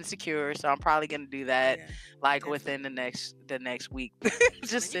binge Insecure, so I'm probably gonna do that within the next week.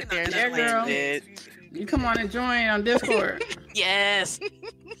 Just sit there and just girl. it. You come on and join on Discord. Yes.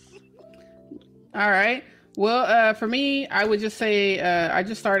 All right. Well, for me, I would just say I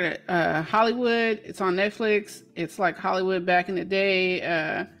just started Hollywood. It's on Netflix. It's like Hollywood back in the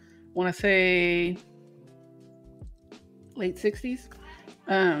day. Want to say late 60s.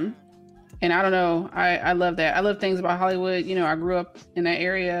 And I don't know. I love that. I love things about Hollywood. I grew up in that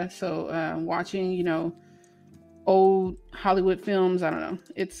area. So watching, old Hollywood films, I don't know.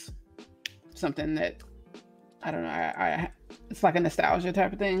 It's something that, I don't know. It's like a nostalgia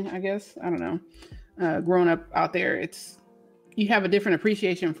type of thing, I guess. I don't know. Growing up out there, you have a different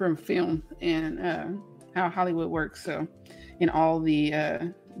appreciation from film and how Hollywood works. So, in all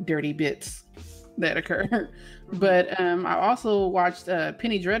the dirty bits that occur. But I also watched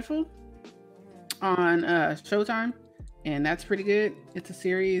Penny Dreadful on Showtime, and that's pretty good. It's a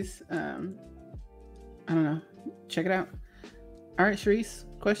series. I don't know. Check it out. All right, Sharice,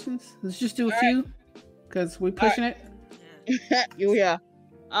 questions? Let's just do a few because we're pushing it. Yeah.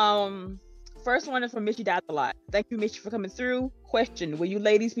 First one is from Mitchie Dies a Lot. Thank you, Mitchie, for coming through. Question: will you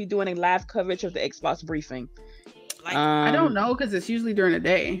ladies be doing a live coverage of the Xbox briefing? I don't know, because it's usually during the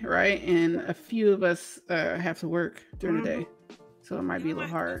day, right? And a few of us have to work during the day, so it might be a little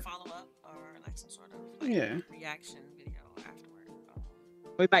hard. Follow up or like some sort of reaction video afterward.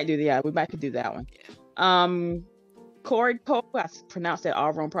 We might do we might do that one. Yeah. Corey Pope, I pronounced that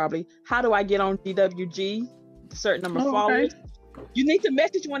all wrong probably. How do I get on GWG? A certain number of followers. Okay. You need to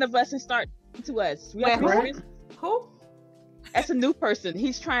message one of us and start to us. Who? That's a new person.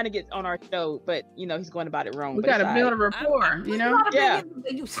 He's trying to get on our show, but he's going about it wrong. We got to build a rapport, Yeah.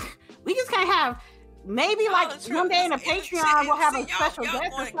 We just can't have maybe one day in a Patreon we'll have a special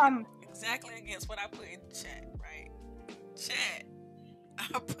guest or something. Exactly against what I put in the chat, right? Chat.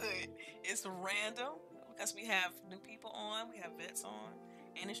 I put it's random because we have new people on, we have vets on,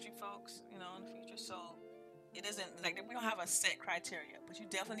 industry folks, in the future. So it isn't like we don't have a set criteria, but you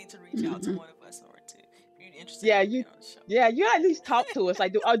definitely need to reach out to one of us or to You're interested Yeah, in you. being on the show. Yeah, you at least talk to us.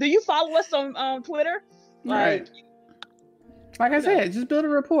 Like, do you follow us on Twitter? Right. Like I said, just build a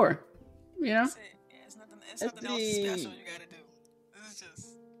rapport. You know. That's it. Yeah, it's nothing else special you gotta do. This is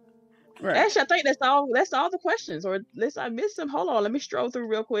just. Right. Actually, I think that's all. That's all the questions. Or unless I missed some. Hold on, let me stroll through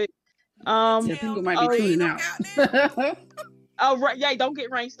real quick. Yeah, people might be tuning out. Oh right, yeah. Don't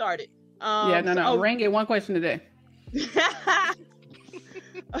get Rain started. Yeah, no. Rain get one question today.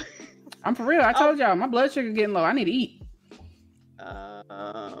 I'm for real. I told y'all my blood sugar getting low. I need to eat.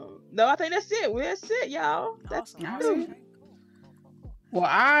 No, I think that's it. That's it, y'all. That's awesome. Well,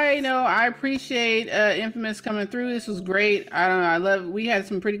 I know I appreciate Infamous coming through. This was great. I don't know. We had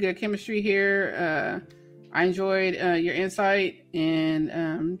some pretty good chemistry here. I enjoyed your insight,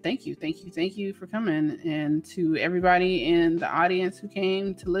 and thank you for coming. And to everybody in the audience who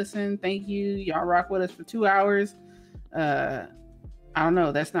came to listen, thank you. Y'all rock with us for 2 hours. I don't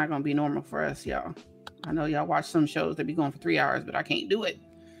know. That's not going to be normal for us, y'all. I know y'all watch some shows that be going for 3 hours, but I can't do it.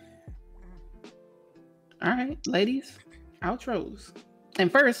 All right, ladies, outros. And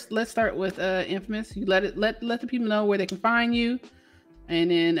first, let's start with Infamous. You let the people know where they can find you,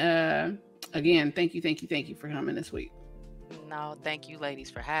 and then again, thank you for coming this week. No, thank you, ladies,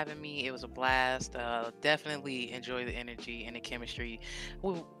 for having me. It was a blast. Definitely enjoy the energy and the chemistry.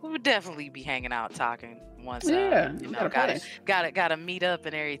 We'll definitely be hanging out, talking once. Gotta meet up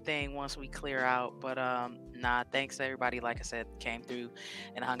and everything once we clear out. But thanks to everybody. Like I said, came through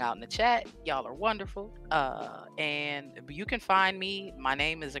and hung out in the chat. Y'all are wonderful. And you can find me. My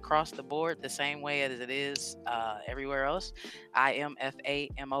name is across the board the same way as it is everywhere else. I am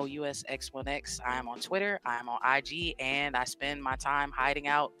FAMOUSX1X. I am on Twitter. I am on IG, and I spend my time hiding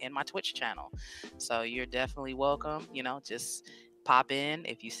out in my Twitch channel. So you're definitely welcome. Just pop in.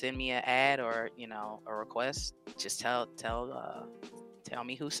 If you send me an ad or a request, just tell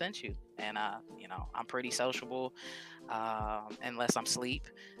me who sent you. And I'm pretty sociable, unless I'm asleep.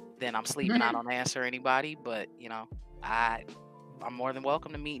 Then I'm sleeping. I don't answer anybody. But I'm more than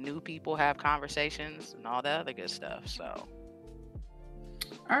welcome to meet new people, have conversations, and all that other good stuff. So.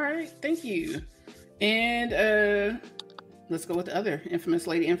 All right, thank you. And let's go with the other Infamous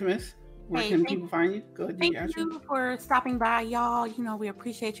Lady Infamous. Where can people find you? Go ahead. Thank you for stopping by, y'all. We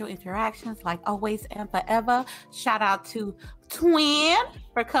appreciate your interactions like always and forever. Shout out to Twin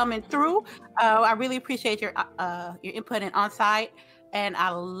for coming through. I really appreciate your input and on-site, and I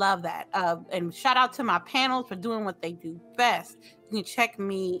love that. And shout out to my panels for doing what they do best. You can check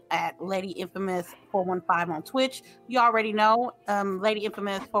me at Lady Infamous 415 on Twitch. You already know, Lady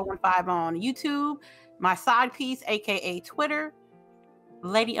Infamous 415 on YouTube. My side piece, aka Twitter,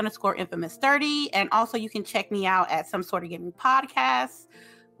 Lady_Infamous30. And also you can check me out at Some Sort of Gaming Podcast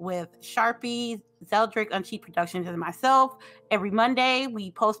with Sharpie, Zeldrick, Uncheat Productions, and myself. Every Monday,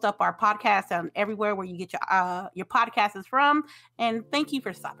 we post up our podcast on everywhere where you get your podcasts from. And thank you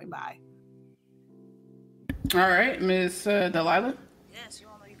for stopping by. All right, Miss Delilah. Yes, you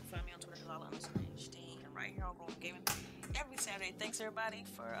all know you can find me on Twitter, Delilah_Stein, and right here on Global Gaming every Saturday. Thanks everybody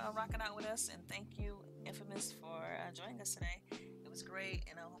for rocking out with us, and thank you, Infamous, for joining us today. It was great,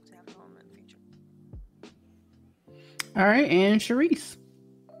 and I hope to have you on in the future. All right, and Sharice.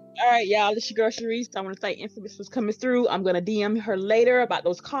 All right, y'all, this your girl Sharice. I want to thank Infamous for coming through. I'm gonna DM her later about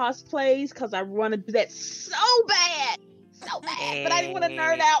those cosplays because I want to do that so bad. But I didn't want to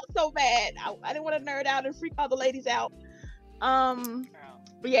nerd out so bad. I didn't want to nerd out and freak all the ladies out.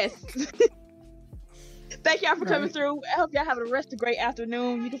 But yes. Thank y'all for coming through. I hope y'all have the rest of a great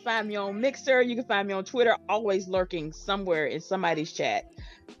afternoon. You can find me on Mixer. You can find me on Twitter, always lurking somewhere in somebody's chat.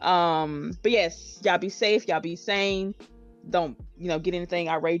 But yes, y'all be safe. Y'all be sane. Don't, get anything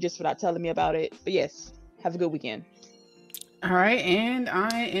outrageous without telling me about it. But yes, have a good weekend. All right, and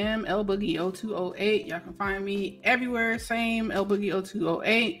I am LBoogie0208. Y'all can find me everywhere. Same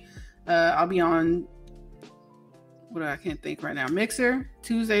LBoogie0208. I'll be on I can't think right now. Mixer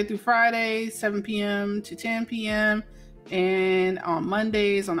Tuesday through Friday, 7 p.m. to 10 p.m. and on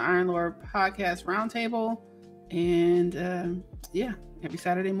Mondays on the Iron Lord Podcast Roundtable. And every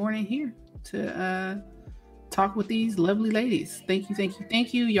Saturday morning here to talk with these lovely ladies. Thank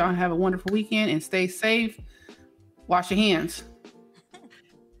you. Y'all have a wonderful weekend and stay safe. Wash your hands.